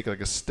 Then they take like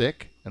a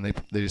stick and they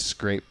just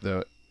scrape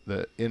the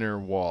inner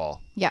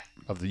wall. Yeah.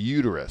 Of the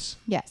uterus.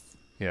 Yes.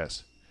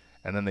 Yes.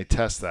 And then they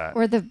test that.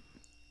 Or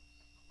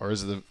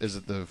is it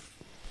the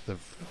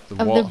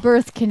of wall? the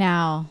birth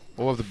canal.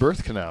 Oh, of the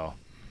birth canal.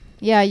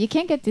 Yeah, you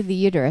can't get through the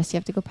uterus. You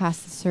have to go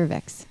past the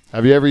cervix.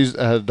 Have you ever had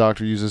a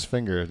doctor use his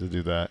finger to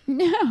do that?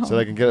 No. So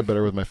I can get it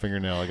better with my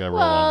fingernail. I gotta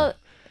roll on Well, it.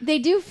 they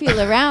do feel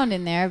around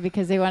in there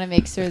because they want to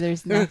make sure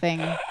there's nothing.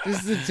 This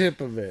is the tip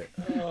of it.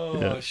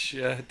 Oh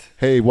shit!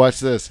 Hey, watch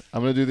this.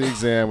 I'm gonna do the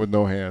exam with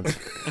no hands.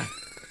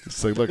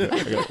 It's like, look, I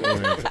got no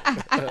hands.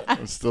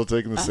 I'm still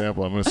taking the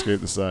sample. I'm gonna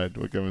scrape the side.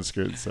 Look, I'm gonna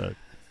scrape the side.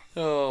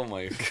 Oh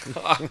my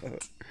god.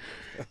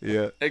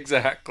 Yeah.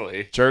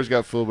 Exactly. Charles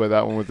got fooled by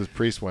that one with his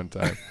priest one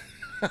time.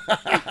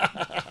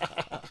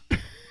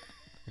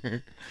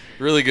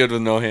 Really good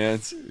with no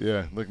hands.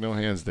 Yeah, look, no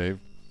hands, Dave.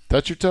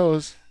 Touch your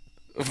toes.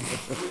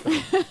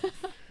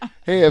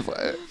 Hey, if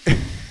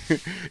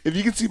if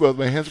you can see both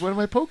my hands, what am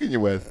I poking you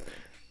with?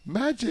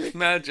 Magic.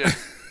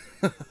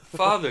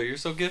 Father, you're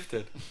so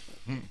gifted.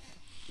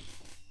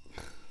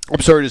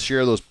 I'm sorry to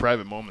share those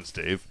private moments,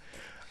 Dave.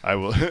 I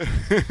will.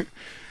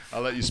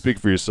 I'll let you speak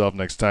for yourself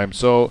next time.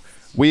 So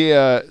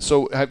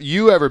so have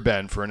you ever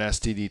been for an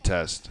STD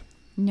test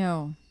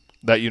No.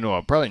 that you know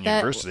of? Probably in That-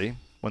 university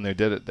when they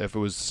did it. If it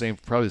was the same,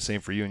 probably the same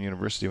for you in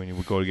university when you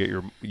would go to get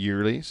your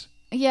yearlies.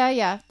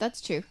 Yeah,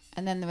 that's true.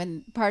 And then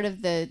when part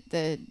of the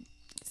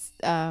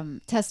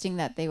testing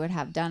that they would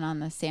have done on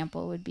the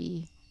sample would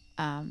be,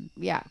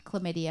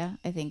 chlamydia,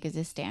 I think, is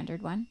a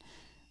standard one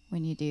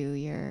when you do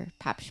your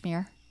pap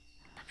smear.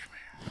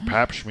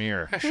 Pap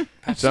smear.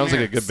 Sounds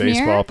like a good Smear?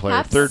 baseball player.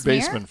 Pap Third smear?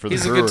 baseman for the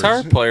He's a Brewers.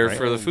 guitar player right?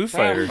 for the Foo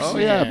Fighters. Oh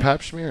yeah,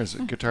 Pap Schmear is a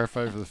guitar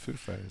player for the Foo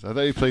Fighters. I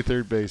thought he played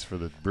third base for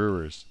the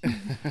Brewers.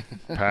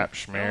 Pap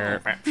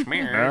Schmear. Pap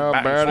smear. Now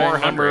Batting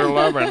batting number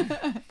 400.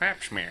 11.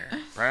 Pap smear.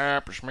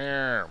 Pap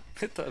Schmear.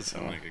 It does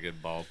sound like a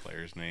good ball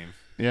player's name.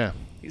 Yeah.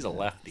 He's a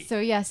lefty.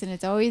 So yes, and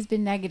it's always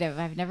been negative.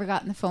 I've never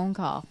gotten the phone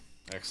call.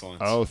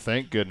 Excellent. Oh,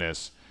 thank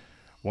goodness.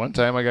 One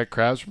time I got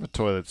crabs from a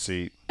toilet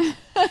seat.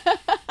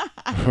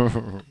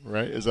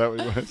 Right? Is that what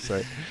you want to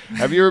say?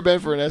 Have you ever been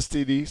for an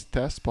STD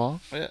test,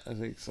 Paul? Yeah, I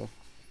think so.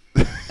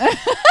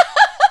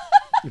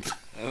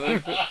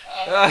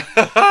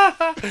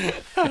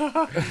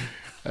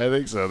 I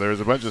think so. There was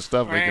a bunch of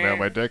stuff leaking out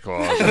my dick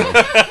hole. So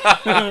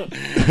I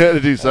had to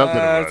do something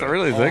about I'm it.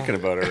 really thinking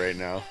about it right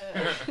now.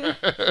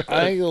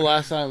 I think the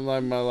last time my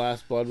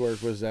last blood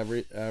work was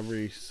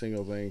every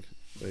single thing.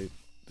 They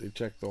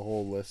checked the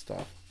whole list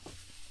off.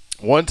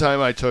 One time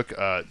I took,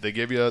 they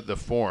give you the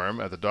form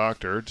at the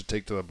doctor to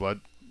take to the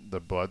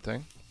blood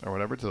thing or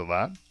whatever, to the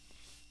lab.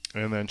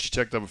 And then she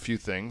checked up a few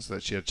things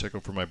that she had to check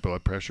up for my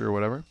blood pressure or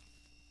whatever.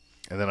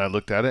 And then I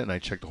looked at it and I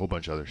checked a whole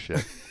bunch of other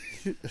shit.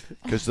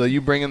 Because you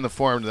bring in the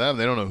form to them,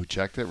 they don't know who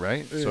checked it,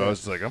 right? Yeah. So I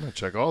was like, I'm going to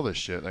check all this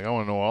shit. Like, I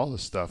want to know all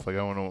this stuff. Like,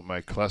 I want to know what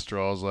my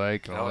cholesterol's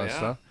like and all that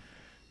stuff.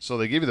 So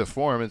they give you the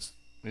form. It's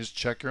you just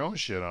check your own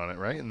shit on it,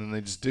 right? And then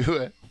they just do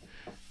it.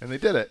 And they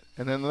did it.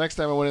 And then the next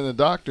time I went in the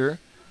doctor,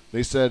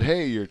 they said,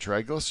 hey, your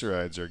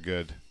triglycerides are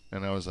good.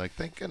 And I was like,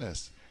 thank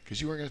goodness.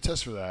 Because you weren't going to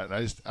test for that.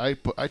 And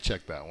I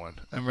checked that one.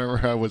 I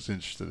remember I was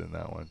interested in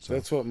that one. So.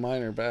 That's what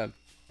mine are bad.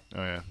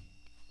 Oh, yeah.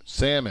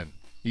 Salmon.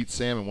 Eat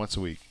salmon once a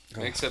week.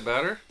 Makes it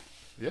better?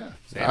 Yeah.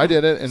 Salmon. I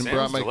did it and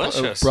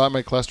Salmon's brought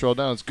my cholesterol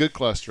down. It's good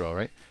cholesterol,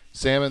 right?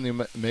 Salmon, the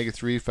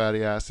omega-3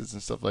 fatty acids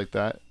and stuff like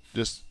that.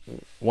 Just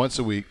once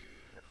a week.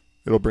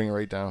 It'll bring it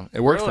right down.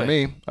 It worked for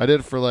me. I did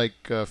it for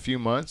like a few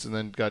months and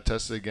then got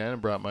tested again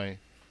and brought my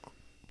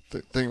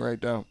thing right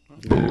down.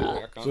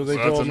 So they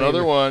that's told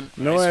another me one.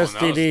 No Nice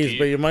one. That was STDs, deep.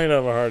 but you might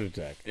have a heart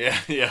attack. Yeah,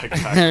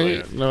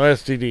 exactly. No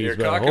STDs, Your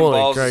but cock and holy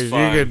balls is Christ, you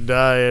fine. could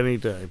die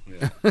anytime.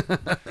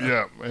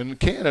 Yeah. In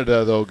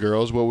Canada, though,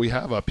 girls, what we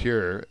have up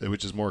here,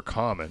 which is more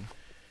common,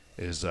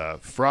 is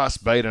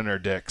frostbite on our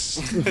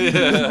dicks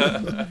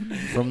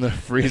from the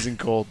freezing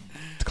cold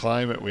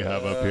climate we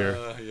have up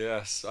here.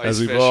 Yes. Ice As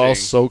we've fishing. all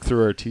soaked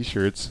through our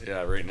T-shirts.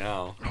 Yeah, right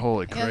now.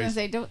 Holy I was gonna Christ.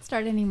 say, don't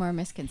start any more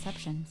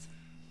misconceptions.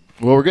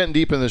 Well, we're getting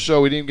deep in the show.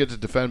 We didn't get to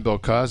defend Bill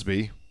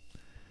Cosby,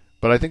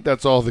 but I think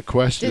that's all the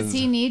questions. Does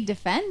he need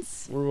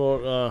defense? What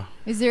about,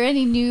 Is there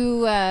any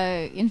new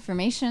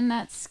information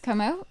that's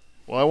come out?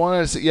 Well, I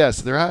wanted to say,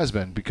 yes, there has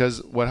been,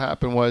 because what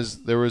happened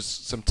was there was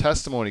some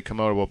testimony come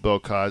out about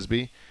Bill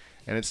Cosby,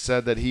 and it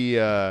said that he,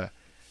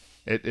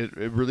 it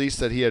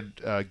released that he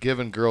had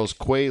given girls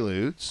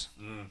Quaaludes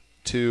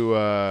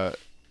to,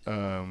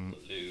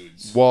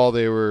 while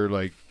they were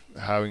like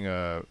having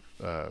a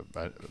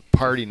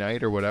party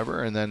night or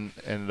whatever, and then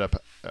ended up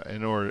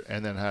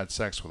and then had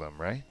sex with them,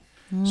 right?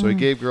 So he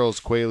gave girls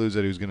Quaaludes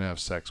that he was going to have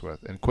sex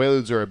with, and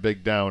Quaaludes are a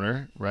big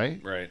downer, right?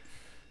 Right.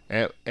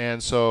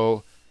 And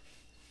so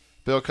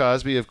Bill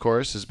Cosby, of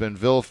course, has been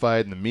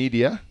vilified in the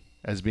media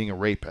as being a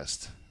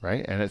rapist,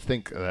 right? And I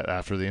think that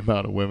after the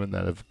amount of women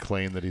that have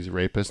claimed that he's a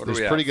rapist, What are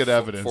there's we pretty at? good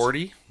evidence.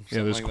 40?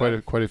 Yeah, there's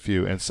quite a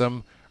few, and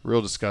some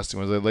real disgusting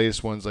ones. The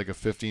latest one's like a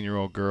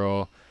 15-year-old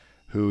girl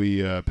who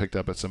he picked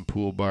up at some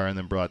pool bar and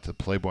then brought to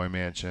Playboy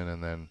Mansion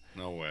and then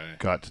No way.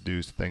 got to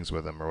do things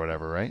with him or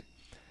whatever, right?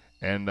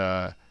 And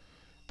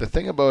the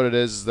thing about it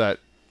is that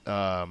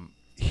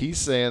he's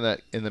saying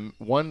that in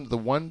the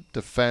one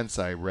defense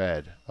I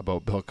read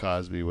about Bill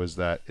Cosby was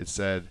that it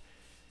said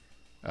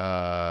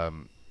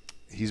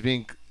he's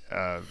being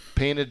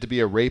painted to be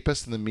a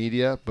rapist in the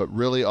media, but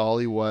really all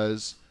he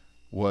was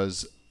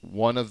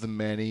one of the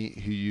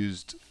many who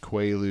used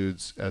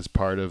Quaaludes as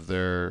part of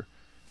their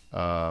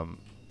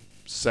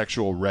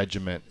sexual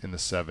regiment in the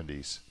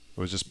 70s. It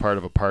was just part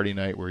of a party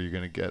night where you're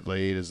going to get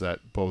laid, is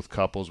that both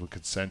couples would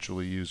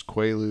consensually use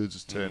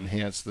Quaaludes to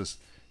enhance this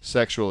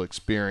sexual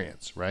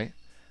experience, right?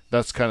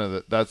 That's kind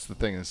of that's the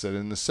thing. It said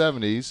in the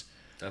 70s,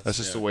 that's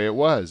just the way it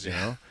was, you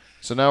know?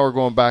 So now we're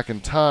going back in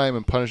time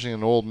and punishing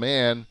an old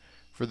man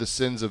for the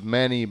sins of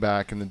many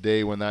back in the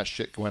day when that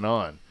shit went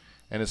on.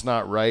 And it's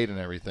not right and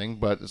everything,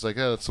 but it's like,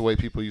 that's the way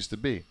people used to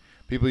be.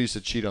 People used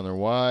to cheat on their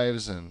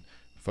wives and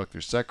fuck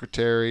their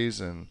secretaries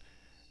and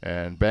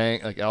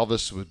bang. Like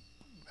Elvis would.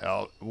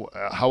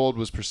 How old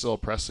was Priscilla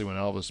Presley when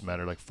Elvis met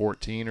her? Like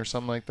 14 or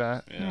something like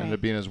that. Yeah. Ended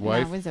up being his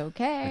wife. That was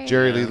okay. Like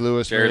Jerry Lee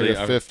Lewis married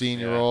a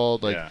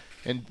 15-year-old. Like,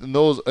 and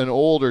in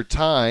older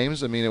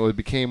times, I mean, it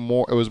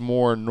was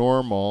more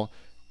normal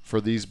for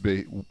these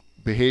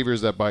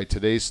behaviors that by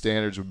today's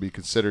standards would be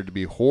considered to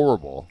be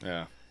horrible.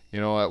 Yeah.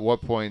 You know, at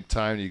what point in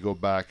time do you go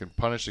back and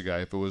punish a guy?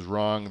 If it was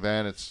wrong,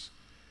 then it's,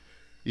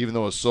 even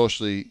though it's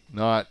socially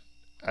not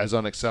as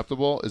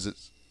unacceptable,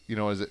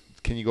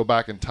 can you go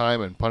back in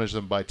time and punish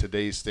them by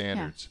today's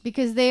standards? Yeah,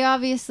 because they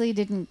obviously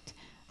didn't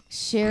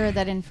share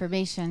that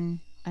information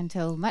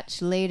until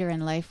much later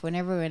in life when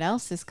everyone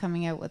else is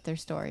coming out with their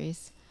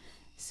stories.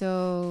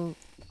 So,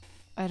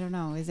 I don't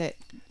know.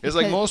 It's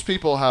like most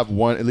people have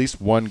at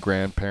least one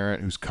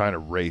grandparent who's kind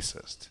of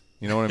racist.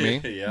 You know what I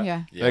mean?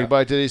 Yeah. Like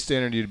by today's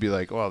standard, you'd be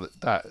like, "Oh,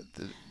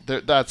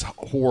 that's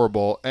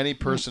horrible." Any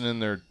person in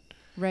their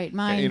right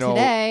mind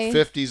today,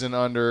 50s and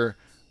under,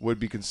 would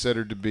be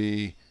considered to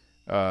be,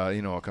 a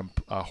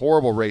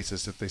horrible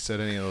racist if they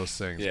said any of those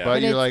things. Yeah.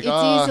 But you're it's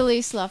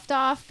easily sloughed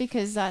off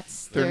because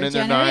that's their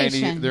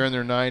generation. They're in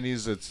their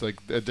 90s. It's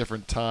like a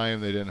different time.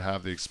 They didn't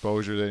have the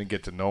exposure. They didn't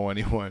get to know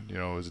anyone. You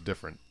know, it was a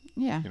different.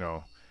 Yeah. You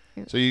know,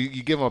 so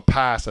you give them a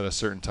pass at a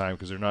certain time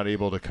because they're not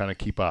able to kind of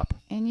keep up.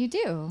 And you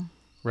do.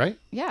 Right?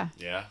 Yeah.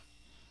 Yeah.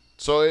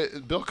 So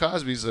Bill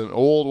Cosby's an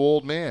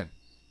old man.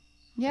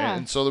 Yeah.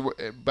 And so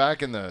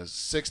back in the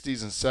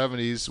 60s and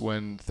 70s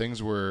when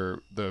things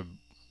were the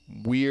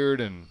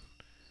weird and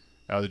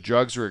the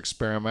drugs were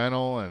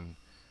experimental and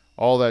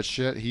all that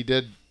shit, he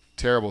did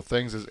terrible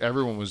things as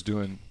everyone was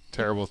doing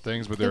terrible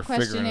things, but they're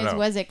figuring it out. The question is,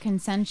 was it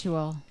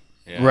consensual?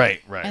 Yeah. Right.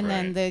 And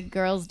then the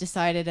girls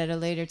decided at a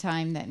later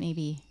time that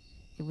maybe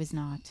it was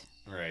not.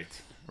 Right.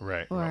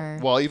 Or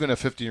well, even a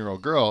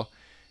 15-year-old girl,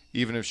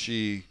 even if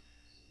she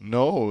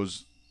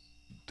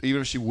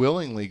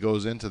willingly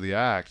goes into the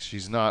act,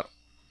 she's not.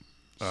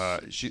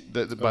 By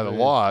the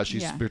law,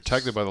 she's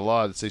protected by the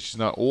law that says she's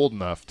not old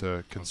enough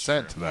to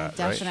consent to that.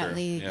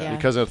 Definitely, right? yeah.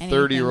 Because a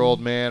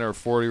 30-year-old man or a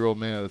 40-year-old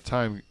man at the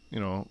time,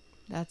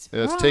 that's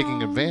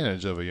taking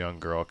advantage of a young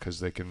girl because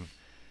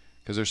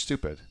they're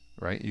stupid,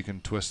 right? You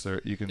can twist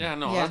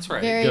that's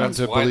right. Get them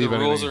to why believe the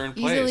rules anything. are in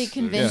place. Easily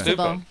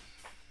convincible.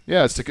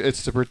 Yeah,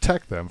 it's to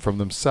protect them from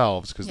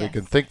themselves because they Yes.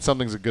 can think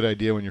something's a good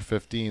idea when you're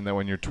 15 that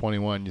when you're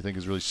 21 you think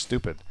is really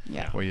stupid.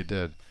 Yeah. What you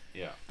did.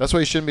 Yeah. That's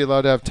why you shouldn't be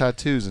allowed to have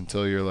tattoos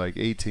until you're like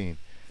 18.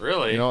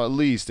 Really? You know, at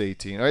least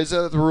 18. Or is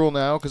that the rule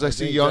now? Because I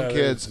see young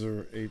kids.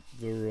 The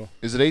rule.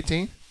 Is it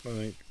 18? I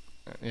think.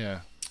 Yeah.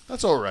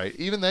 That's all right.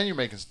 Even then, you're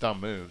making some dumb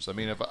moves. I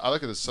mean, if I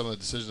look at some of the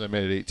decisions I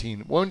made at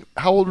 18.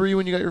 How old were you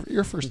when you got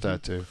your first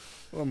tattoo?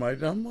 Oh, my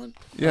dumb one?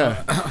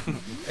 Yeah.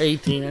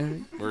 18, I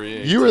think. Were you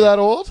 18? You were that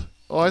old?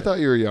 Oh, I thought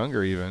you were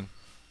younger even.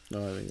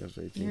 No, I think I was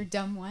 18. You're a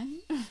dumb one.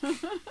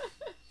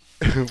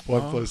 1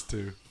 plus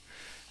 2.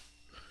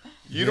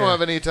 You don't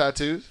have any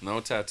tattoos?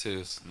 No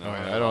tattoos. No,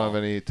 I don't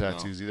have any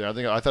tattoos either. I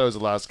thought I was the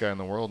last guy in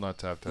the world not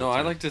to have tattoos. No,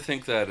 I like to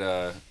think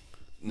that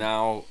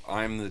now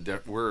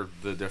we're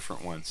the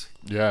different ones.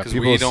 Yeah, because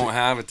we don't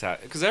have a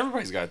tattoo. Because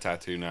everybody's got a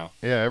tattoo now.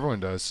 Yeah,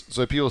 everyone does.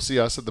 So people see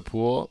us at the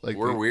pool, like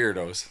we're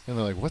weirdos, and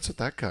they're like, "What's with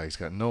that guy? He's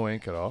got no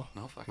ink at all.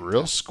 No fucking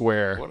real tattoo.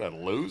 square. What a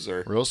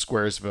loser. Real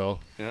Squaresville.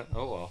 Yeah.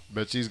 Oh well.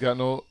 Bet she's got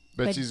no.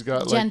 Bet she's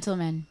got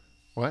gentleman.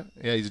 What?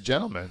 Yeah, he's a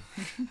gentleman.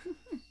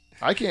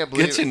 I can't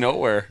believe Gets you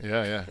nowhere.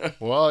 Yeah.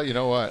 Well, you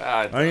know what?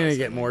 I'm gonna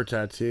get more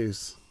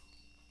tattoos.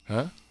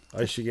 Huh?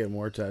 I should get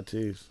more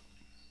tattoos.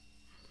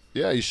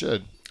 Yeah, you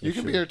should. You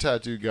can be your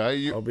tattoo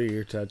guy. I'll be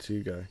your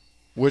tattoo guy.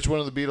 Which one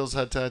of the Beatles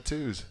had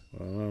tattoos? I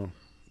don't know.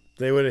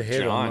 They would have hit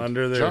them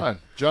under their.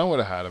 John would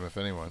have had them if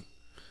anyone.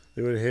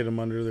 They would have hit them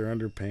under their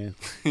underpants.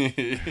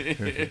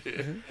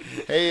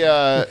 Hey,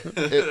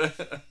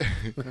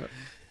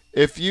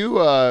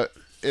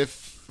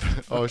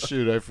 oh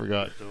shoot, I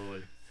forgot.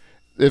 Totally.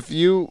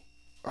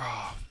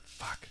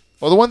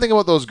 Well, the one thing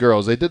about those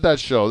girls, they did that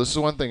show. This is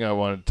one thing I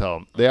wanted to tell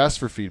them. They asked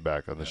for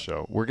feedback on the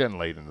show. We're getting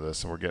late into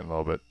this, and we're getting a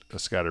little bit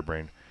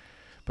scatterbrained.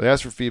 But they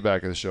asked for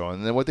feedback of the show.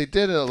 And then what they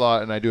did a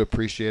lot, and I do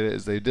appreciate it,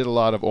 is they did a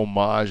lot of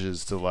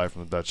homages to Live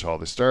from the Dutch Hall.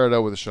 They started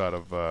out with a shot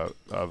of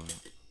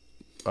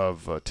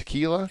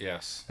tequila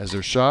as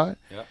their shot.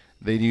 Yeah.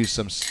 They used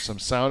some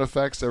sound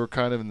effects that were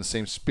kind of in the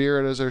same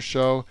spirit as their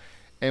show.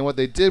 And what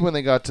they did when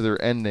they got to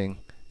their ending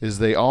is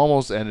they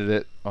almost ended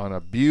it on a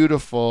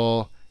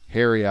beautiful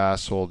hairy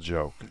asshole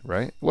joke,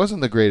 right? It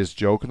wasn't the greatest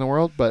joke in the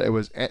world, but it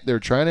was. They were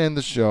trying to end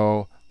the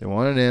show. They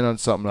wanted to end on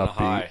something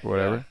upbeat,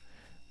 whatever. Yeah.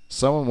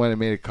 Someone went and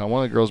made a comment.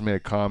 One of the girls made a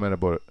comment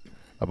about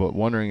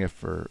wondering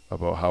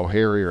about how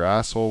hairy her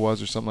asshole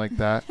was or something like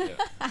that. Yeah.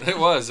 It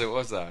was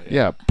that.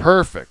 Yeah,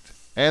 perfect.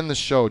 End the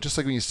show just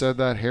like when you said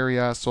that, hairy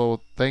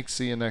asshole. Thanks,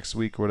 see you next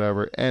week, or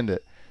whatever. End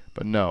it,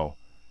 but no,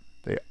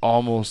 they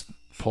almost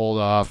pulled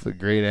off the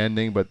great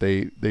ending, but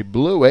they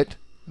blew it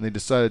and they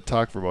decided to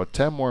talk for about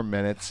 10 more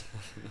minutes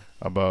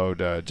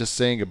about just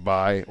saying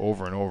goodbye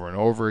over and over and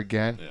over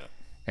again. Yeah.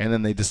 And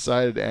then they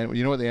decided to end.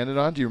 You know what they ended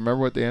on? Do you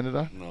remember what they ended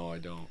on? No, I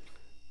don't.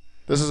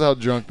 This is how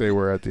drunk they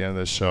were at the end of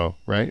the show,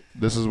 right?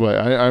 This is what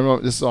I know.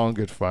 This is all in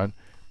good fun,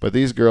 but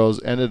these girls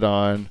ended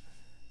on,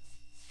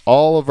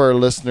 all of our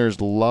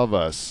listeners love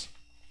us.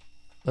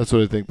 That's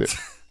what I think.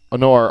 Oh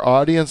no, our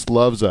audience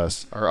loves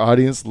us. Our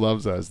audience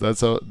loves us.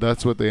 That's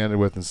what they ended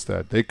with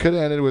instead. They could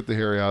have ended with the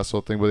hairy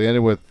asshole thing, but they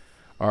ended with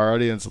our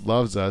audience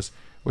loves us,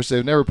 which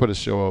they've never put a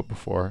show out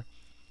before.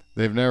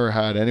 They've never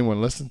had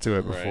anyone listen to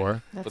it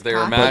before. Right. But they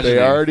were cocky. But imagining.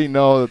 they already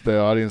know that the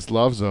audience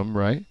loves them,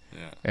 right?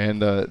 Yeah.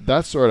 And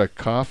that sort of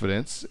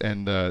confidence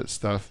and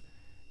stuff,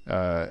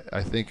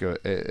 I think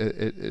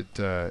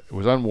it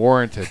was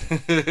unwarranted.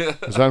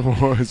 It was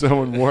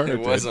unwarranted.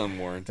 It was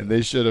unwarranted. And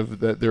they should have.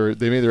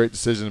 They made the right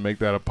decision to make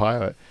that a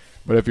pilot.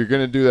 But if you're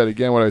going to do that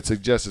again, what I'd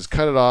suggest is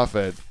cut it off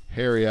at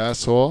hairy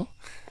asshole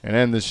and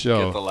end the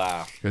show. Get the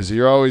laugh. Because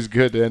you're always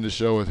good to end the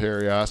show with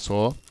hairy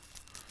asshole.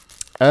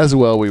 As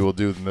well, we will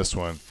do in this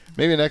one.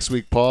 Maybe next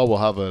week, Paul, we'll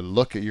have a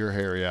look at your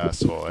hairy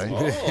asshole. Eh?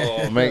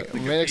 Oh, Maybe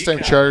next time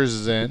Charters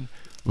is in,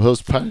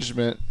 Will's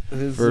punishment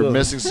for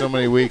missing so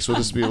many weeks will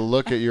just be a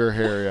look at your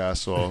hairy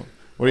asshole.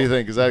 What do you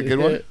think? Is that a good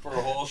one? For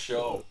a whole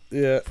show.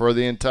 Yeah. For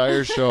the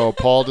entire show,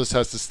 Paul just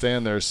has to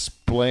stand there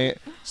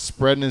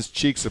spreading his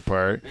cheeks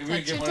apart. Maybe we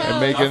Touch get your one of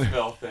toes. the And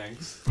duckbill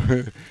things.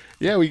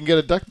 Yeah, we can get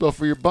a duckbill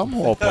for your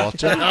bumhole, Paul.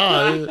 Check it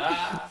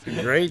out. It's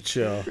a great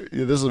show.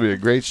 Yeah, this will be a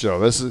great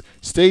show.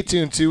 Stay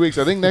tuned 2 weeks.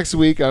 I think next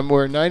week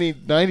we're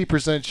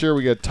 90% sure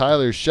we got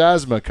Tyler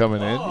Shazma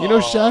coming in. You know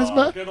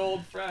Shazma? Good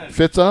old friend.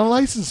 Fits on a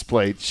license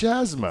plate.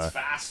 Shazma.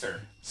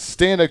 Faster.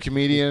 Stand-up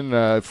comedian,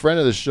 friend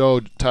of the show,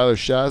 Tyler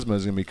Shazma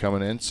is going to be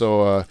coming in.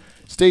 So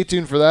stay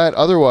tuned for that.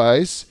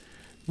 Otherwise,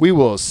 we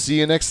will see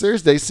you next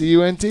Thursday.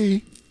 CUNT.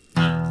 Good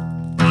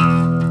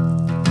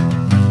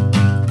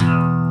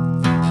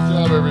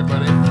job,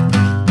 everybody.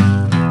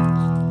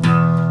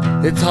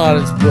 It's hot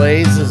as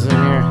blazes in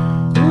here.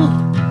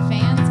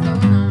 Fans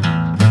going on.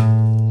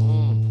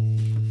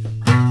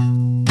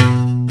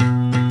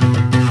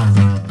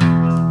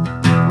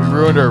 We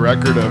ruined our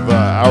record of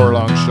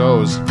hour-long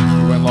shows. We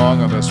went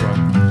long on this one.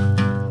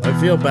 I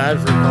feel bad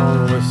for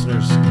calling the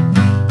listeners cheap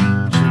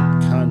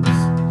cunts.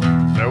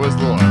 That was a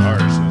little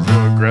harsh. It was a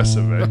little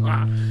aggressive, eh? I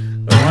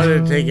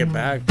wanted to take it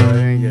back, but I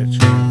didn't get a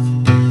chance.